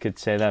maybe you could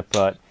say that.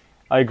 But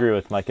I agree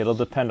with Mike. It'll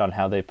depend on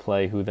how they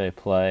play, who they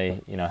play,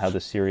 how the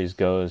series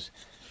goes.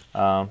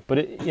 But,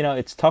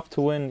 it's tough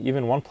to win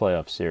even one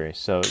playoff series.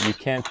 So you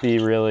can't be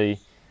really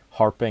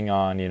harping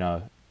on,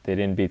 they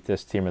didn't beat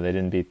this team or they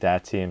didn't beat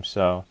that team.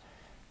 So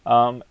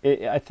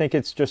I think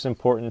it's just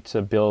important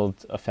to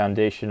build a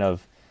foundation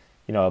of,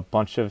 a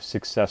bunch of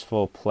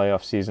successful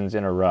playoff seasons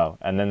in a row,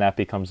 and then that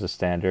becomes the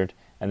standard,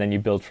 and then you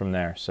build from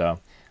there.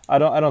 So I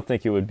don't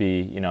think it would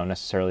be,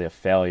 necessarily a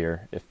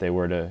failure if they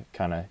were to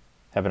kind of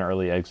have an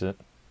early exit.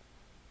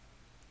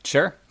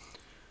 Sure.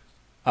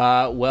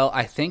 Well,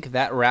 I think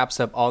that wraps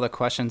up all the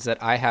questions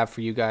that I have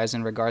for you guys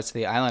in regards to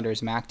the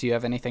Islanders. Mac, do you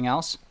have anything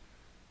else?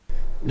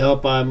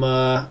 Nope, I'm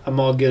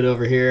all good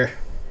over here.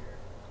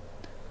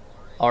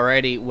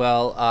 Alrighty,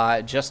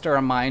 well, just a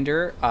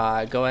reminder,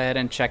 go ahead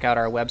and check out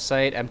our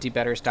website,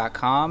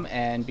 emptybetters.com,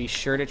 and be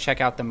sure to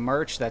check out the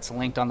merch that's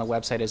linked on the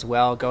website as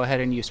well. Go ahead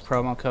and use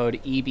promo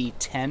code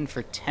EB10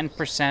 for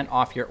 10%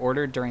 off your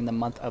order during the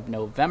month of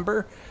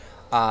November.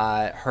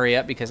 Hurry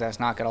up, because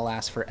that's not going to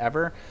last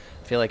forever.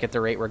 I feel like at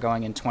the rate we're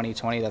going in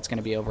 2020, that's going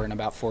to be over in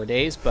about 4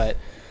 days. But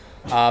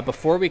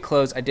before we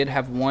close, I did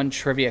have one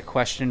trivia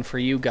question for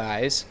you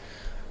guys.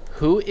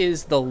 Who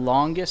is the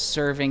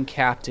longest-serving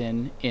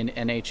captain in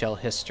NHL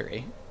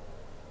history?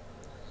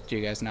 Do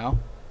you guys know?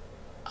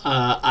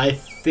 I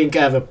think I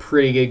have a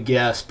pretty good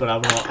guess, but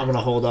I'm gonna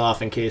hold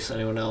off in case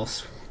anyone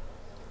else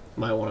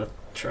might want to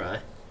try.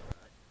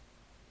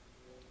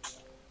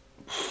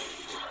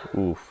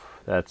 Oof,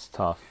 that's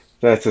tough.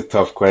 That's a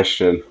tough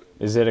question.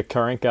 Is it a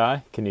current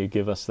guy? Can you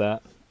give us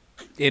that?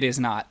 It is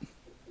not.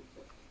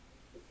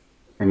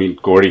 I mean,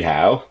 Gordie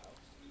Howe.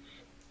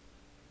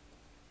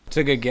 It's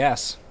a good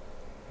guess.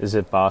 Is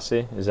it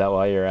Bossy? Is that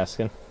why you're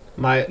asking?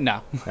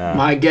 No.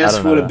 My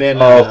guess would have been.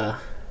 Go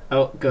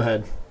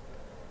ahead.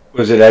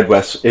 Was it Ed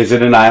West? Is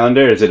it an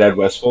Islander? Is it Ed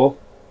Westfall?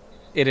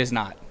 It is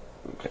not.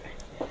 Okay.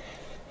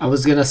 I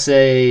was gonna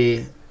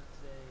say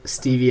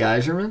Stevie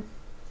Yzerman.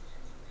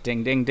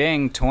 Ding, ding,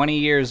 ding. 20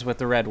 years with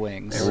the Red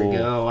Wings. There we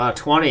go. Wow,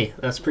 20.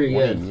 That's pretty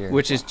good. Years.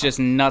 Which is just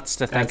nuts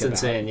to think That's about.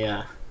 insane,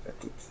 yeah.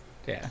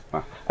 Yeah.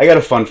 I got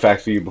a fun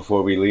fact for you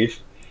before we leave.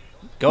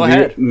 Go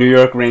ahead. New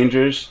York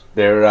Rangers,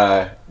 their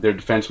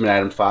defenseman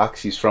Adam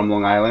Fox, he's from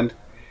Long Island.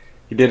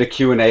 He did a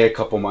Q&A a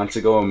couple months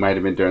ago, it might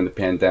have been during the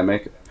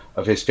pandemic,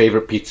 of his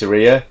favorite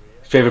pizzeria.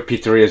 His favorite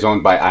pizzeria is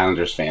owned by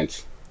Islanders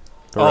fans.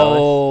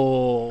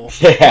 Oh.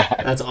 Yeah.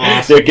 That's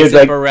awesome. Their kids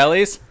Is it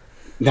Borelli's?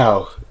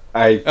 No,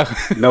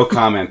 no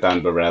comment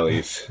on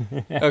Borelli's.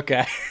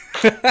 Okay.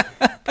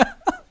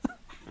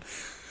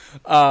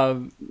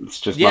 It's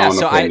just my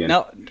own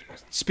opinion.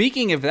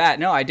 Speaking of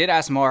that, I did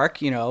ask Mark,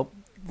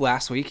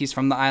 last week. He's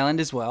from the island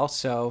as well,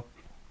 so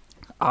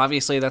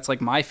obviously that's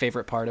like my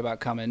favorite part about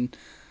coming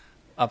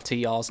up to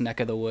y'all's neck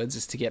of the woods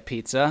is to get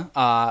pizza.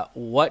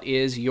 What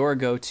is your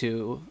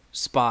go-to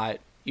spot,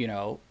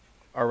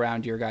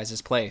 around your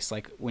guys' place?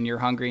 Like when you're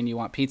hungry and you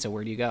want pizza,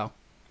 where do you go?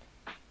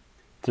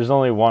 There's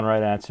only one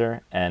right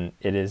answer, and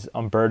it is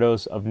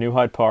Umberto's of New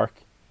Hyde Park,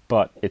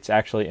 but it's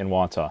actually in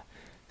Wantagh.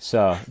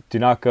 So do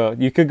not go.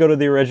 You could go to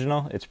the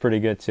original. It's pretty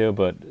good too,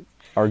 but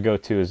our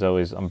go-to is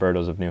always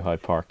Umberto's of New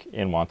Hyde Park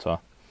in Wantagh.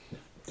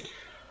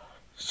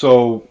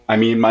 So, I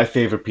mean, my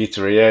favorite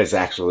pizzeria is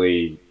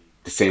actually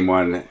the same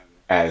one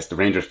as the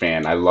Ranger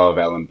fan. I love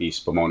L&B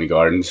Spumoni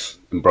Gardens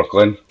in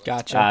Brooklyn.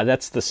 Gotcha.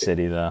 That's the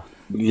city, though.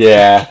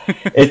 Yeah,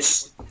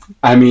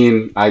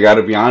 I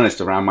gotta be honest,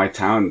 around my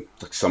town,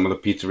 like, some of the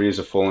pizzerias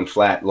are full and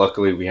flat.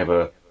 Luckily, we have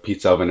a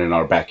pizza oven in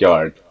our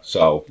backyard,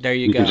 so there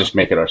you we go. can just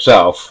make it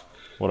ourselves.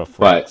 What a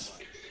flex.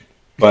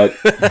 But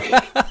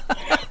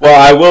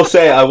well, I will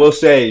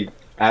say,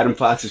 Adam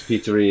Fox's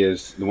pizzeria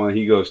is the one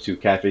he goes to,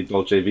 Cafe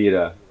Dolce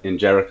Vita in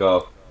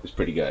Jericho, is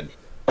pretty good.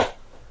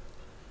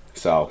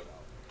 So,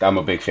 I'm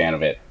a big fan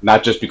of it.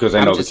 Not just because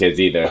I know the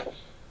kids either.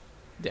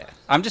 Yeah,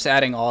 I'm just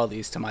adding all of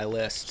these to my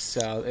list,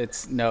 so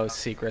it's no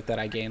secret that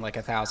I gain like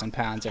 1,000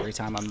 pounds every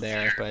time I'm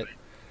there. But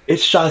it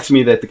shocks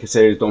me that the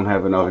Caceres don't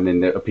have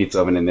a pizza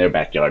oven in their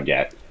backyard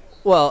yet.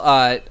 Well,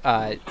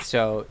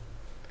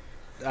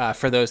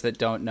 for those that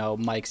don't know,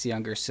 Mike's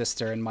younger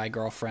sister and my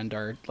girlfriend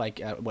are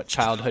like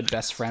childhood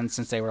best friends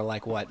since they were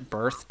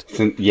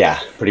birthed. Yeah,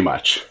 pretty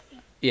much.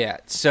 Yeah,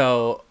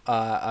 so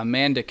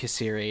Amanda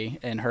Casiri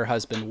and her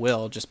husband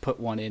Will just put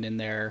one in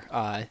their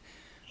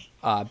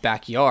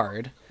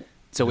backyard.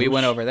 So we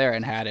went over there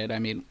and had it. I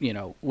mean,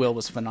 Will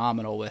was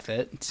phenomenal with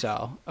it.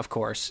 So, of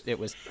course, it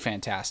was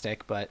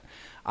fantastic. But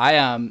I,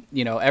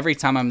 every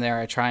time I'm there,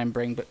 I try and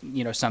bring,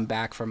 some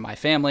back from my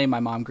family. My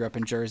mom grew up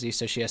in Jersey,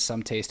 so she has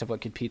some taste of what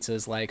good pizza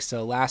is like.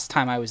 So last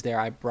time I was there,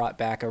 I brought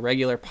back a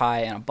regular pie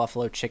and a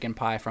buffalo chicken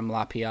pie from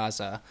La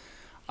Piazza.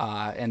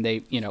 And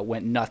they,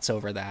 went nuts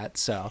over that.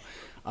 So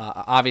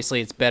obviously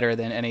it's better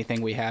than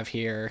anything we have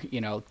here,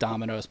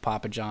 Domino's,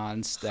 Papa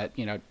John's, that,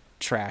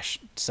 trash.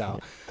 So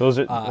those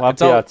are La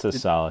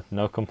Piazza's solid.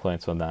 No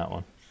complaints on that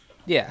one.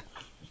 Yeah.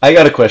 I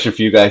got a question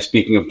for you guys.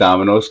 Speaking of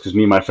Domino's, because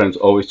me and my friends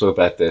always talk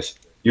about this.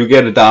 You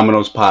get a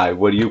Domino's pie.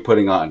 What are you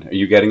putting on? Are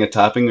you getting a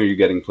topping or are you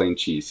getting plain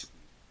cheese?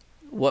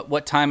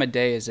 What time of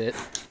day is it?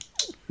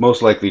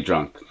 Most likely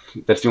drunk.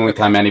 That's the only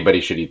time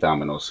anybody should eat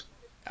Domino's.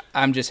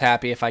 I'm just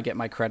happy if I get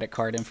my credit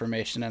card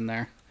information in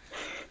there.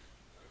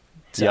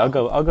 So. Yeah,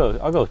 I'll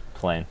go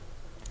plain.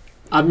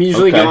 I'm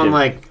usually going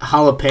like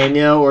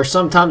jalapeno, or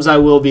sometimes I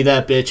will be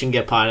that bitch and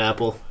get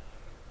pineapple.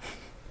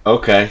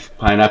 Okay,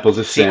 pineapple's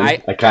a sin.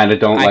 I kind of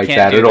don't like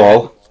that at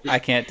all. I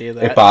can't do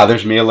that. It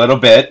bothers me a little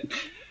bit.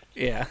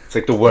 Yeah. It's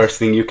like the worst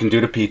thing you can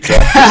do to pizza.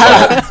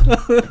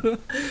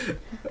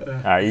 All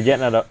right,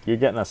 you're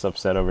getting us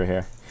upset over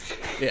here.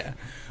 Yeah.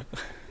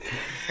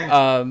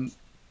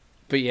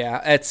 But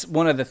yeah, it's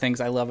one of the things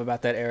I love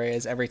about that area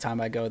is every time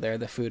I go there,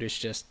 the food is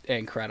just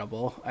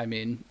incredible. I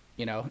mean,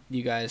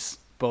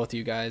 both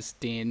you guys,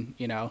 Dean,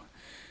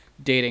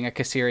 dating a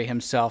Kasiri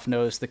himself,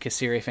 knows the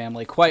Kasiri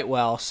family quite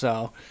well.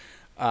 So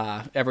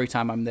every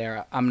time I'm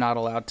there, I'm not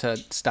allowed to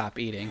stop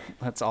eating.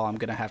 That's all I'm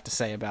going to have to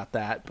say about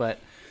that. But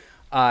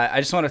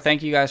I just want to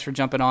thank you guys for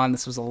jumping on.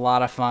 This was a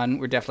lot of fun.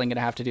 We're definitely going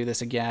to have to do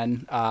this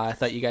again. I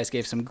thought you guys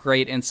gave some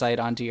great insight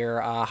onto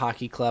your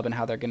hockey club and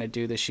how they're going to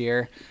do this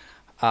year.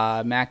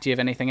 Mac, do you have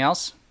anything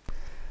else?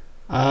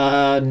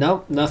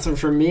 Nope, nothing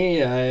from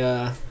me.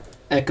 I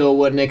echo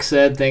what Nick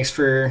said. Thanks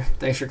for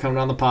coming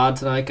on the pod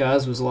tonight,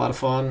 guys. It was a lot of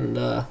fun,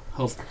 and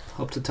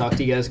hope to talk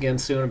to you guys again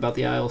soon about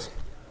the Isles.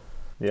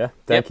 Yeah,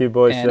 thank you,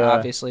 boys. And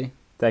obviously,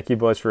 thank you,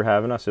 boys, for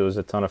having us. It was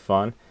a ton of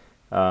fun.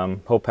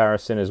 Hope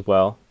Harrison as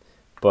well,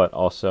 but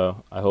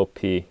also I hope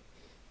he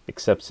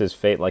accepts his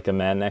fate like a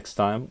man next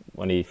time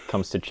when he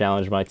comes to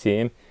challenge my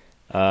team.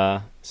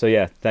 So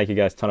yeah, thank you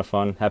guys. Ton of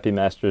fun. Happy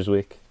Masters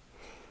Week.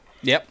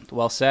 Yep,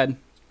 well said.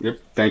 Yep,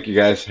 thank you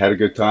guys. Had a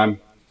good time.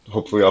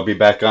 Hopefully I'll be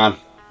back on.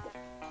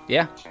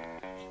 Yeah.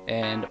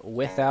 And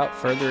without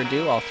further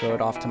ado, I'll throw it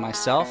off to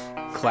myself.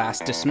 Class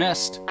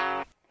dismissed.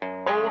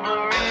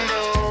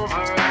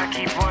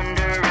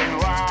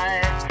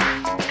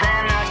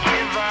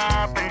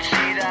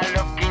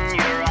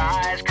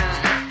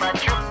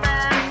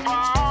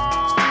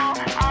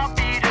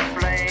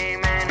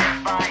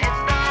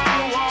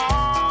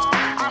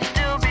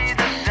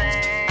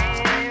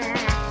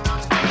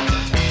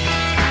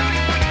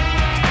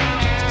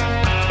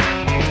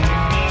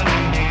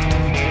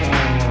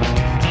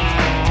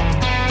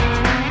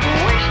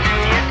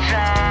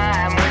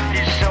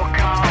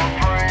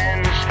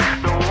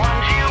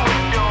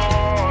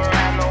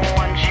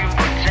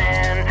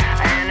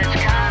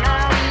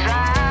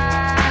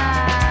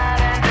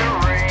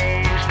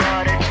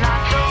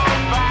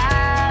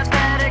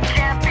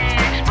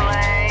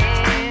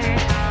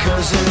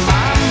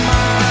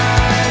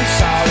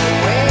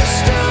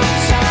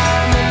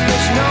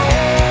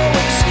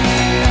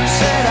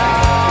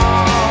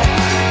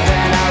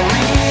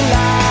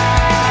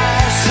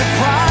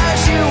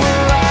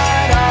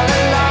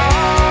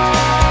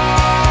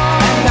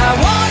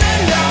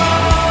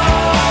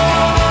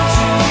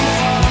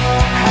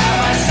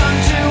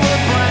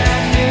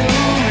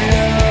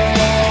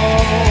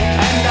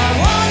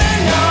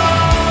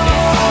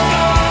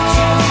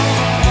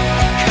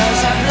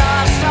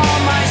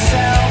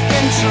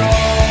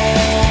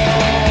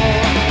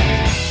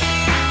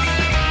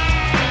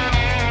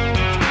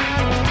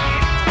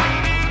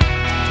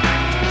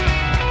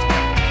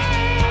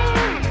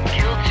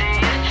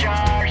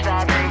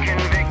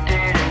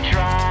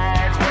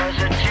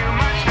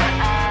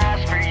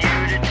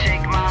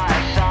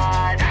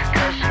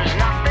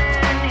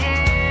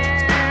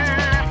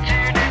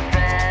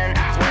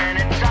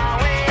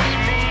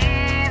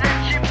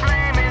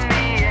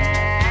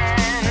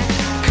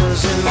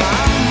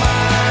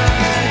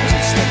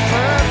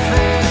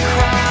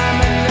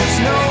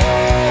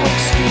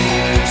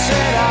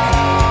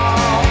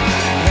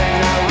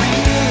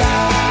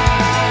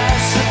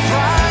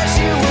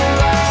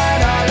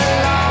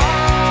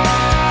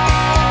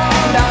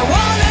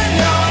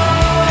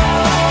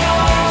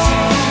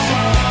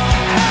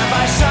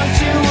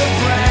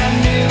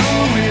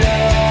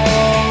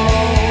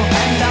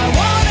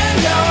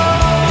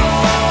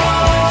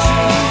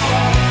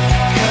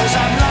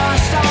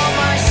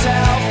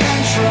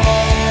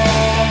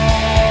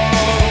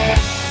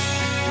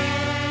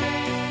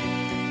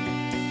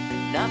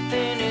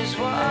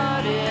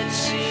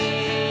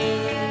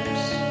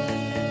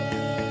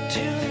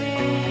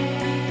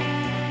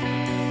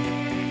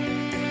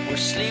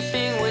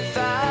 Sleeping